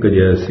एक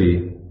जैसी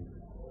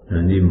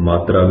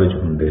मात्रा विच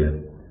हुंदे हैं,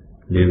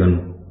 लेकिन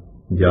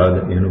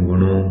जब इन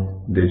गुणों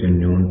दे विच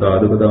न्यूनता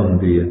अधिकता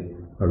हुंदी है,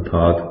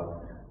 अर्थात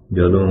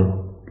जदों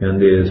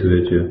कहंदे इस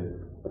विच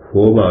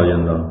खोभ आ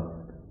जाता,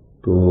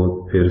 तो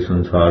फिर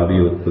संसार की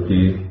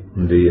उत्पत्ति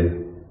हुंदी है।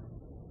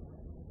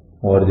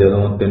 और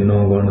जदों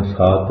तीनों गुण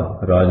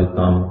सात राज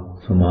तम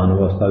समान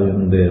अवस्था में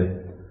हुंदे हैं,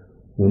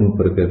 उन्होंने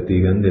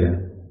प्रकृति कहते हैं।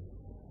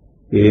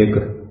 एक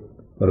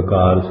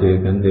प्रकार से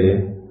कहते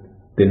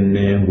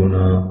तिन्ने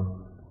गुणा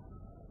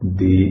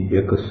दी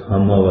एक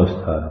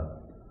समावस्था है,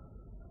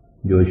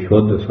 जो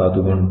शुद्ध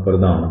सतगुण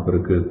प्रधान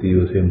प्रकृति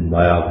उसे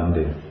माया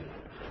कहते।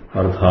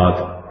 अर्थात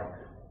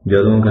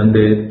जदों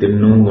कहते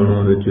तीनों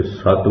गुणों विच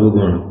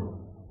सत्वगुण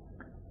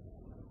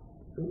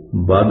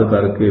वध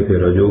करके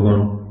फिर रजोगुण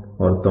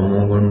और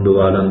तमोगुण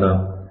डुबा लेंदा,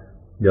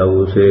 जब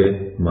उसे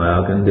माया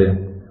कहते।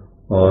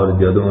 और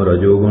जदों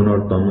रजोगुण और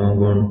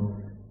तमोगुण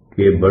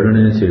के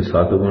बढ़ने से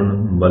सतगुण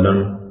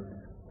बलन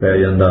पै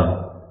जाता,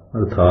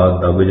 अर्थात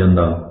दब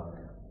जाता,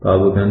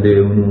 तब कहते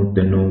उन्होंने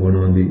तीनों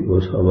गुणों की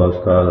उस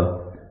अवस्था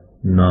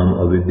नाम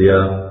अविद्या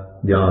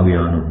या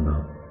अज्ञान हुंदा।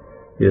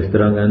 इस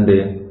तरह कहते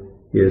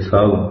ये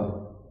सब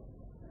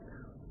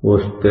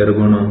उस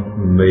तिरगुण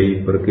मई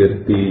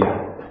प्रकृति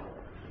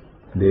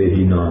दे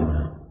ही नाम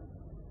है।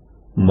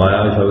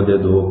 माया शब्द के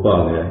दो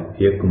भाग है,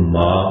 एक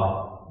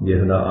मां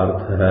जिसका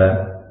अर्थ है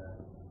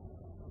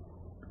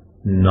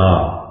ना,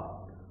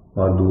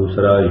 और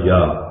दूसरा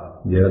या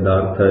जिसका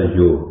अर्थ है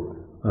जो,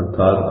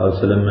 अर्थात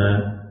असल में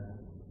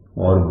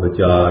और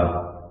विचार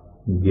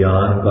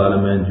ज्ञान काल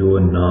में जो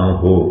ना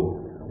हो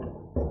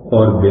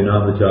और बिना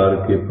विचार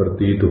के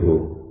प्रतीत हो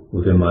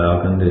उसे माया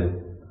कहते।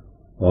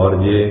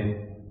 और ये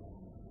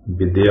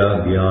विद्या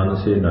ज्ञान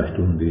से नष्ट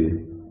होती है,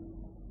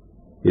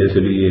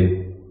 इसलिए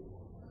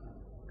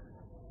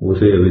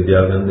उसे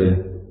अविद्या कहते।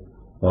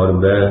 और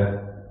वह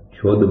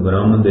शुद्ध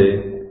ब्रह्म के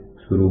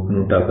स्वरूप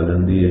नूं ढक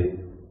लैंदी है,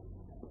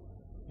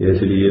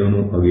 इसलिए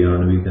उन्होंने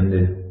अज्ञान भी कहते।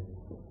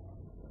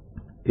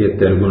 ये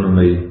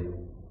त्रिगुणमयी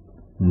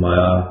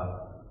माया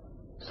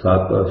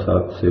सत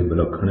असत से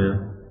विलक्षण है,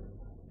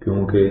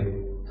 क्योंकि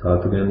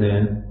सत कहते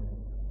हैं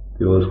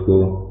कि उसको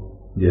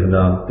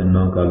जिसका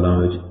तिना कालों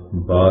में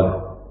बाद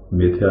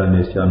मिथ्या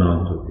निश्चय ना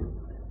हो सके,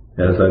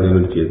 ऐसा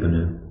केवल चेतन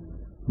है।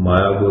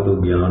 माया को तो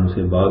ज्ञान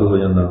से बाद हो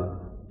जाता,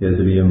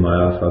 इसलिए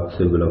माया सत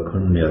से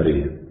विलक्षण न्यारी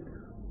है।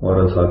 और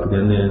असत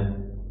कहते हैं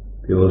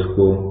कि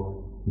उसको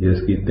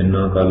जिसकी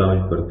तिना कालों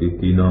में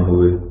प्रतीति ना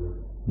होवे,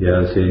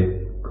 जैसे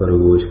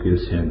खरगोश के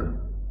सिंह,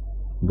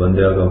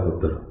 बंदिया का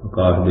पुत्र,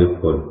 आकाश के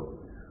फुल,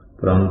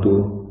 परंतु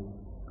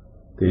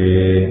ते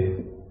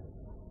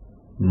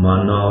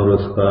माना और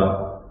उसका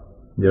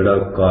जड़ा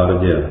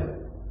कार्य है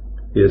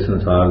ये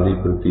संसार की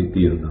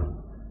प्रतीति होता।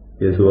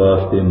 इस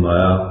वास्ते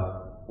माया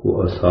को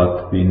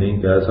असत भी नहीं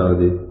कह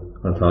सकते,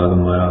 अर्थात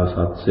माया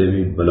असत से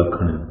भी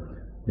विलक्षण है।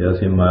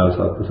 जैसे माया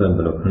सत से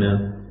विलक्षण है,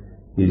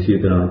 इसी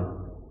तरह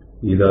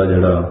इहदा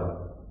जड़ा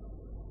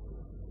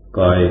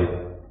काय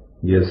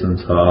ये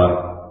संसार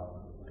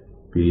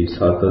भी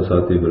सत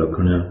असत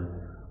विलक्षण है।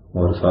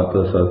 और सत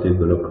असत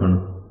विलक्षण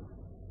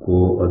को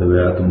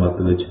अद्वैत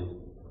मत विच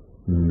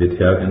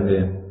मिथ्या कहते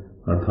हैं,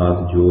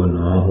 अर्थात जो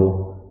ना हो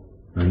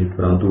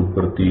परंतु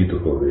प्रतीत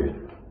होवे।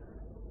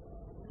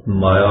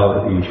 माया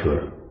और ईश्वर,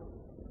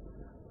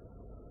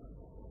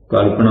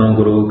 कल्पना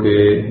करो कि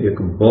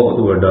एक बहुत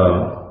बड़ा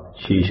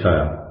शीशा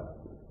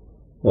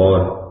है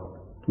और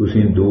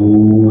तुसी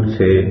दूर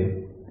से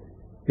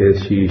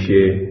इस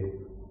शीशे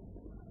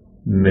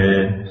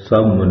में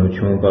सब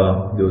मनुष्यों का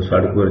जो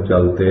सड़क पर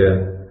चलते हैं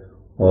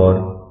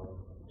और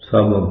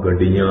सब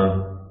गड्डियां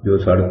जो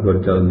सड़क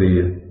पर चलती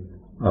है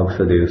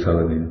अक्स देख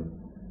सकते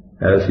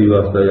हैं। ऐसी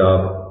अवस्था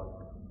आप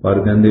पर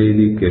कहते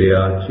इसकी क्रिया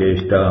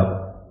चेष्टा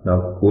का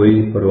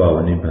कोई प्रभाव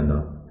नहीं पैदा,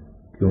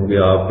 क्योंकि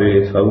आप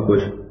ये सब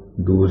कुछ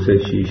दूर से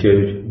शीशे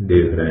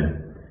देख रहे हैं।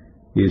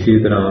 इसी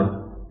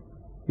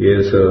तरह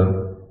इस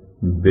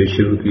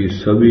विश्व की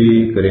सभी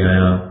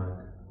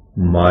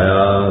क्रियाएं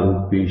माया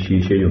रूपी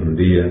शीशे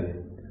होंदी है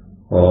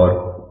और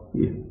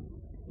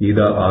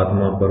इसका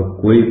आत्मा पर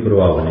कोई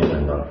प्रभाव नहीं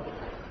पैदा।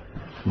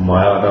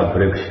 माया का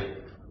वृक्ष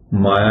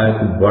माया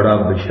एक बड़ा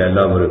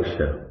विशैला वृक्ष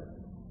है।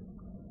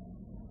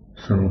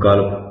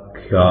 संकल्प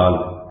ख्याल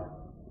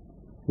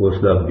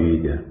उसका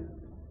बीज है।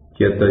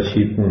 चित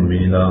अच्छी भूमि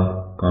का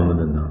काम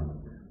दिंदा।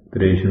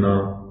 तृष्णा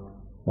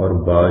और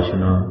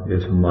वासना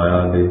इस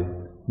माया के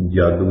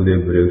जादू के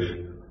वृक्ष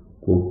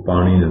को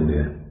पानी दिंदे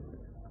हैं।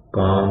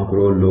 काम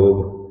क्रोध लोभ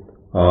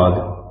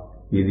आदि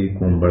इहदी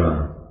कुंबड़ा।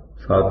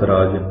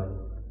 सतराज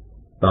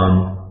तन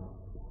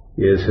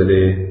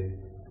इसदे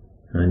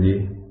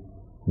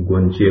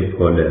गुंचे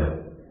फुल है।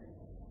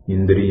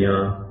 इंद्रियां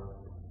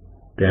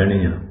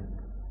टहनियां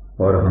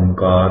और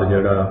हंकार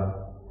जड़ा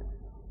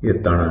ये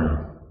तना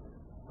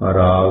है।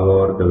 राग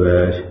और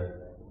द्वेष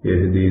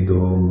इसदी दो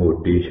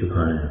मोटी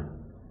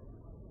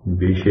शाखाएं।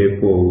 विषय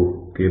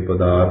भोग के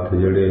पदार्थ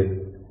जड़े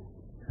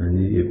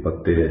ये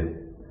पत्ते है।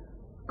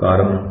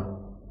 कर्म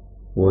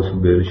उस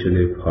वृक्ष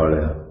के फल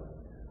है।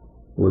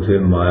 उसे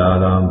माया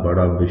का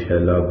बड़ा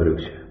विशैला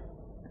वृक्ष है।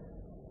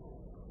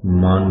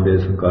 मन के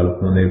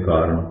संकल्पों के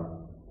कारण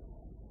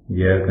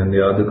यह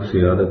कहते अधिक से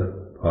अधिक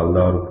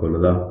फलदा और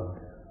फुलदा।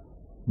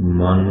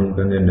 मन नूं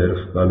कहते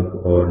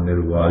निरसकल्प और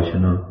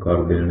निर्वासना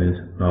कर देने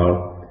नाल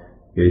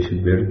इस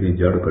बिरध की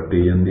जड़ कट्टी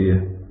जाती है।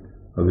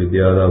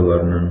 अविद्या का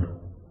वर्णन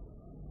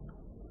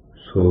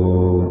सो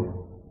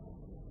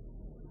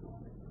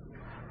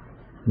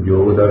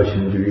योग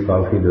दर्शन च भी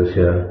काफ़ी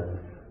दसिया।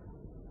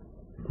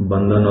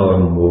 बंधन और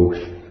मोक्ष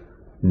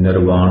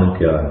निर्वाण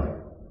क्या है।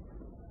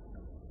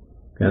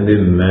 कहते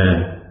मैं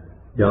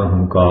या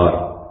हंकार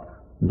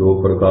दो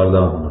प्रकार का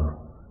होना।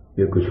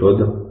 एक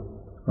शुद्ध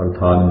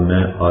अर्थात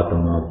मैं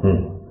आत्मा हूँ।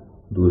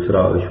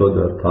 दूसरा अशुद्ध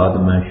अर्थात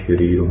मैं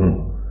शरीर हूँ।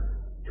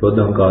 शुद्ध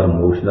अहंकार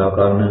मोक्ष का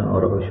कारण है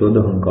और अशुद्ध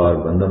अहंकार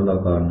बंधन का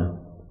कारण है।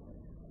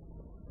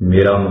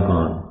 मेरा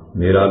मकान,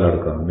 मेरा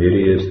लड़का,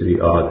 मेरी स्त्री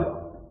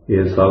आदि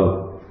ये सब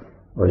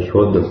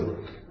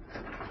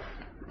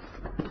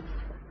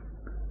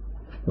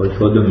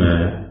अशुद्ध मैं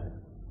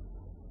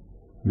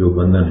जो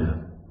बंधन है।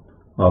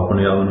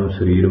 अपने आप को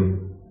शरीर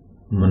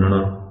मनना,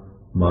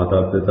 माता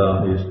पिता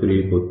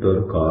स्त्री पुत्र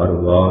घर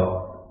वार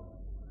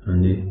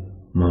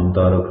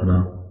ममता रखना,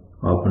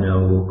 अपने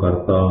आप को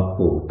कर्ता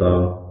भोगता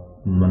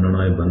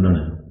मनना ये बंधन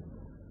है।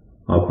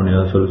 अपने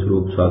असल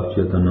स्वरूप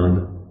सच्चित आनंद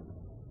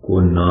को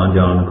ना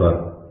जानकर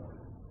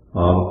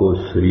आपको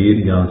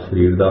शरीर या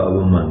शरीर का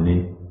अभिमानी,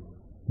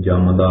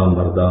 जमदा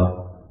मरदा,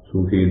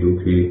 सुखी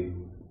दुखी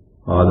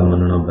आदि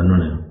मनना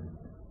बंधन है।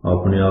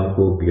 अपने आप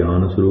को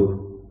ज्ञान स्वरूप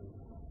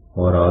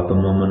और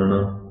आत्मा मनना,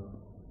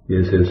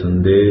 इसे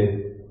संदेह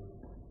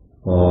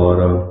और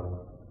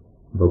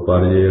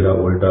विपर्य जिहड़ा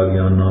उल्टा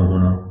ज्ञान ना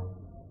होना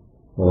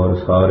और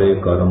सारे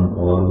कर्म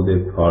और उहदे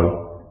फल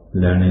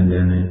लेने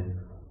देने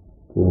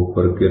को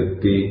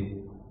प्रकृति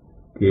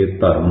के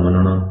धर्म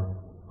मनना,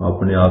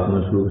 अपने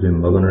आत्म स्वरूप से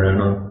मग्न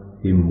रहना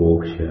ही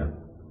मोक्ष है।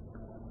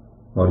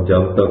 और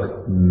जब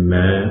तक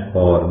मैं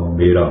और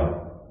मेरा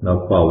का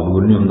भाव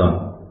दूर नहीं होता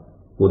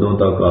उदों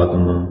तक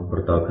आत्मा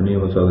प्रतख नहीं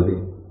हो सकती।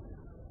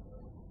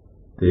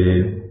 ते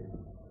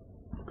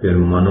फिर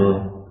मनो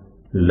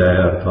लय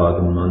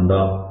अर्थात मन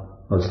का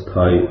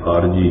अस्थाई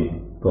आरजी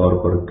तौर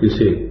पर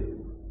किसी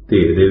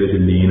ढेर दे विच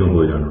लीन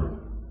हो जाना।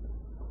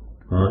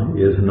 हाँ,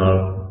 इस नाल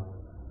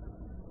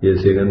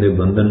इसे कहते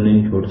बंधन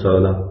नहीं छुट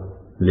सकता।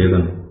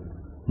 लेकिन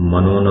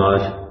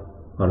मनोनाश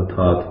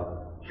अर्थात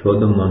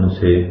शुद्ध मन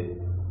से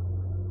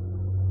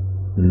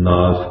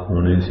नाश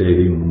होने से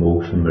ही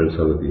मोक्ष मिल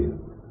सकती है।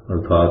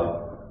 अर्थात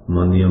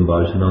मन दी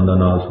वासना का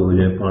नाश हो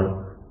जाए पर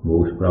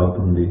मोक्ष प्राप्त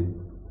होंगी।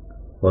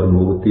 और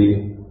मुक्ति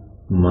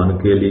मन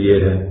के लिए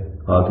है,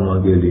 आत्मा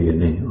के लिए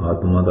नहीं।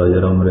 आत्मा का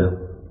जन्म है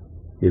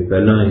ये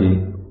पहला ही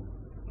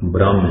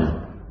ब्रह्म है।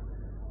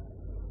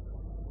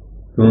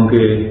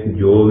 क्योंकि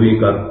जो भी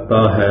करता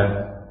है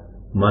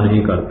मन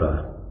ही करता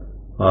है।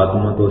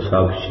 आत्मा तो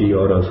साक्षी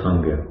और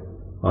असंग है।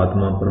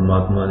 आत्मा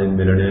परमात्मा के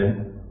मिलने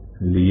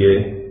लिए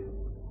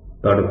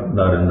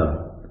तड़पता रहता।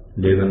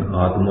 लेकिन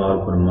आत्मा और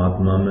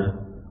परमात्मा में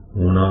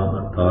होना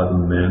अर्थात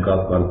मैं का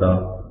पर्दा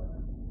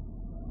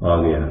आ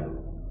गया।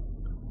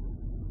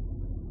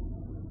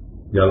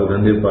 जब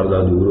कहते पर्दा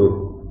दूर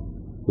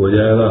हो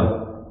जाएगा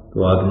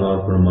तो आत्मा और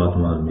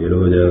परमात्मा मेल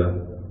हो जाएगा।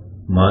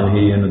 मन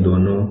ही इन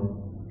दोनों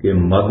के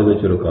मध्य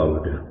विच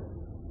रुकावट है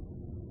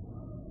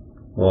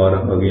और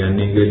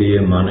अज्ञानी के लिए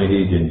मन ही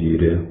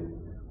जंजीर है।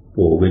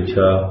 भोग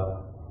इच्छा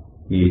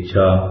की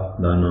इच्छा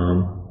का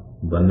नाम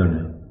बंधन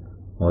है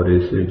और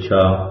इस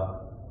इच्छा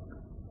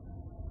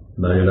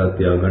का जिहड़ा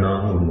त्यागना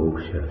वो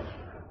मोक्ष है।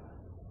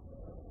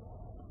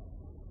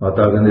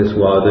 अतः कहते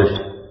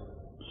स्वादिष्ट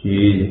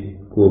चीज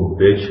को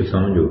वृक्ष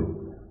समझो।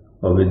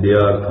 अविद्या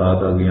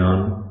अर्थात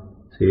अज्ञान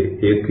से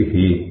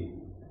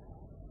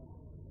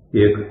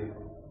एक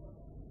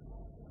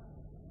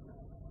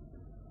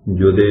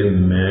जुदे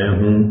मैं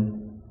हूं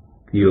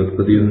की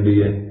उत्पत्ति होती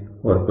है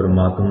और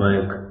परमात्मा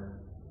एक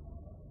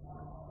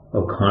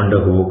अखंड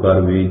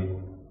होकर भी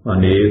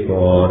अनेक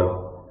और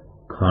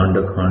खंड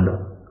खंड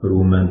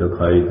रूप में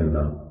दिखाई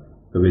देता।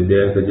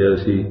 अविद्या एक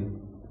जैसी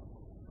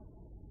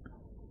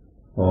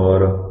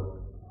और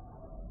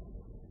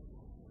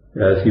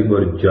ऐसी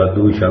पर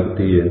जादू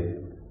शक्ति है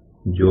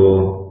जो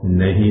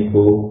नहीं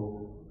को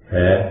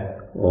है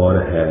और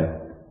है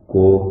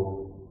को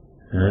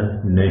है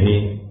नहीं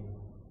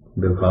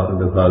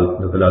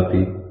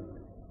दिखलाती।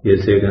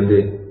 इसे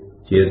कहते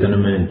चेतन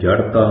में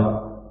जड़ता,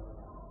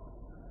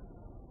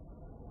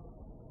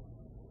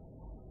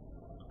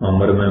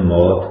 अमर में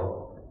मौत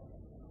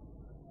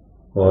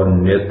और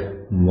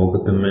नित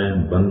मुक्त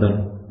में बंधन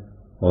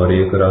और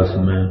एक रस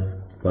में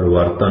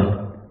परिवर्तन,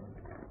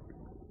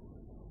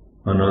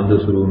 आनंद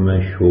स्वरूप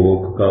में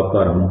शोक का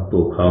भरम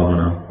धोखा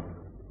होना।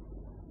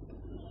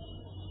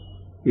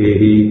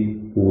 यही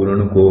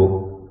पूर्ण को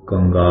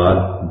कंगाल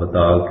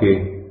बता के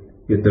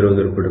इधर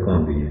उधर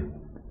भटकाउंदी है।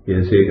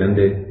 इसे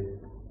कहते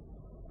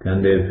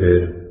फिर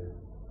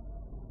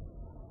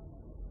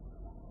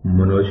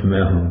मनुष्य में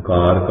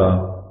अहंकार का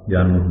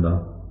जन्म होता,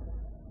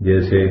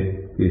 जैसे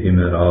किसी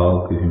में राग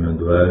किसी में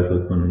द्वेष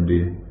उत्पन्न होती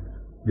है।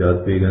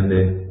 जब भी कहते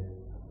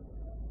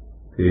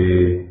कि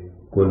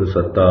कुल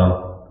सत्ता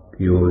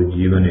की ओर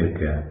जीवन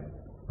एक है।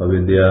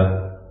 अविद्या,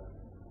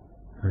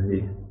 हाँ जी,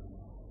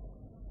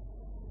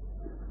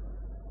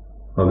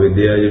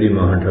 अविद्या जिहड़ी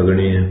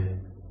महाठगनी है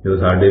जो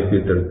साडे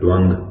भीतर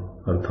द्वंद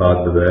अर्थात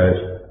द्वेष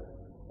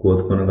को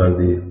उत्पन्न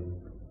करती है,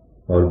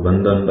 और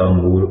बंधन का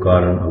मूल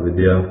कारण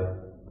अविद्या,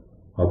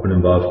 अपने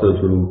वास्तव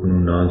स्वरूप नूं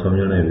ना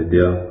समझना है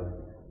विद्या।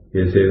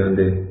 इसे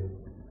कहते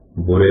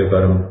बुरे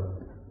कर्म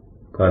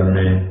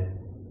करने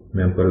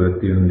में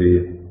प्रवृत्ति हुंदी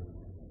है,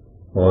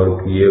 और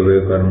किए हुए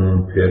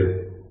कर्म फिर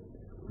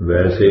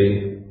वैसे ही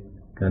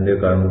कहते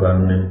कर्म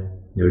करने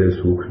जिहड़े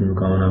सूक्ष्म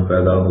कामना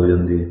पैदा हो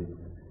जाती है।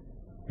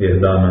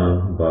 इसका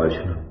नाम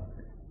वासना,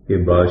 ये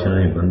वासना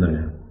ही बंधन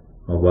है,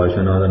 और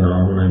वासना का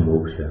नाम होना ही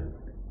मोक्ष है।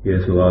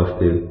 इस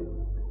वास्ते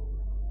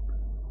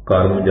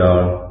कर्म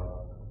जाल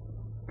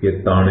के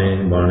ताने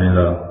बाणे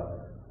का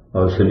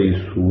असली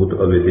सूत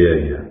अविद्या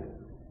ही है।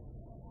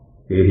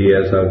 यही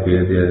ऐसा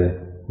खेत है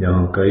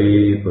जहाँ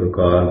कई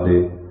प्रकार के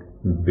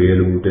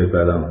बेल बूटे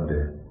पैदा होते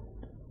हैं,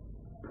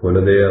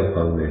 फुलते या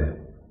फलते हैं।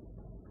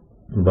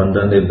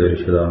 बंधन के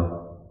बिरछ का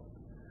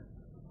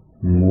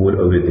मूल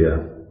अविद्या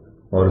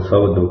और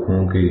सब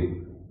दुखों की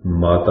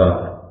माता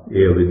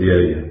ये अविद्या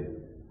ही है,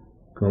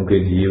 क्योंकि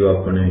जीव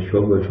अपने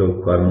शुभ शुभ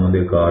कर्मों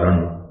के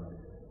कारण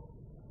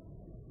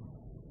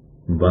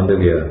बंध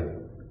गया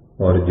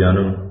और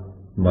जन्म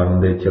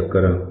मरण के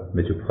चक्कर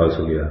में फस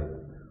गया,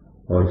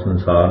 और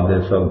संसार के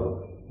सब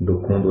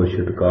दुखों को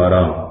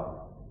छुटकारा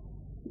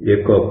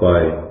एक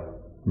उपाय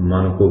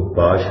मन को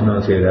वासना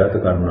से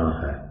रहित करना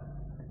है।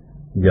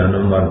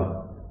 जन्म मरण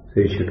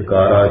से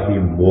छुटकारा ही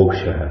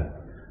मोक्ष है।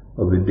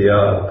 अविद्या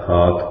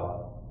अर्थात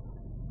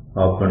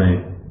अपने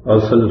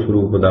असल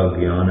स्वरूप का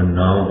ज्ञान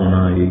ना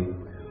होना ही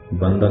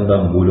बंधन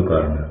का मूल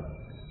कारण है।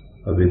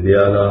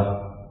 अविद्या का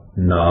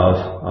नाश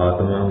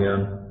आत्मा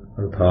ज्ञान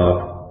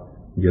अर्थात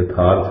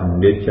यथार्थ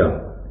निश्चय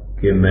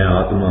कि मैं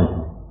आत्मा हूं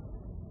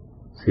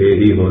से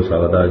ही हो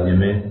सकता,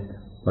 जिमें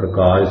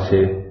प्रकाश से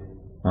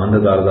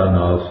अंधकार का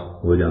नाश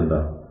हो जाता।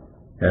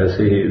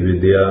 ऐसे ही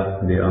विद्या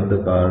के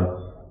अंधकार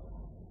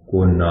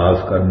को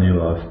नाश करने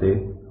वास्ते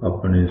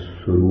अपने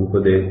स्वरूप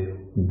के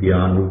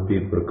ज्ञान रूपी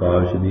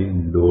प्रकाश की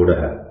लोड़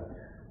है।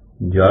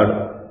 जड़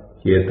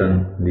चेतन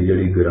की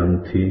जिहड़ी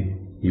ग्रंथि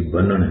की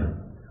बंधन है,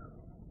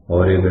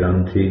 और ये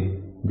ग्रंथि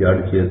जड़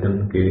चेतन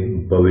के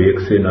विवेक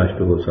से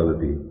नष्ट हो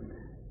सकती।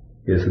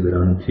 इस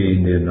ग्रंथि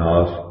के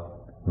नाश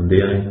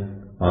हुंदियां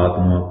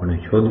आत्मा अपने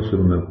शुद्ध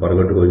स्वरूप में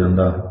प्रगट हो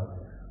जाता है।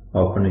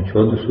 अपने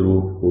शुद्ध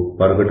स्वरूप को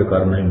प्रगट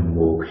करना ही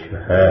मोक्ष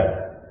है।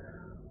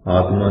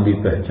 आत्मा की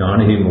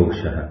पहचान ही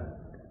मोक्ष है।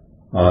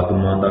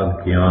 आत्मा का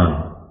ज्ञान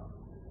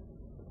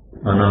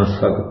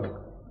अनासक्त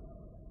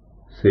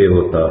से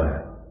होता है,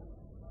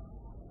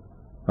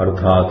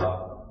 अर्थात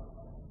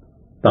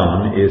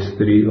धन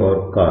स्त्री और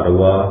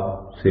घरवार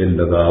से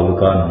लगाव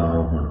का न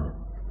होना,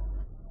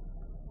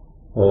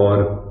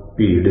 और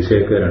भीड़ से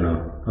घिरना,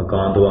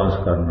 एकांतवास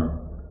करना,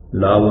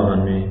 लाभ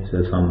हानि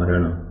से सम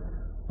रहना,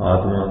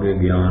 आत्मा के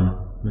ज्ञान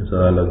में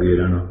सदा लगे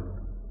रहना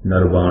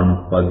निर्वाण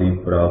पद की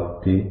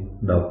प्राप्ति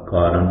का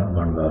कारण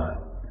बनता है।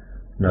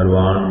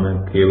 निर्वाण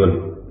में केवल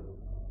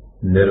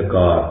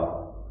निरकार,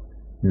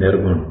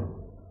 निर्गुण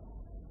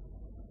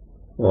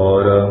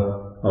और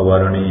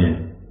अवर्णीय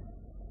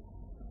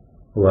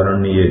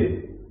वर्णीय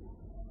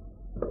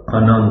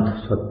अनंत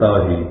सत्ता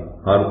ही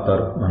हर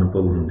तरफ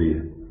अनुभव होती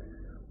है।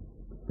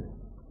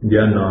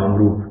 यह नाम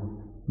रूप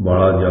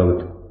वाला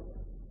जगत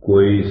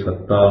कोई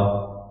सत्ता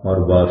और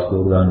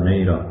वास्तविकता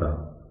नहीं रहता,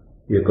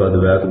 एक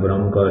अद्वैत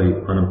ब्रह्म का ही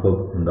अनुभव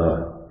होता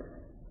है।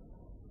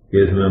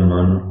 इसमें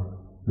मन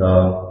का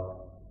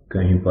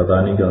कहीं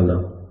पता नहीं चलता।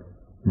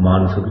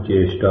 मानसिक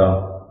चेष्टा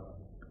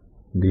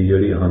की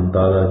जिहड़ी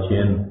हंता का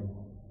चिन्ह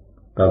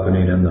तक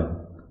नहीं रहिंदा,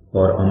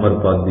 और अमर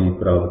पद की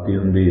प्राप्ति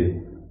होंदी है,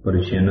 पर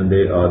चिन्ह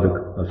दे आदक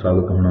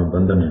असक्त होना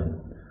बंधन है,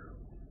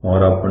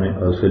 और अपने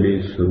असली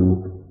स्वरूप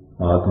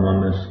आत्मा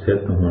में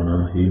स्थित होना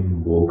ही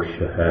मोक्ष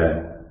है।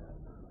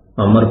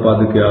 अमर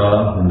पद क्या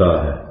हुंदा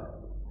है?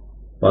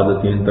 पद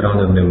तीन तरह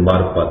के होंदे।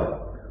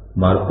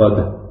 मर पद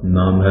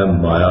नाम है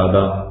माया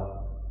का,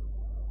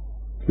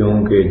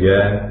 क्योंकि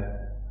जय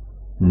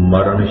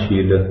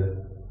मरणशील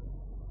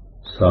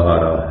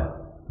सहारा है।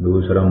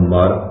 दूसरा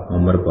मर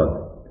अमर पद,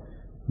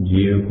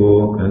 जीव को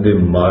कहते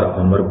मर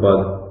अमर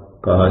पद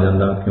कहा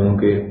जाता,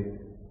 क्योंकि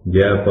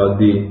जय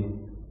पदी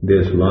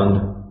दे संबंध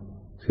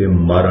से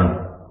मरण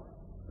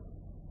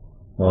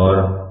और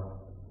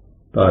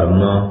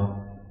धर्म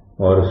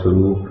और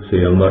स्वरूप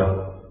से अमर।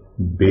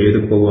 वेद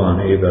भगवान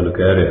ये गल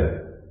कह रहा है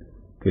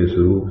कि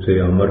स्वरूप से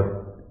अमर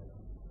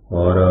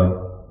और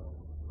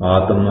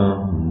आत्मा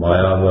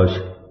मायावश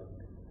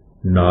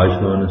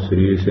नाशवान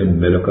शरीर से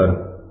मिलकर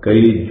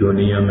कई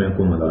योनियां में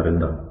घूमता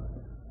रहता,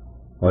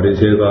 और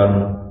इसे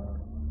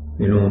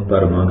कारण इन्हों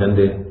धर्मा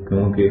कहते,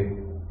 क्योंकि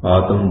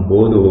आत्म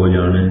बोध हो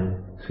जाने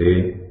से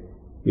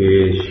ये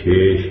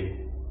शेष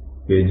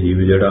ये जीव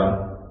जड़ा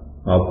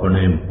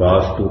अपने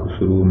वास्तविक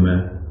स्वरूप में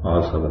आ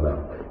सकता।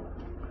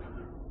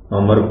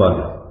 अमर पद,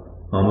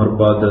 अमर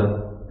पद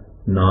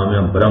नाम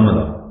है ब्रह्म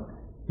का,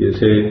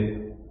 इसे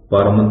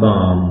परम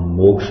धाम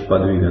मोक्ष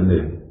पद भी कहते।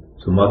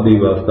 समाधि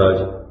अवस्था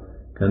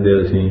कहते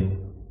असी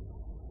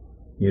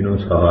इनू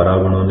सहारा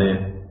बनाने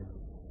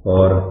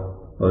और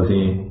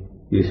असी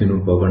इसनू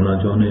पकड़ना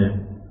चाहते हैं।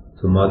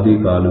 समाधि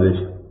काल विच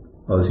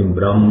असी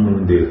ब्रह्म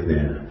नू देखते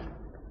हैं।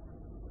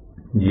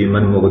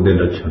 जीवन मुक्त के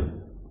लक्षण,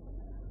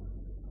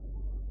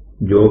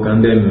 जो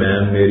कहते मैं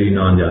मेरी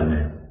ना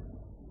जाने,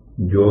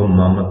 जो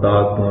ममता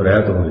तो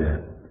रहत होया,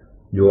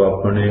 जो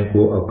अपने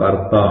को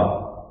अकर्ता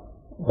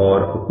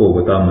और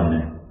उपभोक्ता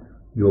मने,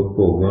 जो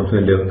भोगों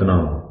से लिप्त ना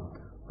हो,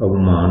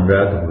 अभिमान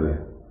रहत हुए,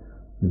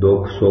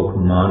 दुख सुख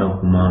मान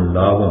अपमान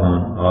लाभ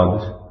हान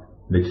आदि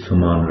विच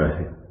समान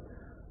रहे,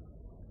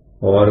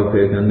 और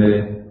फिर कहते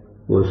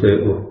उसे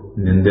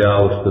निंदा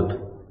उस्तुत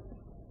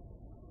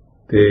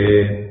ते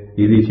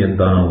इहदी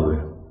चिंता ना होवे।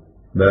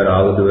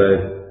 वैराग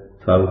द्वैत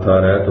सब था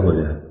रहत हो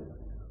जाए,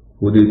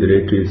 उहदी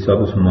दृष्टि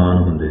सब समान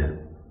हुंदे।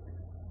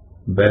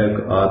 वह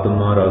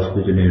आत्मा रस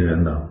विच लीन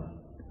रहिंदा,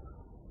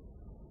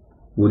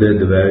 उहदे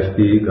द्वैत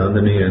की गंध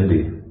नहीं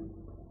रहिंदी।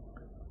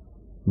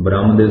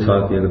 ब्रह्म दे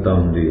साथ एकता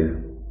हुंदी है।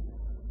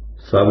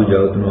 सब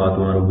जगत नूं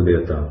आत्मा रूप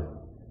देता।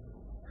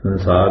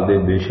 संसार दे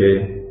विषय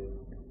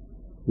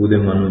उहदे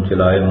मन नूं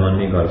चलाए मन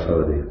नहीं कर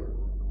सकते।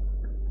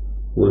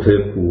 उसे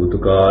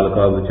भूतकाल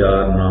का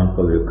विचार, ना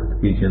भविष्य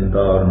की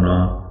चिंता और ना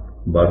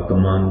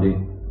वर्तमान दी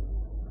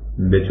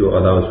विचों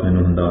अदावस्मिन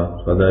हुंदा,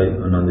 सदा ही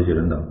आनंद च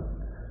रहिंदा।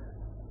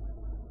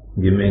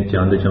 जिवें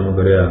चंद चमक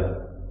रहा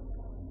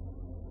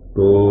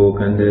तो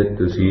कहते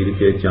तस्वीर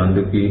के चंद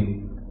की,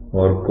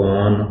 और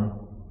कौन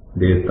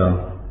देवता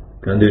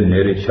कहते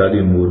निरिच्छा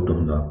की मूर्त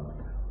हुंदा।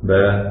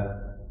 वह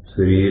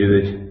शरीर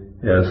विच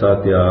ऐसा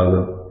त्याग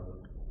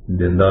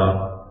दिंदा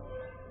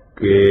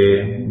कि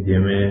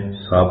जिवें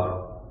सप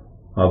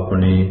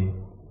अपनी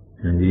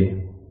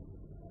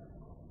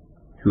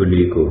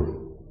चूली को,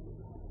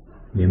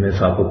 जिवें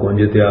सप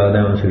कुंज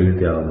त्यागदा उवें शरीर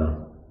त्यागदा।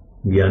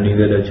 ज्ञानी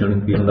के लक्षण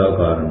की का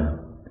कारण है,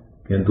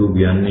 किंतु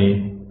ज्ञानी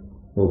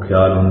वो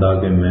ख्याल हुंदा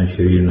कि मैं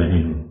शरीर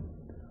नहीं हूं।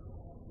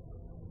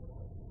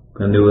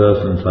 कहते वह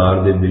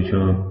संसार के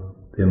विचों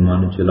ते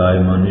मन चलाए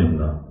मन नहीं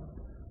हुंदा।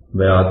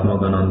 वह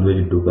आत्मक आनंद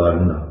विच डूबा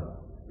रहिंदा,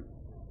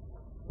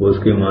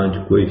 उसके मन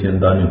च कोई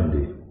चिंता नहीं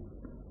हुंदी।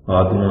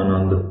 आत्मा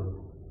आनंद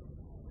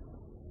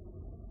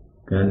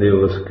कहते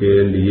उसके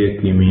लिए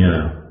कीमिया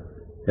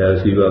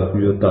ऐसी वस्तु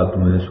जो तत्व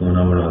में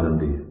सोना बना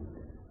देती है।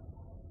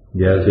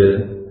 जैसे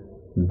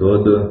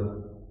दूध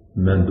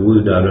में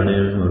दूध डालने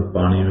और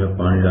पानी में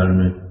पानी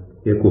डालने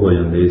एक हो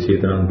जाते, इसी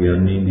तरह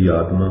ज्ञानी की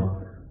आत्मा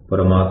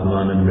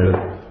परमात्मा ने मिल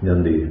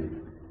जाती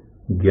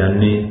है।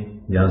 ज्ञानी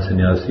या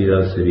सन्यासी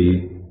का शरीर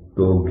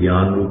तो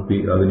ज्ञान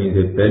रूपी अग्नि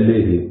से पहले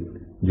ही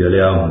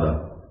जलिया होंदा,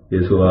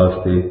 इस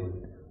वास्ते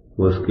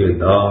उसके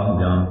दाह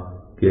या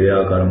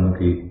क्रियाकर्म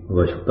की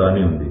आवश्यकता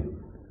नहीं होती।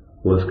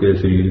 उसके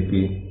शरीर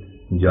की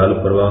जल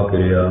प्रवाह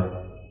क्रिया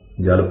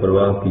जल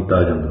प्रवाह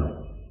किया जाता।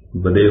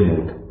 बदे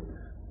मुक्त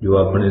जो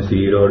अपने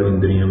शरीर और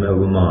इंद्रियों में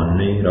अभिमान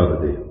नहीं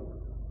रखते,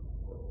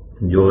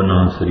 जो ना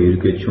शरीर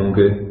के इच्छों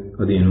के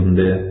अधीन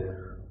होंगे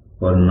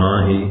और ना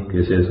ही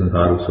किसी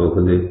संसारिक सुख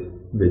के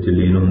विच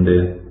लीन होंगे,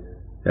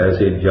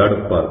 ऐसे जड़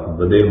पर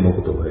बदे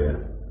मुक्त होए।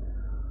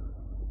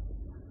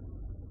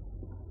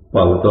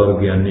 भगत और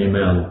ज्ञानी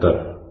में अंतर।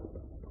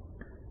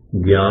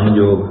 ज्ञान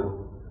योग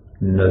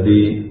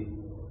नदी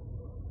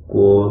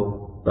को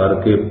तर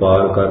के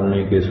पार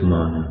करने के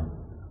समान है,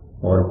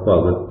 और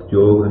भगत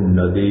योग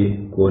नदी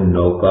को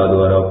नौका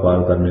द्वारा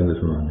पार करने के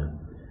समान है।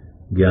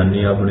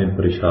 ज्ञानी अपने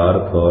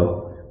पुरुषार्थ और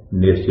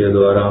निश्चय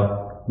द्वारा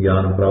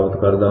ज्ञान प्राप्त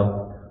करता,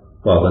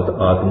 भगत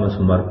आत्म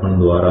समर्पण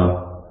द्वारा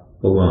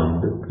भगवान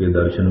के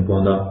दर्शन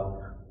पाउंदा।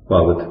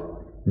 भगत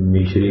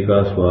मिश्री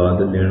का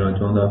स्वाद लेना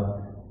चाहता,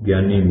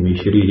 ज्ञानी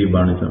मिश्री ही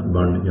बन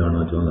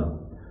जाना चाहता।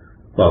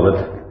 भगत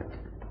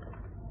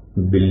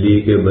बिल्ली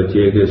के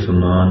बच्चे के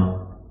समान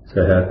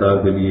सहायता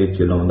के लिए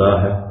चिल्लाता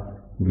है,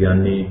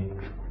 ज्ञानी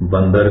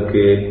बंदर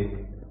के।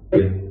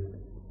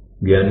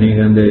 ज्ञानी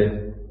कहते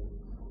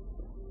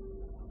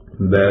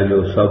वह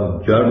जो सब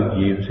जड़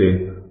जीव से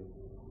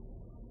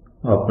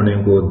अपने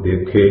को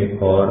देखे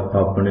और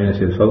अपने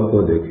से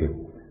सबको देखे,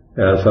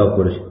 ऐसा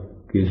पुरुष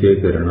किसी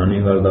घृणा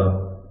नहीं करता,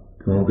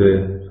 क्योंकि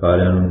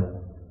सारियां नूं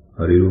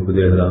हरि रूप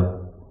देखदा,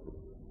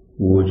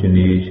 ऊच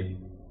नीच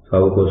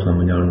सब को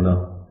समझ जानदा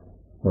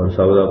और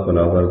सब दा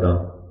भला करदा,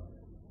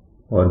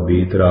 और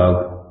बीतराग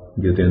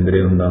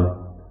जितेंद्रिय हुंदा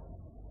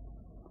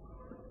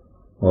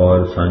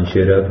और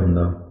संशय रहित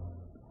हुंदा,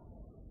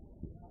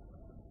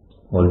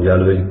 और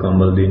जल विच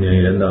कंबल दी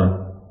नहीं रहिंदा।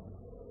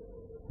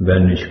 वह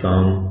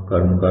निष्काम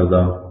कर्म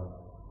करदा,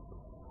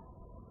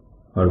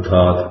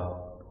 अर्थात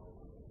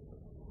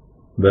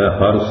वह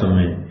हर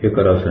समय एक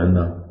रस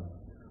रहिंदा,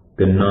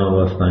 तिन्ना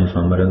अवस्थाएं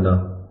सम रहिंदा।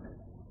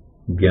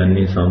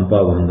 ज्ञानी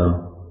समभाव हुंदा,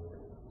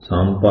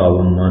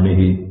 समभाव मन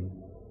ही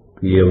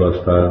की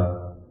अवस्था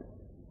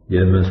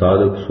जिसमें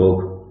साधक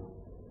सुख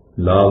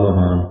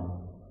लाभहान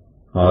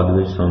आदि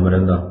विच सम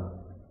रहिंदा।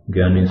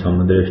 ज्ञानी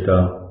समदृष्टा,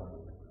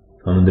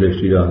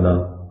 समदृष्टि रखदा,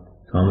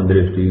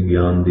 समदृष्टि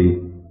ज्ञान दी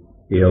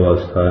यह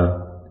अवस्था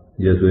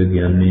जिस विच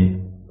ज्ञानी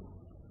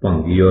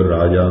भंगी और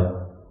राजा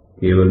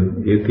केवल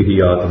एक ही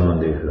आत्मा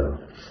देखदा,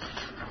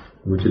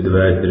 उचित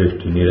वैश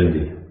दृष्टि नहीं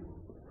रहिंदी।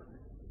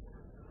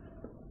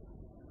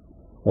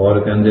 और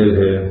कहंदे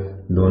थे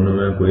दोनों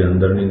में कोई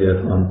अंतर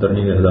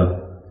नहीं देखदा।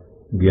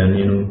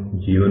 ज्ञानी नूं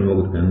जीवन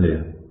मुक्त कहंदे,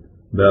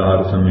 वह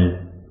हर समय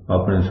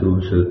अपने स्वरूप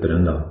स्थित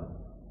रहिंदा।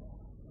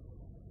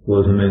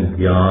 उसमें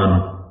ज्ञान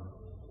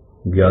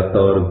ज्ञाता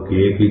और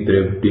ज्ञेय की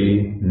तृप्ति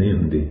नहीं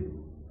हुंदी,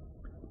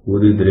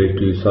 पूरी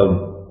दृष्टि सब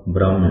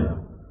ब्रह्म है।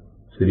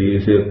 शरीर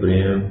से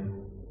प्रेम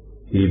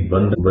ही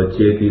बंध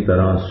बच्चे की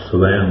तरह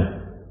स्वयं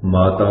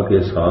माता के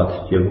साथ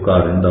चिपका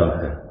रहता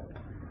है।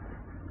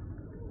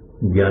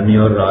 ज्ञानी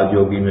और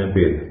राजयोगी में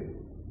भेद।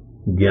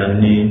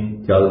 ज्ञानी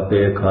चलते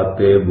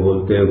खाते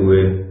बोलते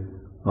हुए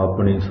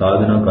अपनी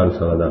साधना कर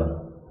सकता,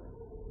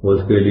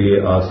 उसके लिए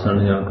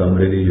आसन या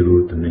कमरे की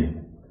जरूरत नहीं,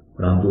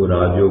 परंतु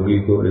राजयोगी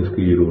को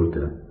इसकी जरूरत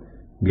है।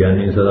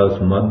 ज्ञानी सदा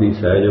समाधि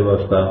सहज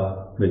अवस्था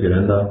विच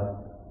रहिंदा,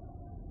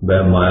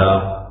 वह माया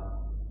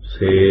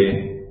से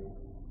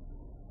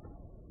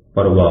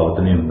प्रभावित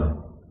नहीं होता,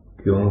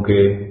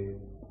 क्योंकि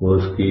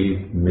उसकी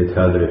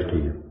मिथ्या दृष्टि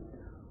है।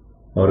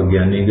 और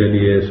ज्ञानी के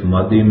लिए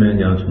समाधि में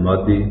या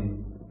समाधि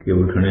के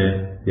उठने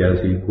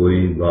जैसी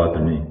कोई बात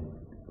नहीं,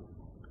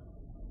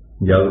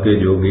 जबकि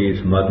योगी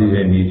समाधि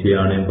से नीचे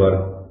आने पर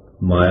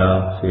माया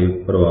से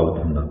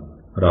प्रभावित होता।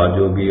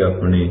 राजयोगी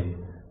अपनी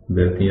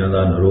वृत्तियों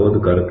का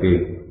निरोध करके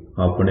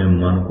अपने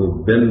मन को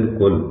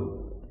बिल्कुल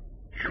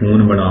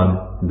शून्य बना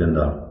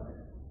दिंदा,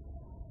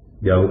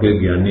 जबकि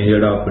ज्ञानी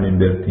जिहड़ा अपनी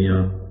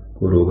वृत्तियों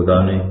को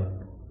रोकता नहीं,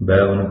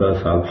 वह उनका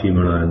साक्षी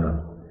बना रहता।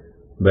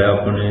 वह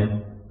अपने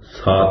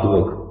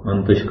सात्विक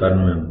अंतःकरण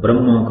में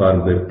ब्रह्माकार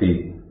वृत्ति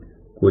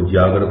को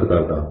जागृत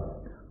करता,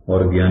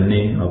 और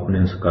ज्ञानी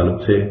अपने संकल्प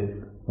से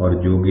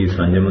और योगी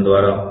संयम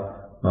द्वारा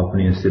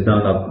अपनी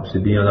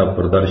सिद्धियां का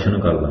प्रदर्शन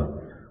करता।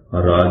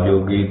 और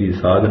राजयोगी की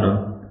साधना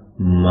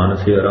मन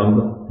से आरंभ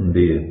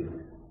होती है,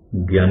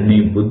 ज्ञानी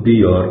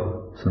बुद्धि और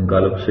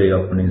संकल्प से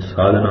अपनी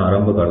साधना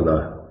आरंभ करता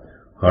है।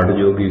 हठ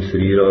योगी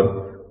शरीर और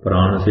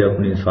प्राण से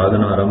अपनी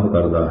साधना आरंभ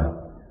करता है।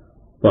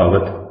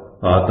 भगत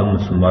आत्म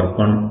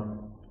समर्पण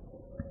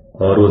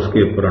और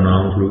उसके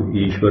परिणाम स्वरूप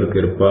ईश्वर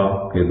कृपा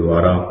के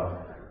द्वारा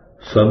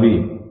सभी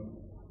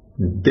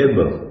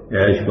दिव्य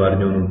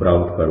ऐश्वर्यों को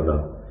प्राप्त करता।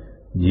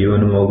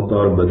 जीवन मुक्त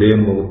और बदे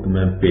मुक्त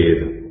में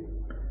भेद।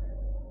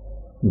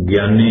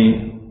 ज्ञानी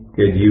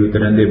के जीवित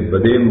रहते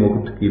बदे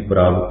मुक्त की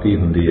प्राप्ति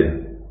होती है।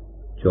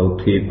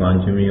 चौथी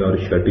पंचवी और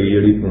छठी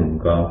जिहड़ी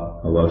भूमिका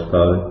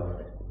अवस्था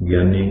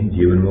ज्ञानी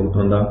जीवन मुक्त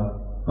होंदा,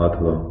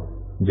 अथवा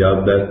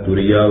जब वह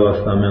तुरिया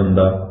अवस्था में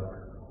होंदा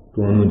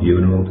तो उन्होंने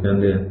जीवन मुक्त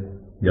कहते हैं।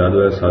 जब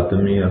वह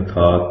सतवीं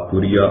अर्थात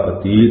तुरिया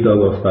अतीत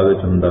अवस्था में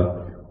होंदा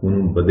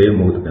उन्होंने बदे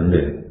मुक्त कहते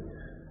हैं।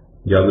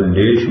 जब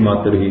लेश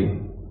मात्र ही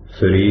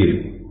शरीर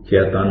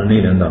चैतन्य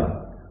नहीं रहिंदा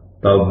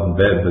तब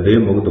वह बदे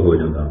मुक्त हो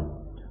जाता।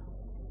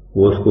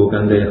 उसको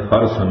कहते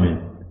हर समय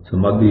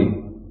समाधि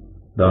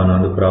का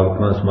आनंद प्राप्त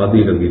होना,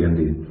 समाधि लगी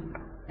रहिंदी।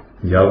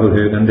 जब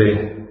फिर कहते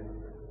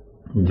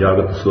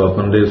जगत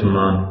स्वप्न के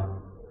समान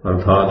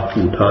अर्थात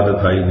झूठा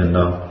दिखाई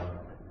दिंदा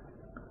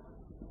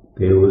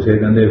ते उसे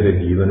कहते फिर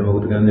जीवन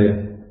मुक्त कहते।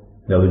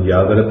 जब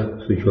जागृत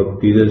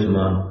सुषुप्ति के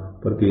समान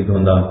प्रतीत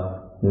होंदा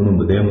उन्होंने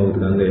बदे मुक्त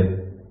कहते।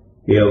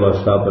 यह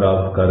अवस्था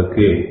प्राप्त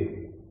करके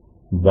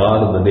बाद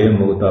बदे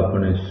मुक्त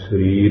अपने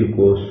शरीर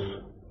को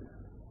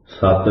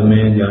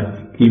 7वें या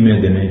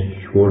 21वें दिन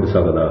छोड़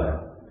सकता है।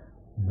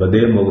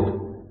 बदे मुक्त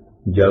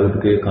जगत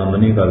के काम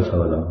नहीं कर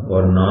सकता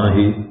और ना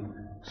ही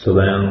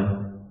स्वयं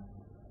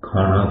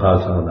खाना खा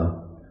सकता,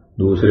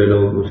 दूसरे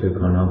लोग उसे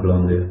खाना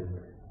खिलाते।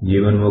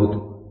 जीवन मुक्त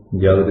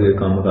जगत के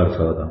काम कर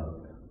सकता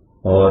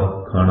और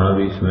खाना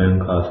भी स्वयं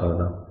खा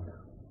सकता,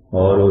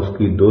 और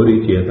उसकी दोहरी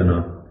चेतना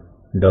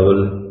डबल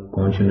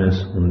कॉन्शियसनेस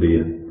होती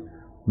है।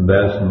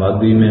 वह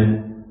समाधि में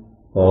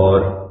और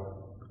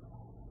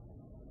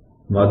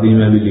समाधि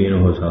में भी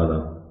लीन हो सकता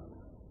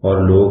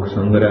और लोक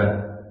संग्रह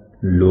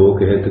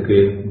लोक हित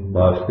के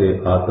वास्ते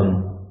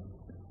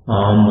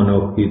आम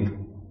मनुष्य की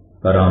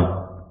तरह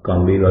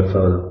काम भी कर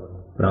सकता,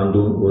 परंतु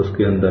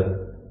उसके अंदर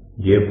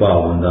ये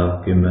भाव होता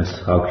कि मैं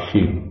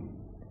साक्षी,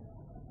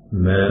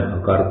 मैं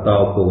अकर्ता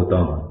भोगता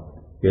हूं,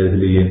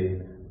 इसलिए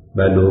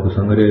मैं लोक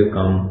संग्रह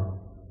काम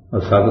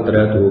असगत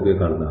रहत हो के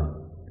करदा।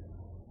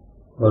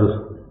 और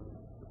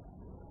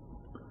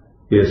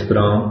इस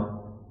तरह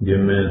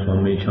जिमें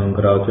स्वामी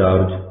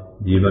शंकराचार्य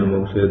जीवन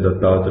मुक्त से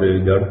दत्तात्रेय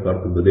जड़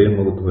परत विदेह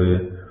मुक्त हुए,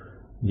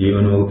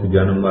 जीवन मुक्त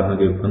जन्म मरण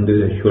के फंदे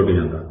से छुट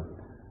जाता,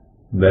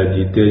 वह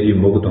जीते जी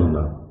मुक्त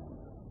होंदा।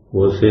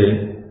 उसे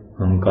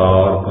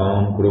हंकार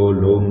काम क्रोध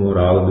लोभ मोह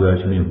राग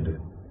द्वेष नहीं होते,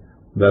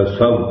 वह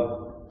सब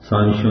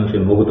सांशों से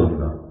मुक्त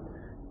होंदा।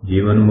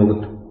 जीवन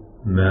मुक्त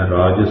में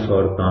राजस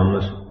और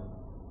तामस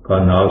का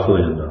नाश हो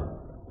जाता,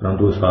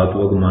 परंतु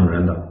सात्विक मन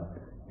रहता,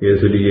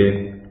 इसलिए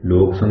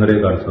लोक संग्रह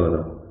कर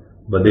सकता।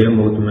 विदेह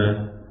मुक्त में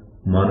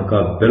मन का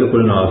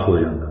बिल्कुल नाश हो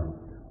जाता,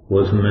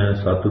 उसमें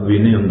सत्व भी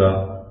नहीं होंदा,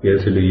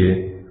 इसलिए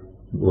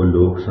वो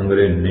लोक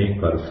संग्रह नहीं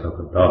कर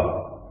सकता।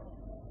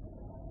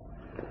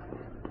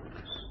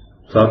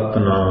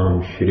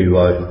 सतनाम श्री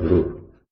वाहिगुरु।